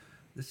is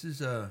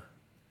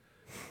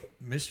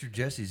Mr.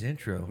 Jesse's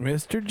intro.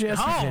 Mr.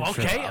 Jesse's Oh,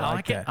 intro. okay. I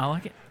like it. that. I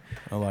like it.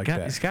 I like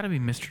It's that. got to be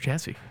Mr.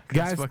 Jesse.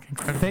 Guys, That's fucking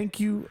incredible. thank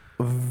you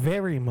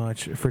very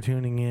much for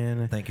tuning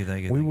in. Thank you. We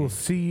thank will you.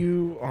 see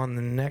you on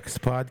the next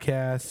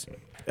podcast.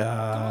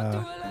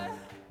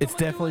 It's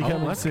definitely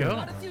coming let's soon.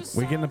 go.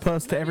 We're getting to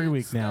post every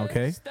week now,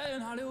 okay?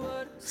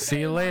 See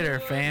you later,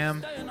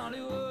 fam.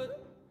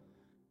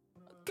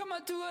 Come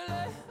on to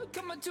LA,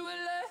 come on to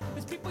LA.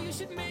 There's people you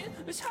should meet,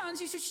 there's hands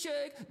you should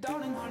shake.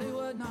 Down in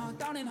Hollywood, now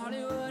down in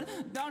Hollywood,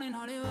 down in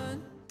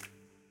Hollywood.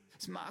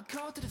 It's my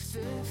call to the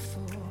fifth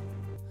floor.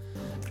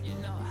 You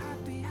know,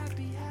 happy,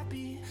 happy,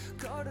 happy.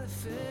 Call to the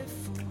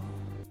fifth floor.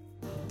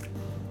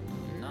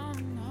 No,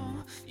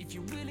 no, if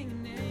you're willing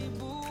and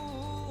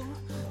able,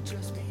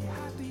 just be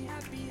happy,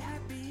 happy,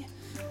 happy.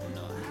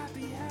 No,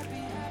 happy,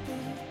 happy,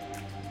 happy.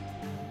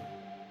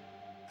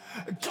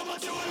 Come on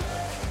to LA,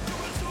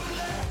 come on to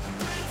LA.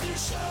 Play a few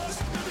shows,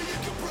 maybe you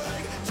can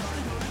break. Down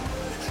in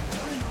Hollywood,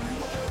 down in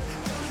Hollywood,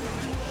 down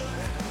in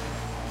Hollywood.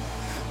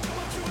 Come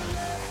on to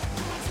LA,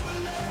 come on to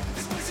LA.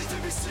 There's places to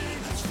be seen,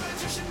 there's friends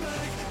you should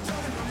make.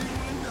 Down in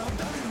Hollywood, now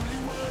down in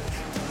Hollywood,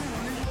 down in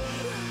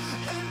Hollywood.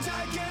 And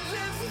I can't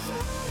live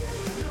without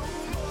you no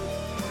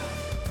more.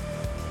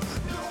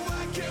 No,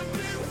 I can't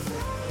be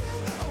without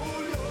you. Oh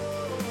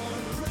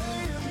Lord,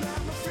 praying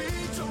that my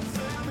feet don't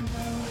fail me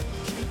now.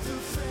 Keep the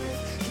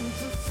faith, keep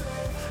the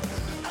faith.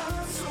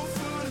 I'm so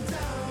full of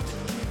doubt.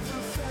 Keep the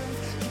faith,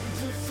 keep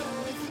the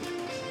faith.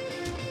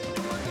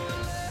 Come on to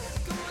LA,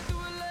 come on to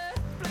LA.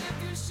 Play a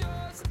few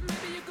shows,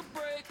 maybe you could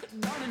break.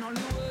 Down in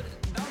Hollywood,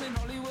 down in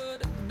Hollywood,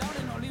 down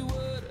in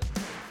Hollywood.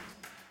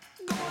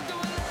 Go on to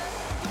LA,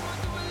 go on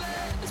to LA.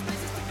 There's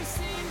places to be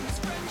seen, there's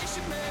friends you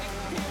should make.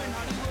 Here in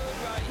Hollywood,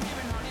 right here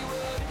in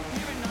Hollywood,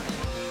 here in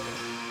Hollywood.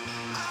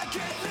 I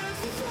can't live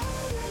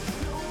without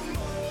you no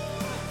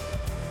more.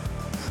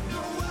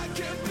 No, I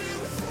can't be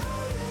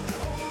without you.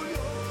 Oh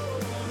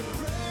Lord,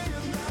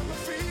 praying that my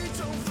feet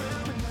don't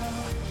fail me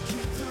now.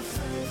 Keep the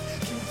faith,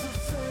 keep the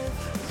faith.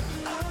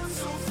 I'm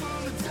so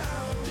full of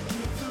doubt.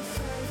 Keep the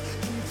faith,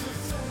 keep the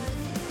faith.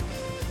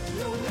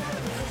 No,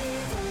 never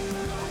leave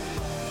no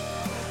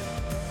more.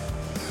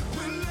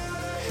 We'll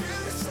never hear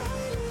the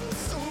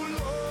silence. Oh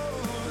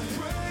Lord,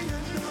 praying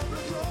I'm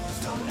the lost.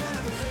 Don't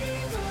ever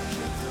leave.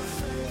 Keep the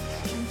faith,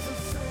 keep the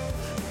faith.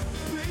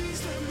 Please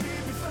let me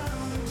be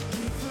found.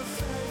 Keep the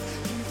faith,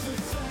 keep the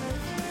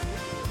faith.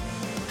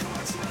 Come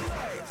on to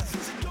LA,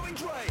 things are going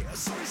great.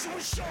 Sorry,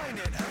 someone's shining,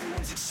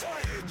 everyone's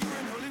excited. You're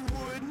in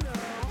Hollywood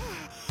now.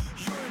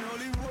 You're in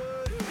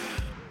Hollywood.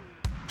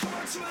 Come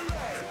on to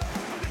LA,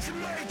 hope that you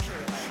make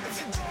it. If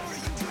you don't,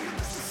 you do your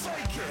best to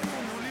fake it. You're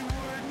in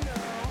Hollywood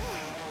now.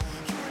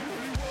 You're in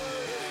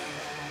Hollywood.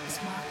 It's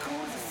my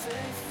call to the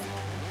faithful.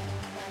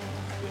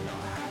 We're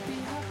not happy,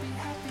 happy,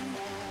 happy.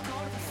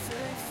 Call to the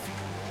faithful.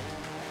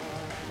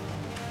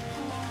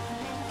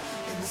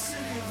 In the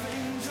city of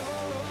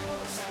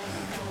angels.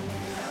 Come be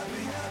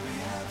happy, happy,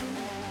 happy.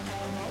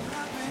 I'm all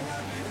happy,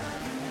 happy,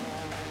 happy.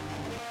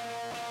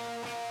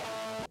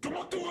 Come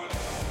on, do it.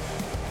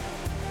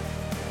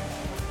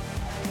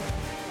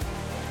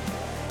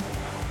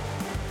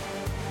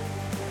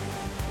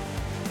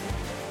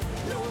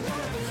 No, I'll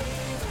never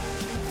leave.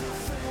 Keep the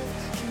faith,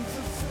 keep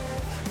the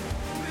faith.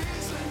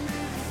 Please let me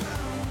be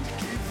found.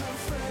 Keep the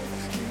faith,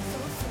 keep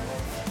the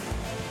faith.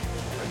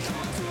 Come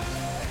on to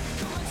LA,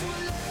 come on to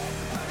LA.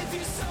 Write a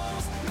few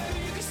songs, maybe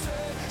you can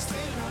stay.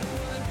 Stay in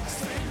Hollywood,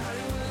 stay in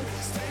Hollywood,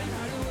 stay in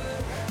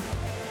Hollywood.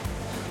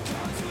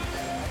 Come on to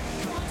LA,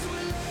 come on to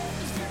LA.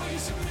 There's people you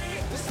should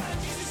meet, there's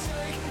times you should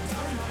shake.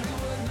 Down in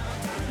Hollywood, now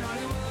down in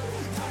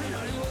Hollywood, down in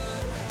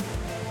Hollywood.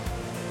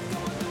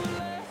 Come on to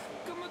LA,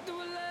 come on to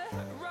LA.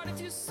 Write a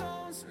few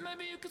songs,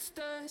 maybe you could stay.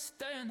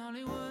 Stay in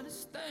Hollywood,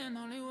 stay in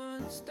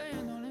Hollywood, stay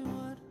in Hollywood.